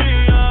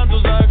 mía, tú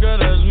sabes que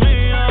eres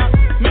mía,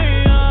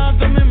 mía,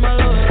 tú misma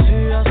lo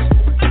decías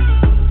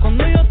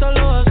cuando yo te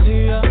lo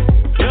hacía.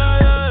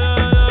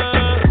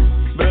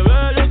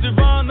 Bebé, yo soy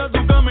fan de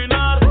tu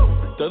caminar,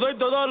 te doy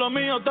todo lo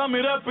mío hasta mi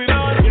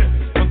respirar.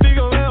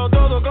 Contigo veo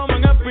todo como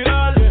en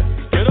espiral.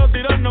 Quiero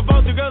tirarnos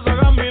fotos y que se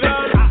hagan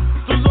mirar.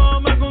 Tus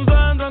ojos me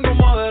concentran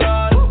como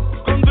adelar.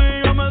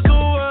 Contigo me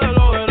sube el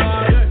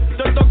overall.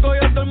 Te toco y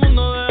hasta el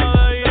mundo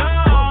deja de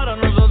llegar. A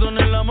nosotros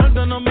ni la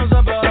muerte nos va a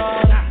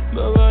separar.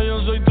 Bebé,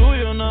 yo soy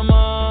tuyo nada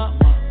más.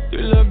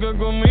 Dile que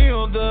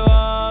conmigo te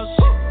vas.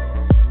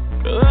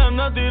 Que dejen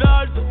de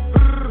tirarte.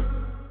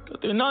 Que a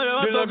ti nadie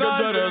va a tocar. Dile que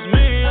tú eres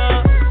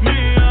mía,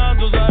 mía.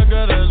 Tú sabes que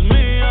eres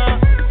mía,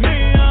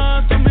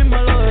 mía. Tú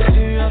misma lo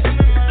decías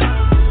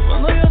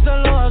cuando yo te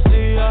lo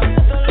hacía.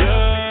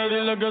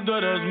 Dile que tú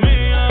eres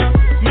mía,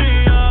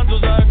 mía, tú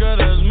sabes que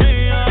eres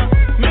mía,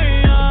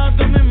 mía,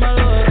 tú misma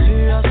lo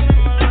decías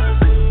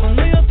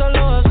cuando yo te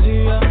lo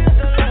hacía.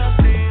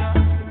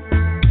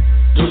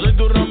 Yo soy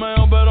tu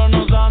Romeo pero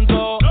no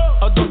santo,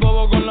 a tu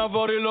bobo con la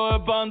for y los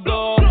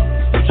espanto.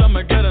 Muchas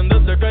me quieren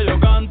desde que yo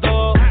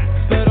canto,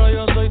 pero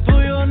yo soy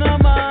tuyo nada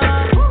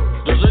más.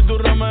 Yo soy tu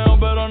Romeo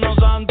pero no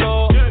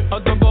santo, a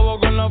tu bobo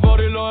con la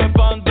for y los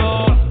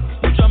espanto.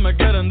 Muchas me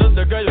quieren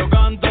desde que yo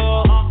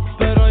canto,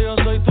 pero yo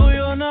soy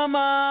tuyo nada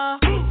más.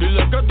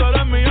 Dile que tú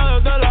eres mía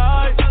desde la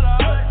high,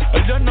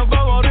 el yerno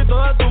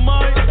favorito de tu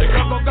mai, el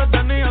campo que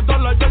tenía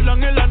todas las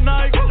Jordan y las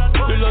Nike.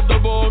 Dile a tu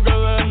bobo que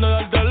dejen de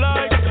darte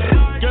like.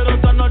 Quiero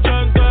esta noche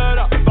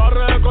entera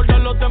para recordar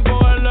los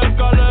tiempos en la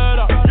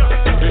escalera.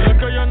 Dile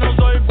que yo no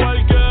soy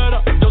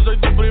cualquiera, yo soy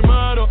tu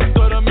primero,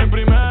 tú eres mi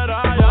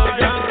primera.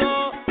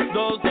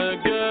 Todos te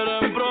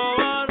quieren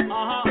probar,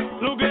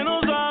 lo que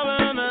no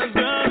saben es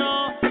que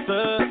no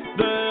te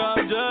dejas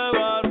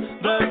llevar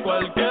de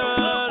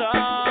cualquiera,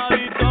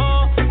 y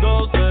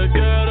todos te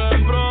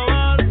quieren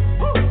probar.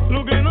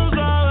 Lo que no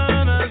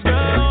saben es que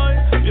hoy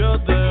yo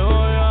te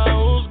voy a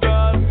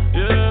buscar.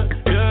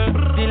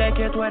 Dile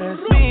que tú eres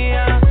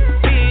mía,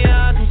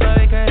 mía, tú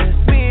sabes que eres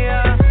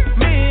mía,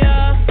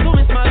 mía, tú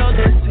misma lo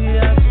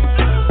decías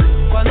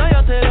cuando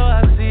yo te lo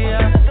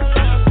hacía.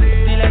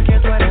 Dile que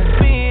tú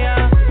eres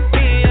mía,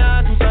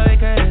 mía, tú sabes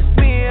que eres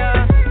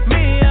mía,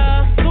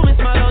 mía, tú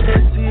misma lo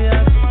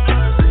decías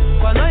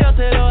cuando yo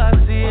te lo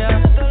hacía.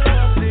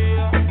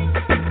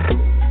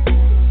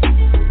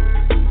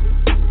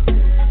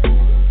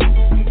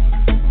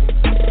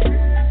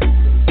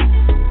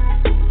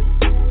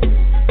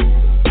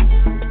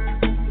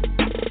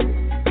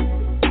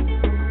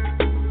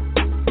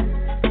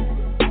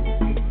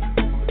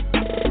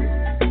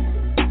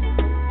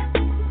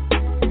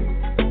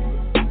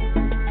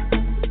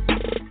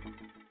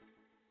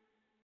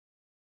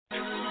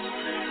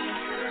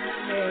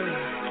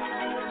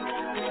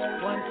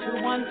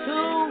 One,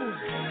 two.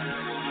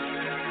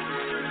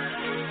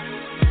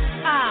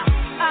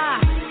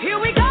 Here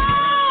we go.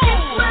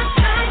 It's my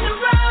time to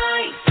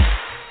rise.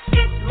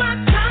 It's my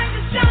time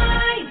to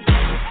shine.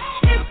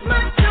 It's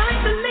my time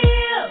to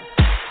live.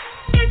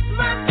 It's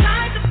my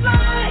time to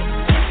fly.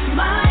 It's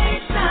my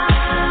time.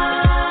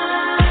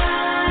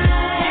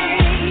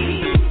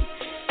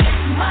 It's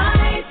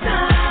my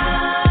time.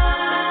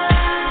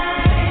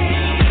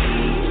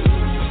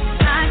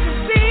 I can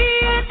see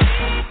it.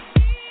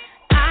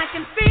 I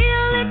can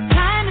feel it.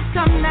 Time has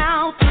come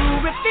now to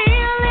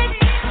reveal it.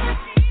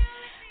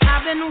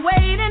 I've been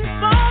waiting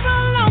for a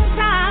long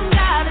time.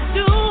 Gotta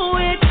do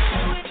it.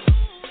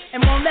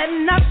 And won't let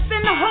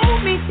nothing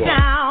hold me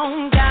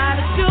down.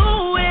 Gotta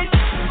do it.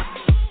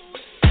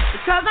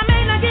 Because I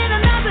may not get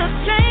another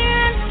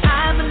chance.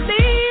 I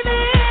believe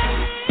it.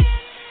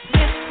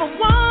 If I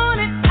want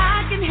it,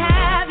 I can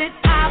have it.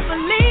 I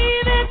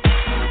believe it.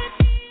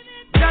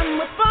 Done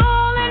with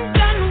falling,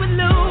 done with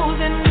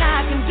losing.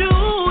 I can do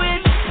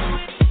it.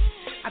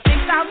 I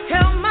think I'll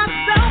tell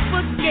myself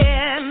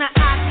again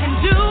I can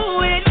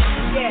do it.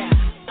 Yeah.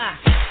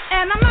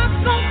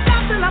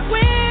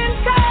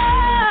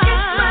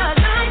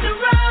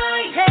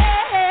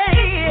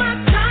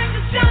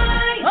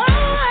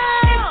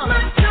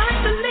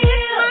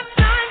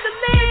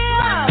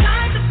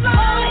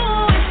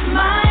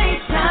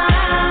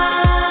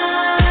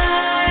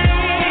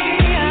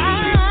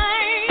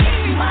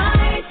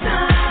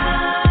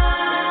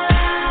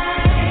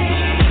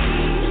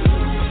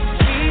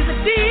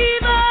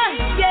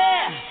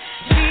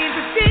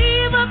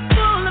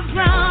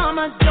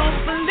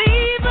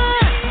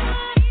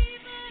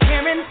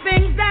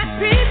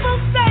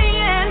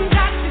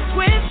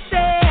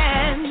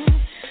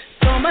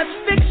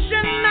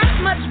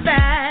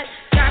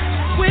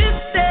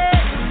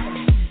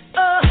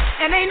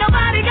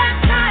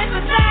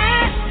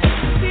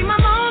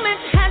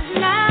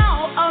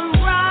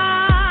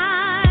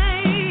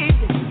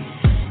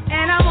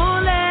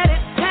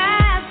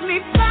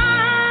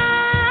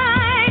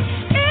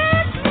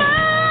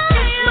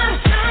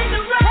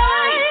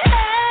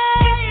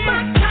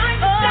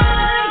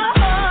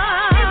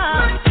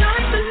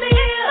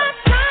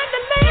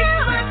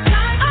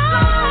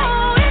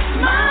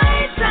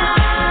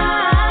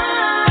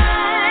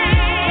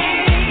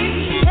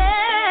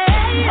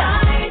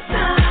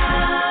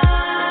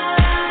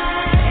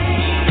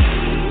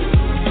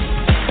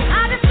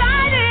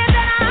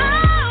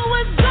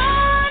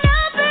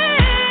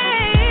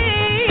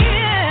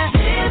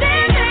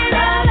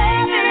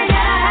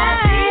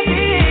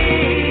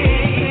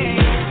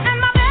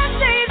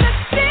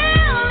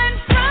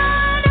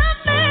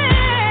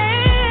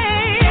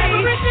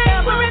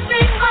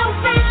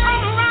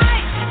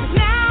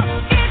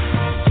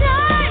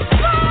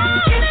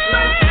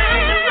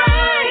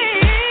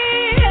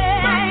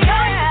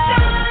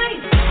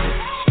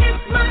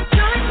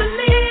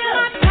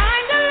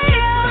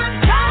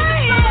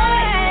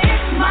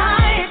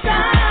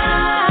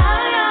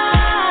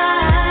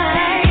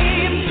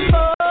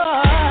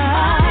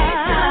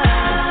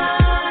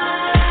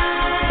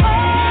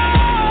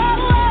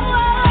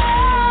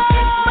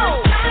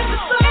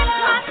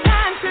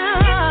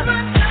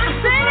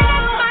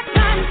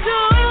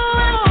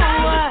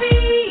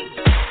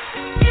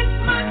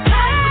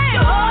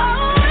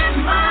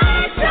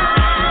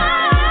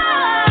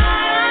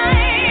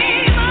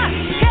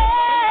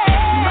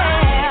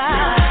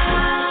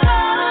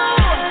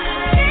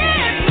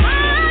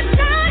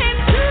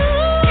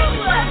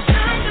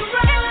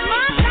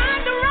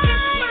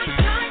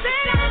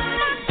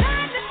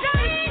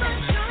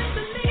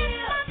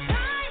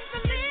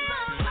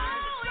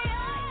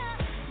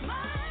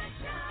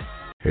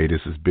 Hey,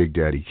 this is Big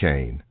Daddy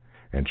Kane,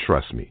 and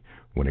trust me,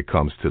 when it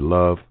comes to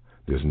love,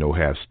 there's no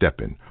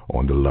half-stepping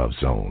on the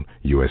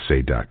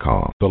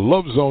LoveZoneUSA.com. The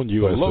Love Zone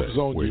USA. The Love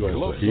Zone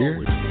USA.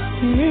 Here.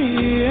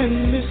 Me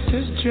and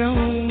Mrs.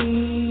 Jones,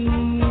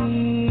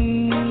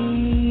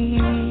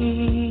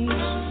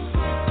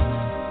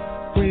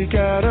 we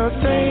got a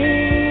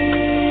thing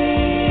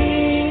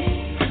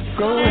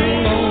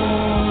going on.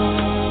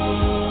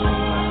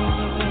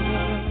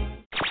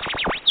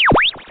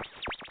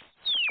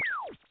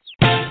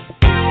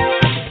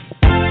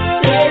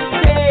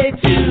 It's a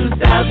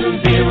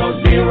 2000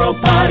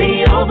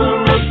 party over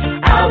roof,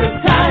 out of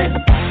time.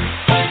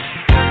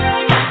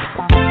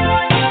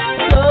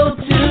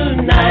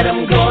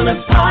 I'm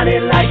gonna party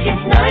like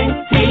it's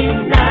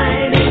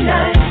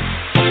 1999.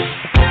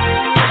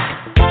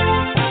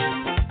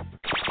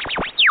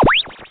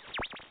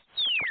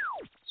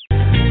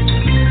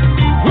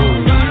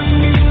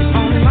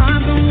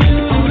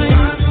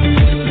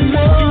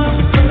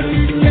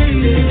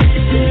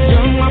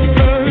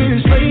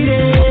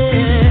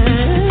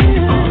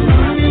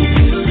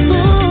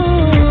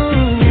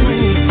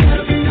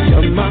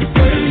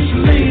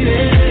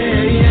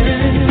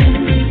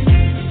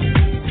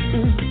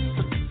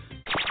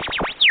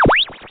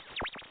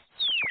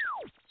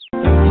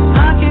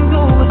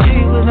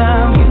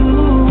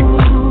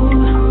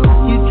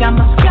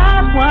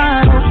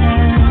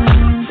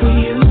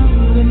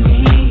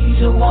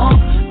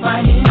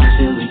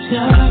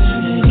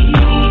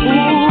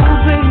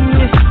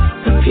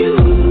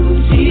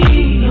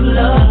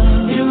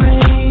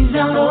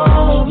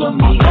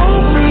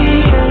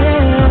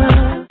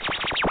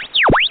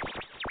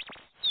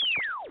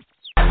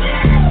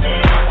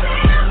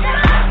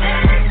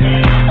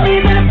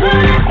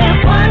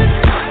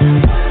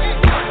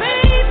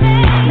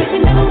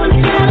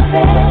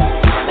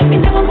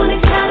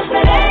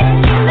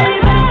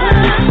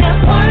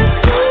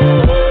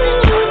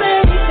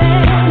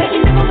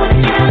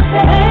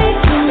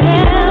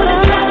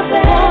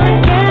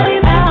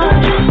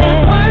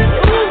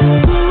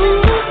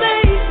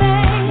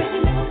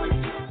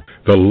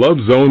 The Love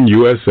Zone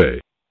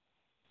USA.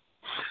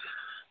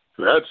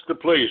 That's the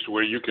place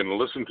where you can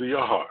listen to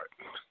your heart.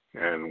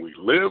 And we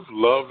live,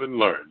 love, and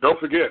learn. Don't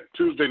forget,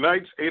 Tuesday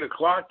nights, 8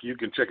 o'clock, you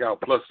can check out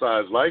Plus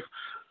Size Life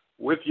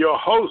with your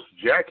hosts,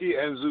 Jackie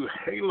and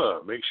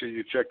Zuhaila. Make sure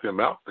you check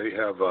them out. They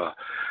have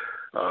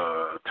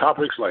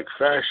topics like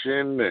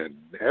fashion and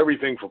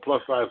everything for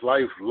plus size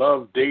life,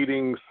 love,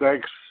 dating,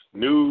 sex,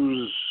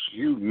 news,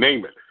 you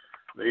name it.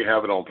 They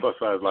have it on Plus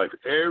Size Life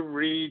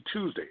every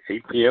Tuesday,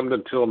 8 p.m.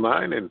 until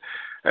 9. And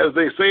as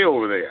they say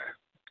over there,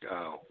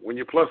 when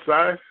you're plus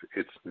size,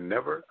 it's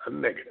never a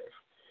negative.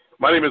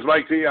 My name is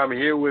Mike T. I'm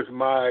here with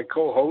my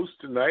co-host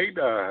tonight.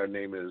 Her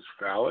name is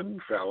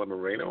Fallon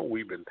Moreno.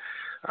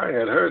 I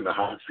had her in the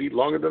hot seat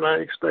longer than I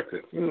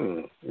expected.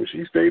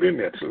 She stayed in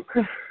there too.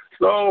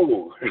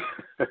 So,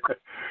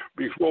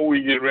 before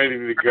we get ready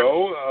to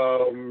go,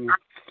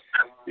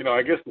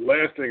 I guess the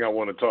last thing I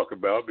want to talk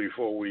about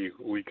before we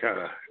kind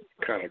of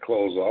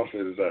close off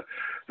is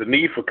the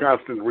need for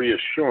constant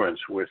reassurance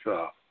with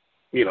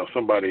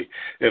somebody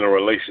in a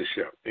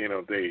relationship.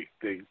 They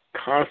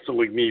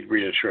constantly need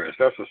reassurance.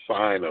 That's a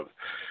sign of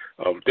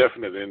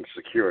definite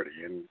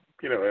insecurity. And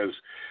as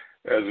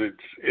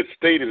it's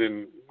stated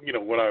in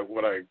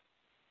what I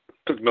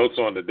took notes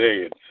on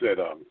today, it said,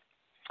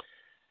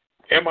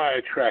 am I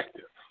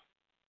attractive?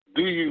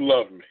 Do you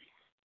love me?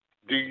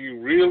 Do you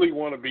really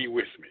want to be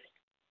with me?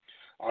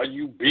 Are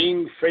you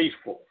being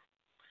faithful?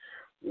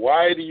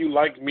 Why do you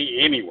like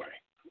me anyway?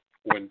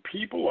 When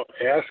people are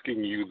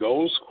asking you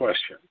those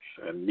questions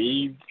and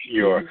need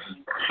your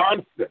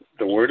constant,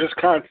 the word is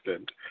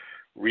constant,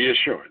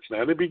 reassurance.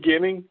 Now, in the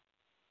beginning,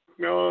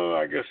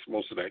 I guess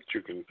most of that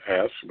you can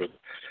ask, but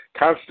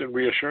constant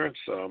reassurance,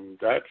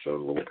 that's a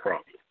little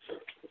problem.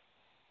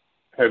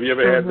 Have you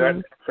ever had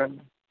that,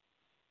 friend?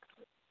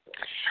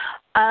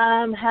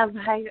 Have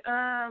I,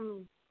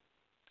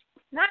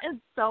 not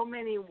in so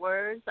many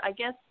words, I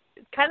guess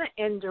kind of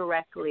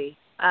indirectly.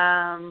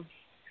 I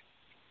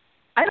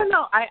don't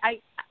know. I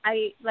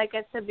like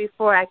I said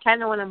before, I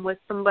kind of when I'm with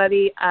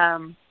somebody, I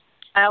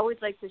always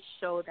like to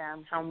show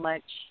them how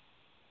much,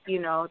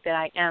 that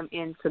I am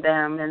into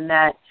them and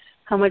that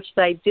how much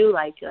that I do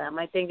like them.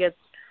 I think it's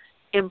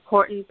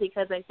important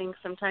because I think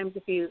sometimes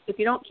if you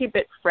don't keep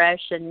it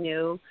fresh and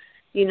new,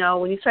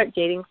 when you start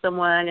dating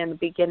someone in the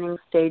beginning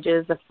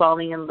stages of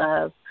falling in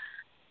love,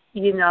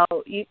 you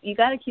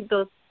got to keep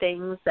those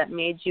things that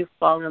made you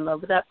fall in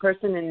love with that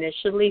person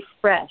initially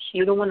fresh.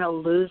 You don't want to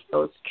lose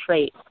those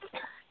traits.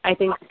 I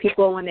think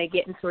people, when they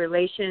get into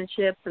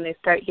relationships and they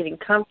start getting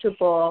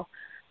comfortable,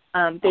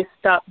 they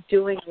stop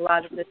doing a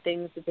lot of the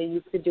things that they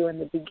used to do in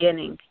the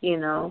beginning,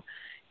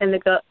 And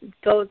it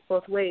goes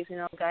both ways.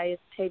 Guys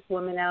take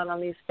women out on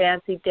these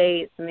fancy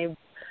dates and they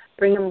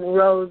bring them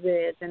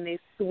roses and they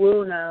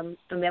swoon them.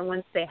 And then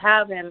once they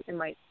have him, it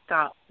might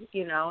stop.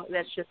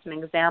 That's just an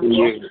example.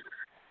 Yeah.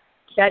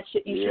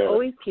 You should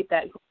always keep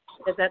that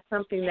because that's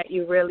something that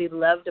you really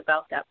loved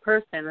about that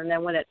person. And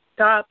then when it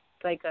stops,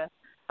 like a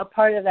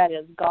part of that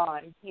is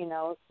gone,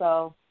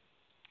 So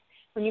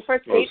When you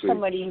first date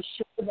somebody, you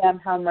show them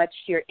how much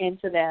you're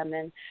into them,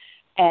 and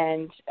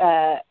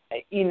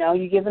you know,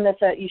 you give them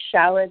you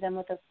shower them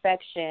with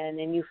affection,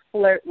 and you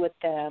flirt with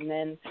them,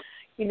 and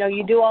you know,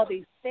 you do all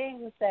these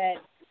things that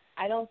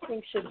I don't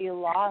think should be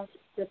lost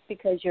just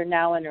because you're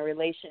now in a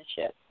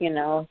relationship, you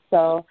know.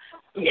 So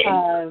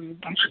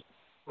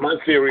my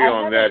theory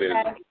on that is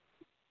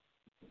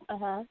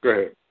go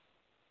ahead.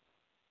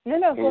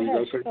 No, go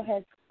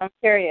ahead. I'm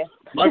curious.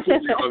 My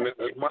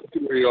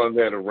theory on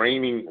that,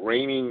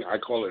 raining. I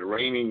call it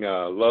raining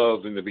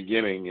love in the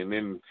beginning, and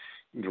then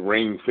the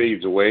rain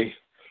fades away.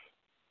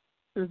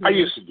 I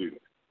used to do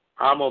that.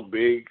 I'm a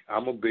big,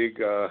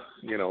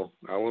 you know,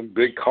 I'm a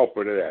big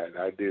culprit of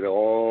that. I did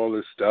all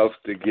this stuff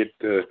to get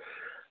the,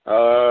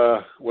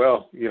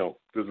 well, you know,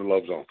 there's a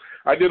love zone.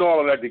 I did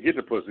all of that to get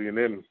the pussy, and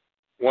then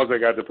once I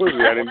got the pussy,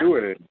 I didn't do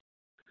it anymore.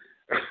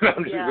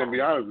 I'm just gonna be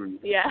honest with you.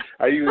 Yeah.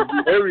 I used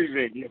to do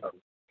everything, you know.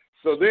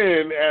 So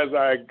then, as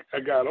I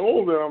got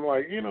older, I'm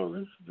like, you know,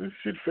 this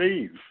shit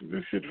fades.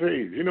 This shit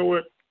fades. You know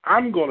what?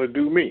 I'm gonna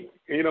do me.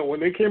 You know, when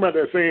they came out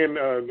there saying,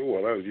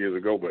 well, that was years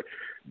ago, but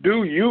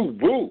do you,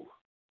 boo?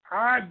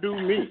 I do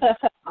me.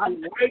 I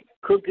like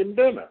cooking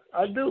dinner.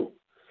 I do.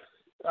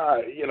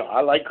 You know, I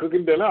like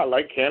cooking dinner. I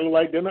like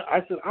candlelight dinner. I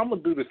said, I'm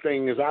gonna do the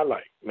things I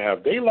like. Now,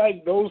 if they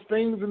like those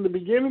things in the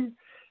beginning,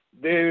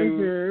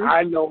 then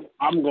I know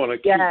I'm going to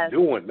keep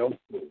doing those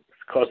things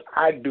because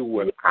I do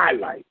what I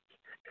like.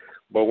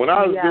 But when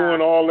I was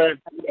doing all that,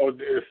 you know,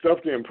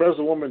 stuff to impress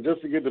a woman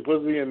just to get the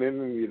pussy, and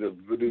then you know,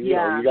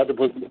 you got the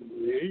pussy,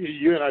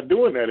 you're not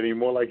doing that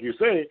anymore, like you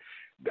say.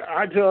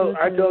 I tell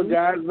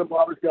guys in the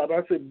barbershop,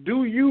 I said,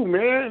 do you,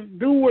 man.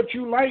 Do what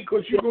you like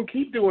because you're going to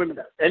keep doing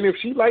that. And if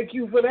she like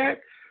you for that,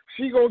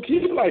 she going to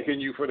keep liking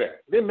you for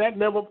that. Then that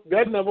never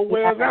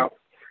wears out.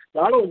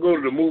 Now, I don't go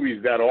to the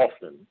movies that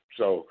often,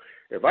 so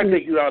if I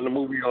take you out in the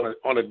movie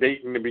on a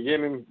date in the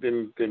beginning,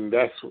 then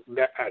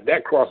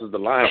that crosses the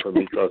line for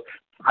me because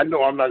I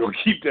know I'm not going to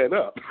keep that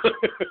up.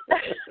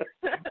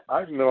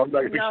 I know I'm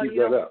not going to keep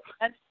that up.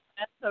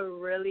 That's a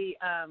really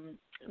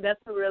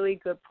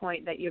good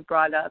point that you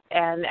brought up.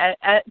 And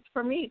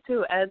for me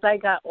too, as I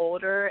got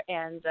older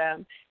and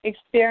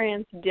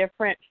experienced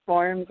different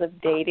forms of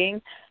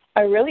dating,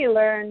 I really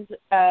learned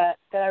that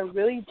I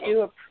really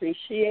do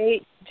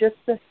appreciate just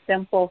the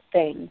simple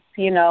things.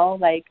 You know,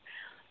 like.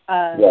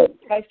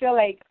 I feel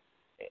like,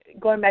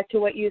 going back to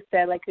what you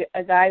said, like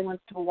a guy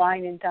wants to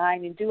wine and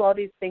dine and do all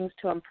these things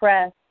to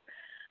impress.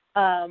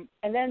 And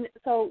then,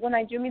 so when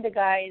I do meet the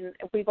guy and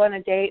if we go on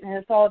a date and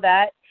it's all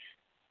that,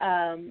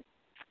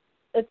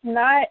 it's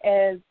not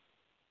as,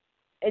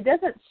 it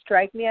doesn't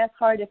strike me as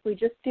hard if we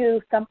just do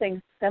something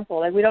simple.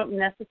 Like we don't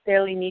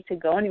necessarily need to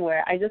go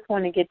anywhere. I just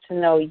want to get to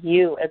know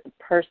you as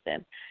a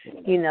person.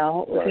 You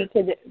know, we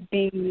could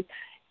be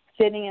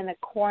sitting in a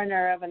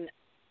corner of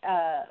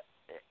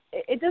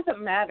it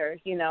doesn't matter,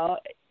 you know.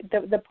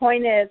 The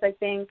point is, I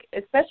think,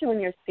 especially when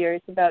you're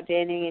serious about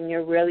dating and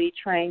you're really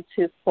trying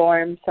to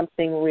form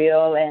something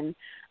real and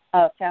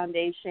a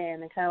foundation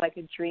and kind of like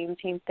a dream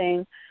team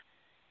thing,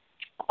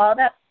 all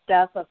that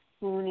stuff of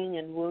spooning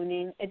and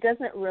wooning, it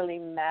doesn't really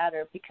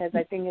matter because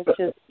I think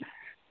it's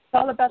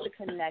all about the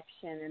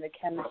connection and the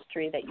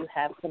chemistry that you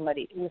have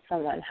with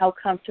someone. How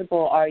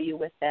comfortable are you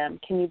with them?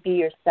 Can you be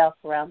yourself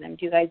around them?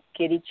 Do you guys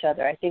get each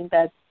other? I think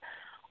that's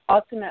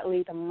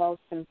ultimately the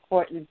most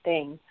important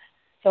thing.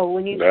 So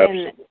when you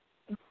can,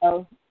 you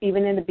know,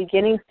 even in the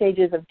beginning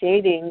stages of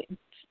dating,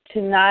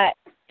 to not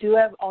do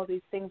have all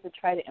these things to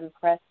try to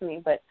impress me,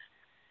 but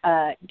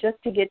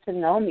just to get to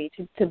know me,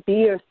 to be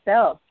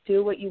yourself,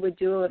 do what you would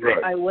do if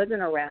I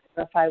wasn't around,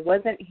 or if I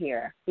wasn't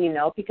here, you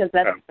know, because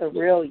that's the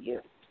real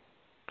you.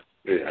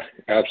 Yeah,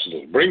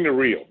 absolutely. Bring the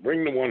real.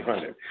 Bring the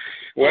 100.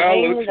 Well,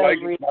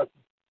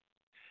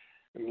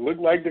 it looks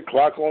like the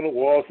clock on the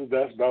wall, so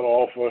that's about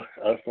all for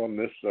us on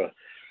this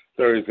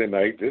Thursday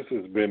night. This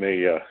has been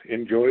a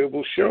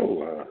enjoyable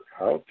show.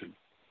 How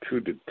to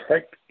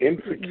detect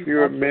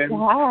insecure men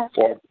or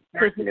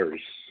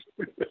partners.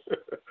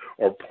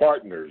 Or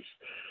partners.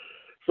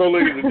 So,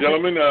 ladies and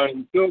gentlemen,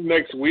 until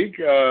next week,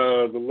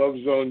 the Love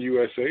Zone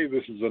USA.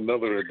 This is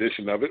another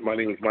edition of it. My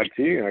name is Mike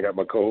T, and I got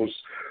my co-host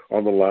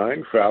on the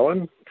line,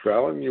 Fallon.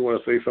 Fallon, you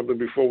want to say something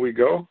before we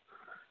go?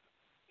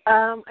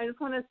 I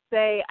just want to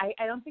say,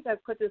 I don't think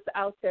I've put this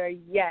out there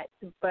yet,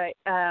 but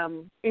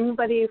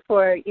anybody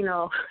for, you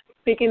know,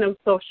 speaking of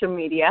social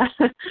media,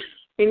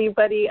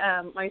 anybody,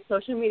 my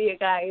social media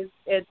guys,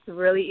 it's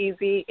really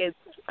easy. It's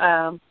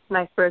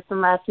my first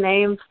and last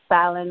name,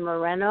 Fallon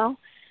Moreno.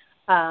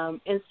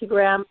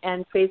 Instagram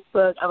and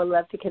Facebook, I would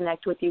love to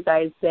connect with you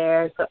guys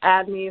there. So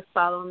add me,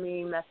 follow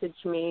me, message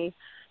me.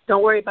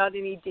 Don't worry about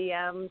any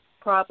DMs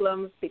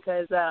problems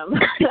because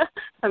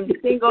I'm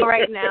single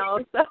right now,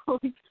 so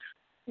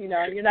you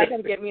know, you're not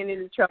going to get me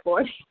into trouble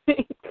or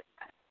anything.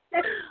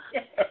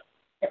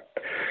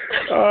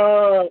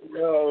 No,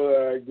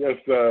 I guess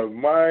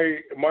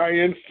my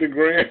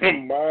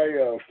Instagram,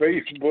 my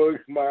Facebook,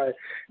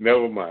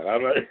 never mind.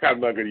 I'm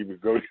not going to even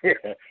go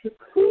there.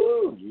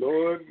 Ooh,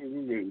 Lord,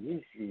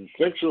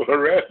 sexual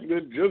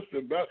harassment, just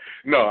about.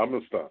 No, I'm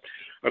going to stop.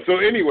 So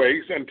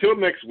anyways, until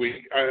next week,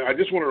 I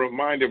just want to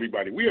remind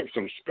everybody, we have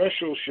some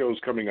special shows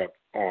coming up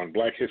on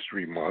Black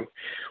History Month,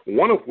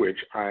 one of which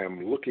I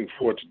am looking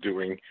forward to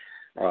doing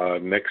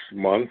next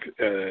month.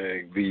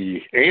 The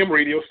AM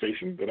radio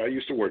station that I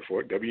used to work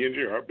for,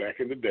 WNJR, back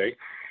in the day,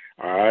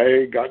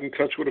 I got in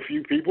touch with a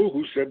few people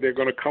who said they're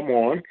going to come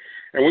on,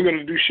 and we're going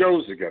to do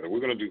shows together. We're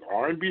going to do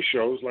R&B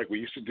shows like we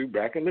used to do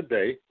back in the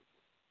day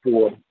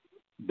for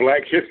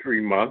Black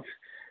History Month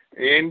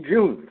in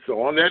June.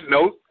 So on that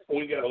note,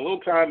 we got a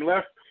little time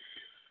left.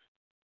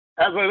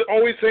 As I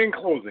always say in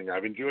closing,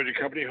 I've enjoyed your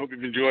company. Hope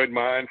you've enjoyed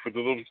mine. For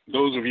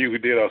those of you who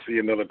did, I'll see you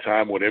another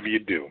time. Whatever you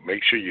do,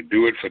 make sure you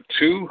do it for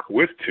two,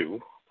 with two,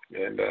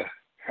 and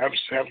have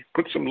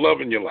put some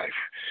love in your life.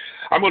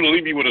 I'm going to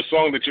leave you with a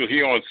song that you'll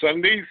hear on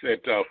Sundays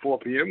at 4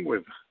 p.m.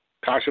 with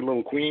Tasha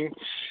Little Queen.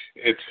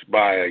 It's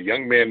by a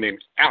young man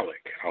named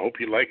Alec. I hope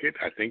you like it.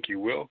 I think you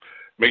will.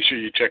 Make sure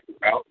you check it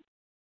out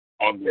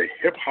on the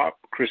Hip Hop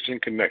Christian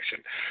Connection.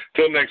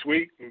 Till next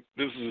week,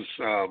 this is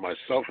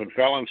myself and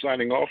Fallon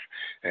signing off,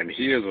 and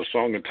here's a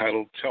song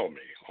entitled Tell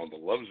Me on the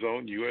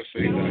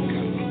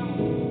LoveZoneUSA.com.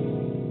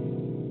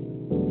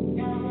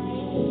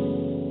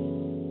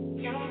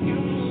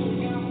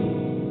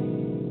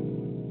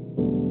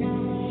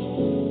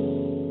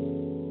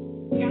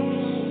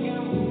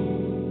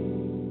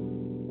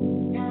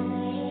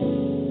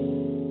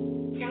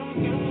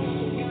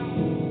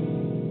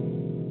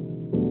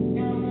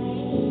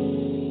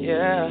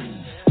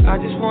 I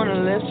just wanna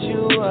lift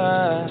you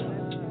up.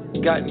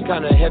 Gotten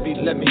kinda heavy,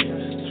 let me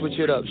switch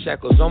it up.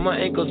 Shackles on my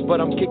ankles, but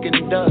I'm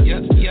kicking dust.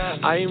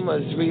 I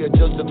must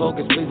readjust the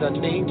focus, please, I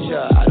need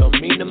ya. I don't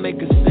mean to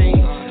make a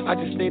scene, I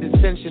just need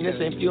attention.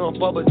 This ain't few and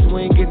far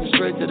between, getting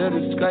straight to the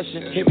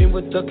discussion. Hit me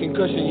with the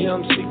concussion, yeah,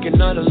 I'm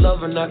seeking out a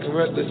love, and I can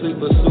recklessly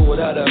pursue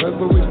without a hurt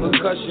for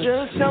repercussion.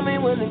 Just tell me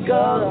when to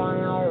go.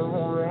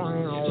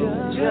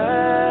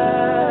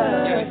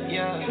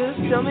 Just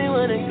tell me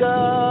when to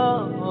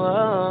go.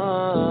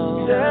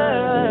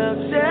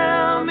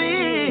 Tell me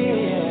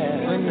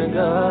when to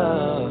go.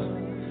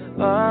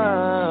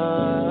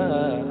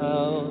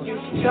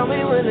 Tell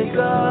me when to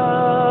go.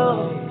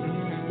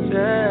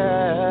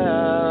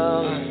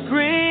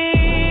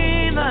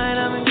 Green light,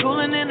 I've been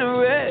cooling in the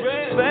red.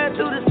 Red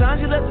through the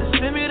signs, you left to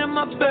send me to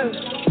my bed.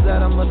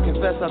 That I must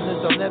confess, I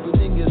missed on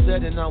everything you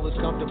said, and I was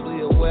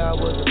comfortably aware I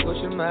wasn't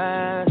pushing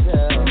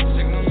myself.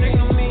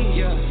 Signal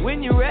me,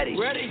 when you're ready.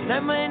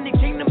 Never in the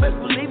kingdom, best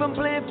believe I'm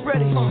playing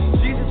Freddy.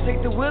 Jesus,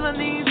 take the wheel, I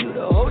need you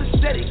to hold it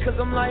steady, cause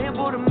I'm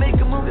liable to make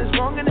a move that's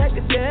wrong and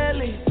hecka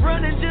deadly.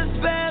 Running just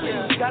barely,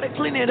 gotta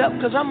clean it up,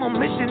 cause I'm on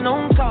mission,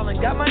 on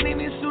calling. Got my name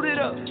and suited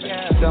up.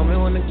 Tell me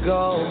when to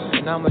go,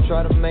 and I'ma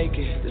try to make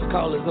it. This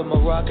call is a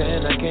Morocco,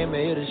 and I came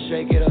here to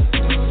shake it up.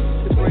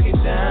 To break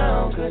it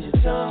down, cause you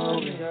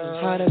told me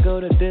how to go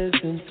the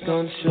distance,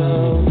 gon'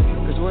 show.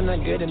 Cause when I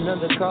get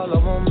another call, I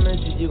won't miss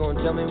you. You gon'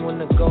 tell me when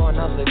to go, and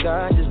I'll say,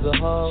 God, just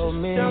behold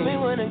me. Tell me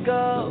when to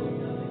go.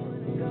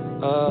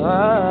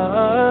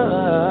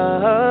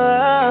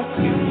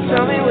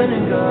 Tell me when to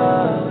go.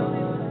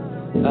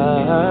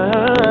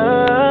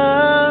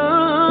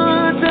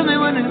 Tell me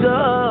when to go.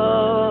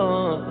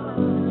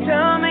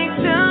 Tell me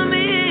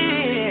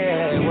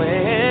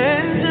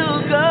when to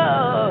go.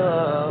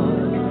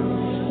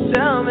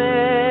 Tell me.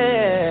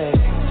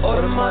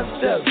 Order my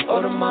steps,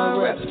 order my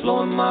reps,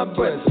 flowing my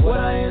breath. What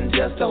I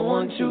ingest, I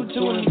want you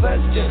to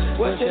invest in.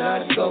 Where should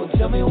I go?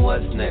 Tell me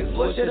what's next.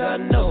 What should I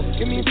know?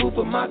 Give me proof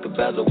of my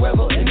cabeza,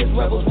 rebel in this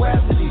rebel's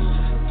rhapsody.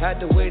 Had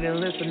to wait and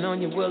listen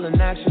on your will,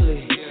 and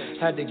actually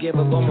had to give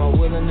up on my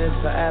willingness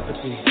for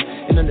apathy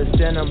and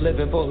understand I'm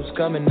living for who's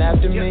coming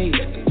after me.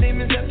 His name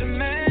is after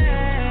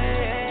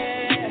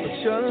man, but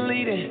you're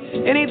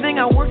leading. Anything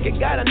I work at,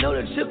 God, I know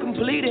that you'll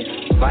complete it.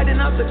 Fighting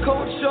out the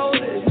cold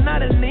shoulder is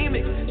not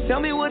anemic. Tell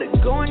me where it's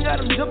going, got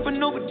him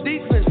jumping over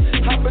defense,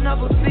 hopping off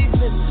a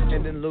sequence,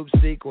 and then loop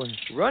sequence.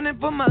 Running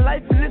for my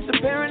life, and it's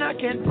apparent I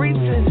can't breathe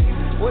in.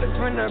 What a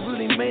friend I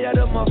really made out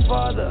of my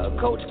father,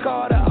 Coach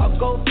Carter. I'll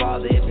go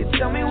farther if you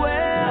tell me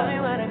where. Tell me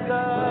where to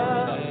go.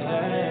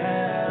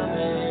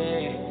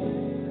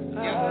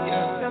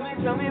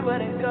 Tell me where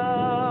to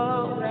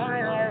go.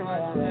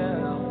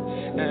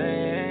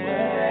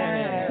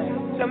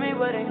 Tell me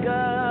where to go.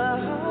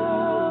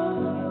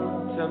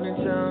 Tell me, I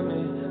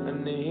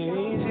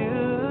need you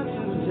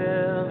to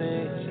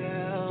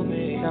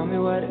tell me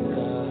where to go.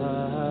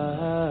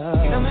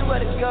 Tell me where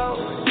to go.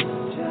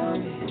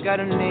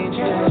 Gotta need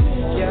you,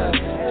 yeah.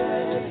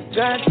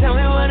 God, tell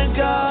me where to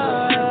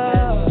go.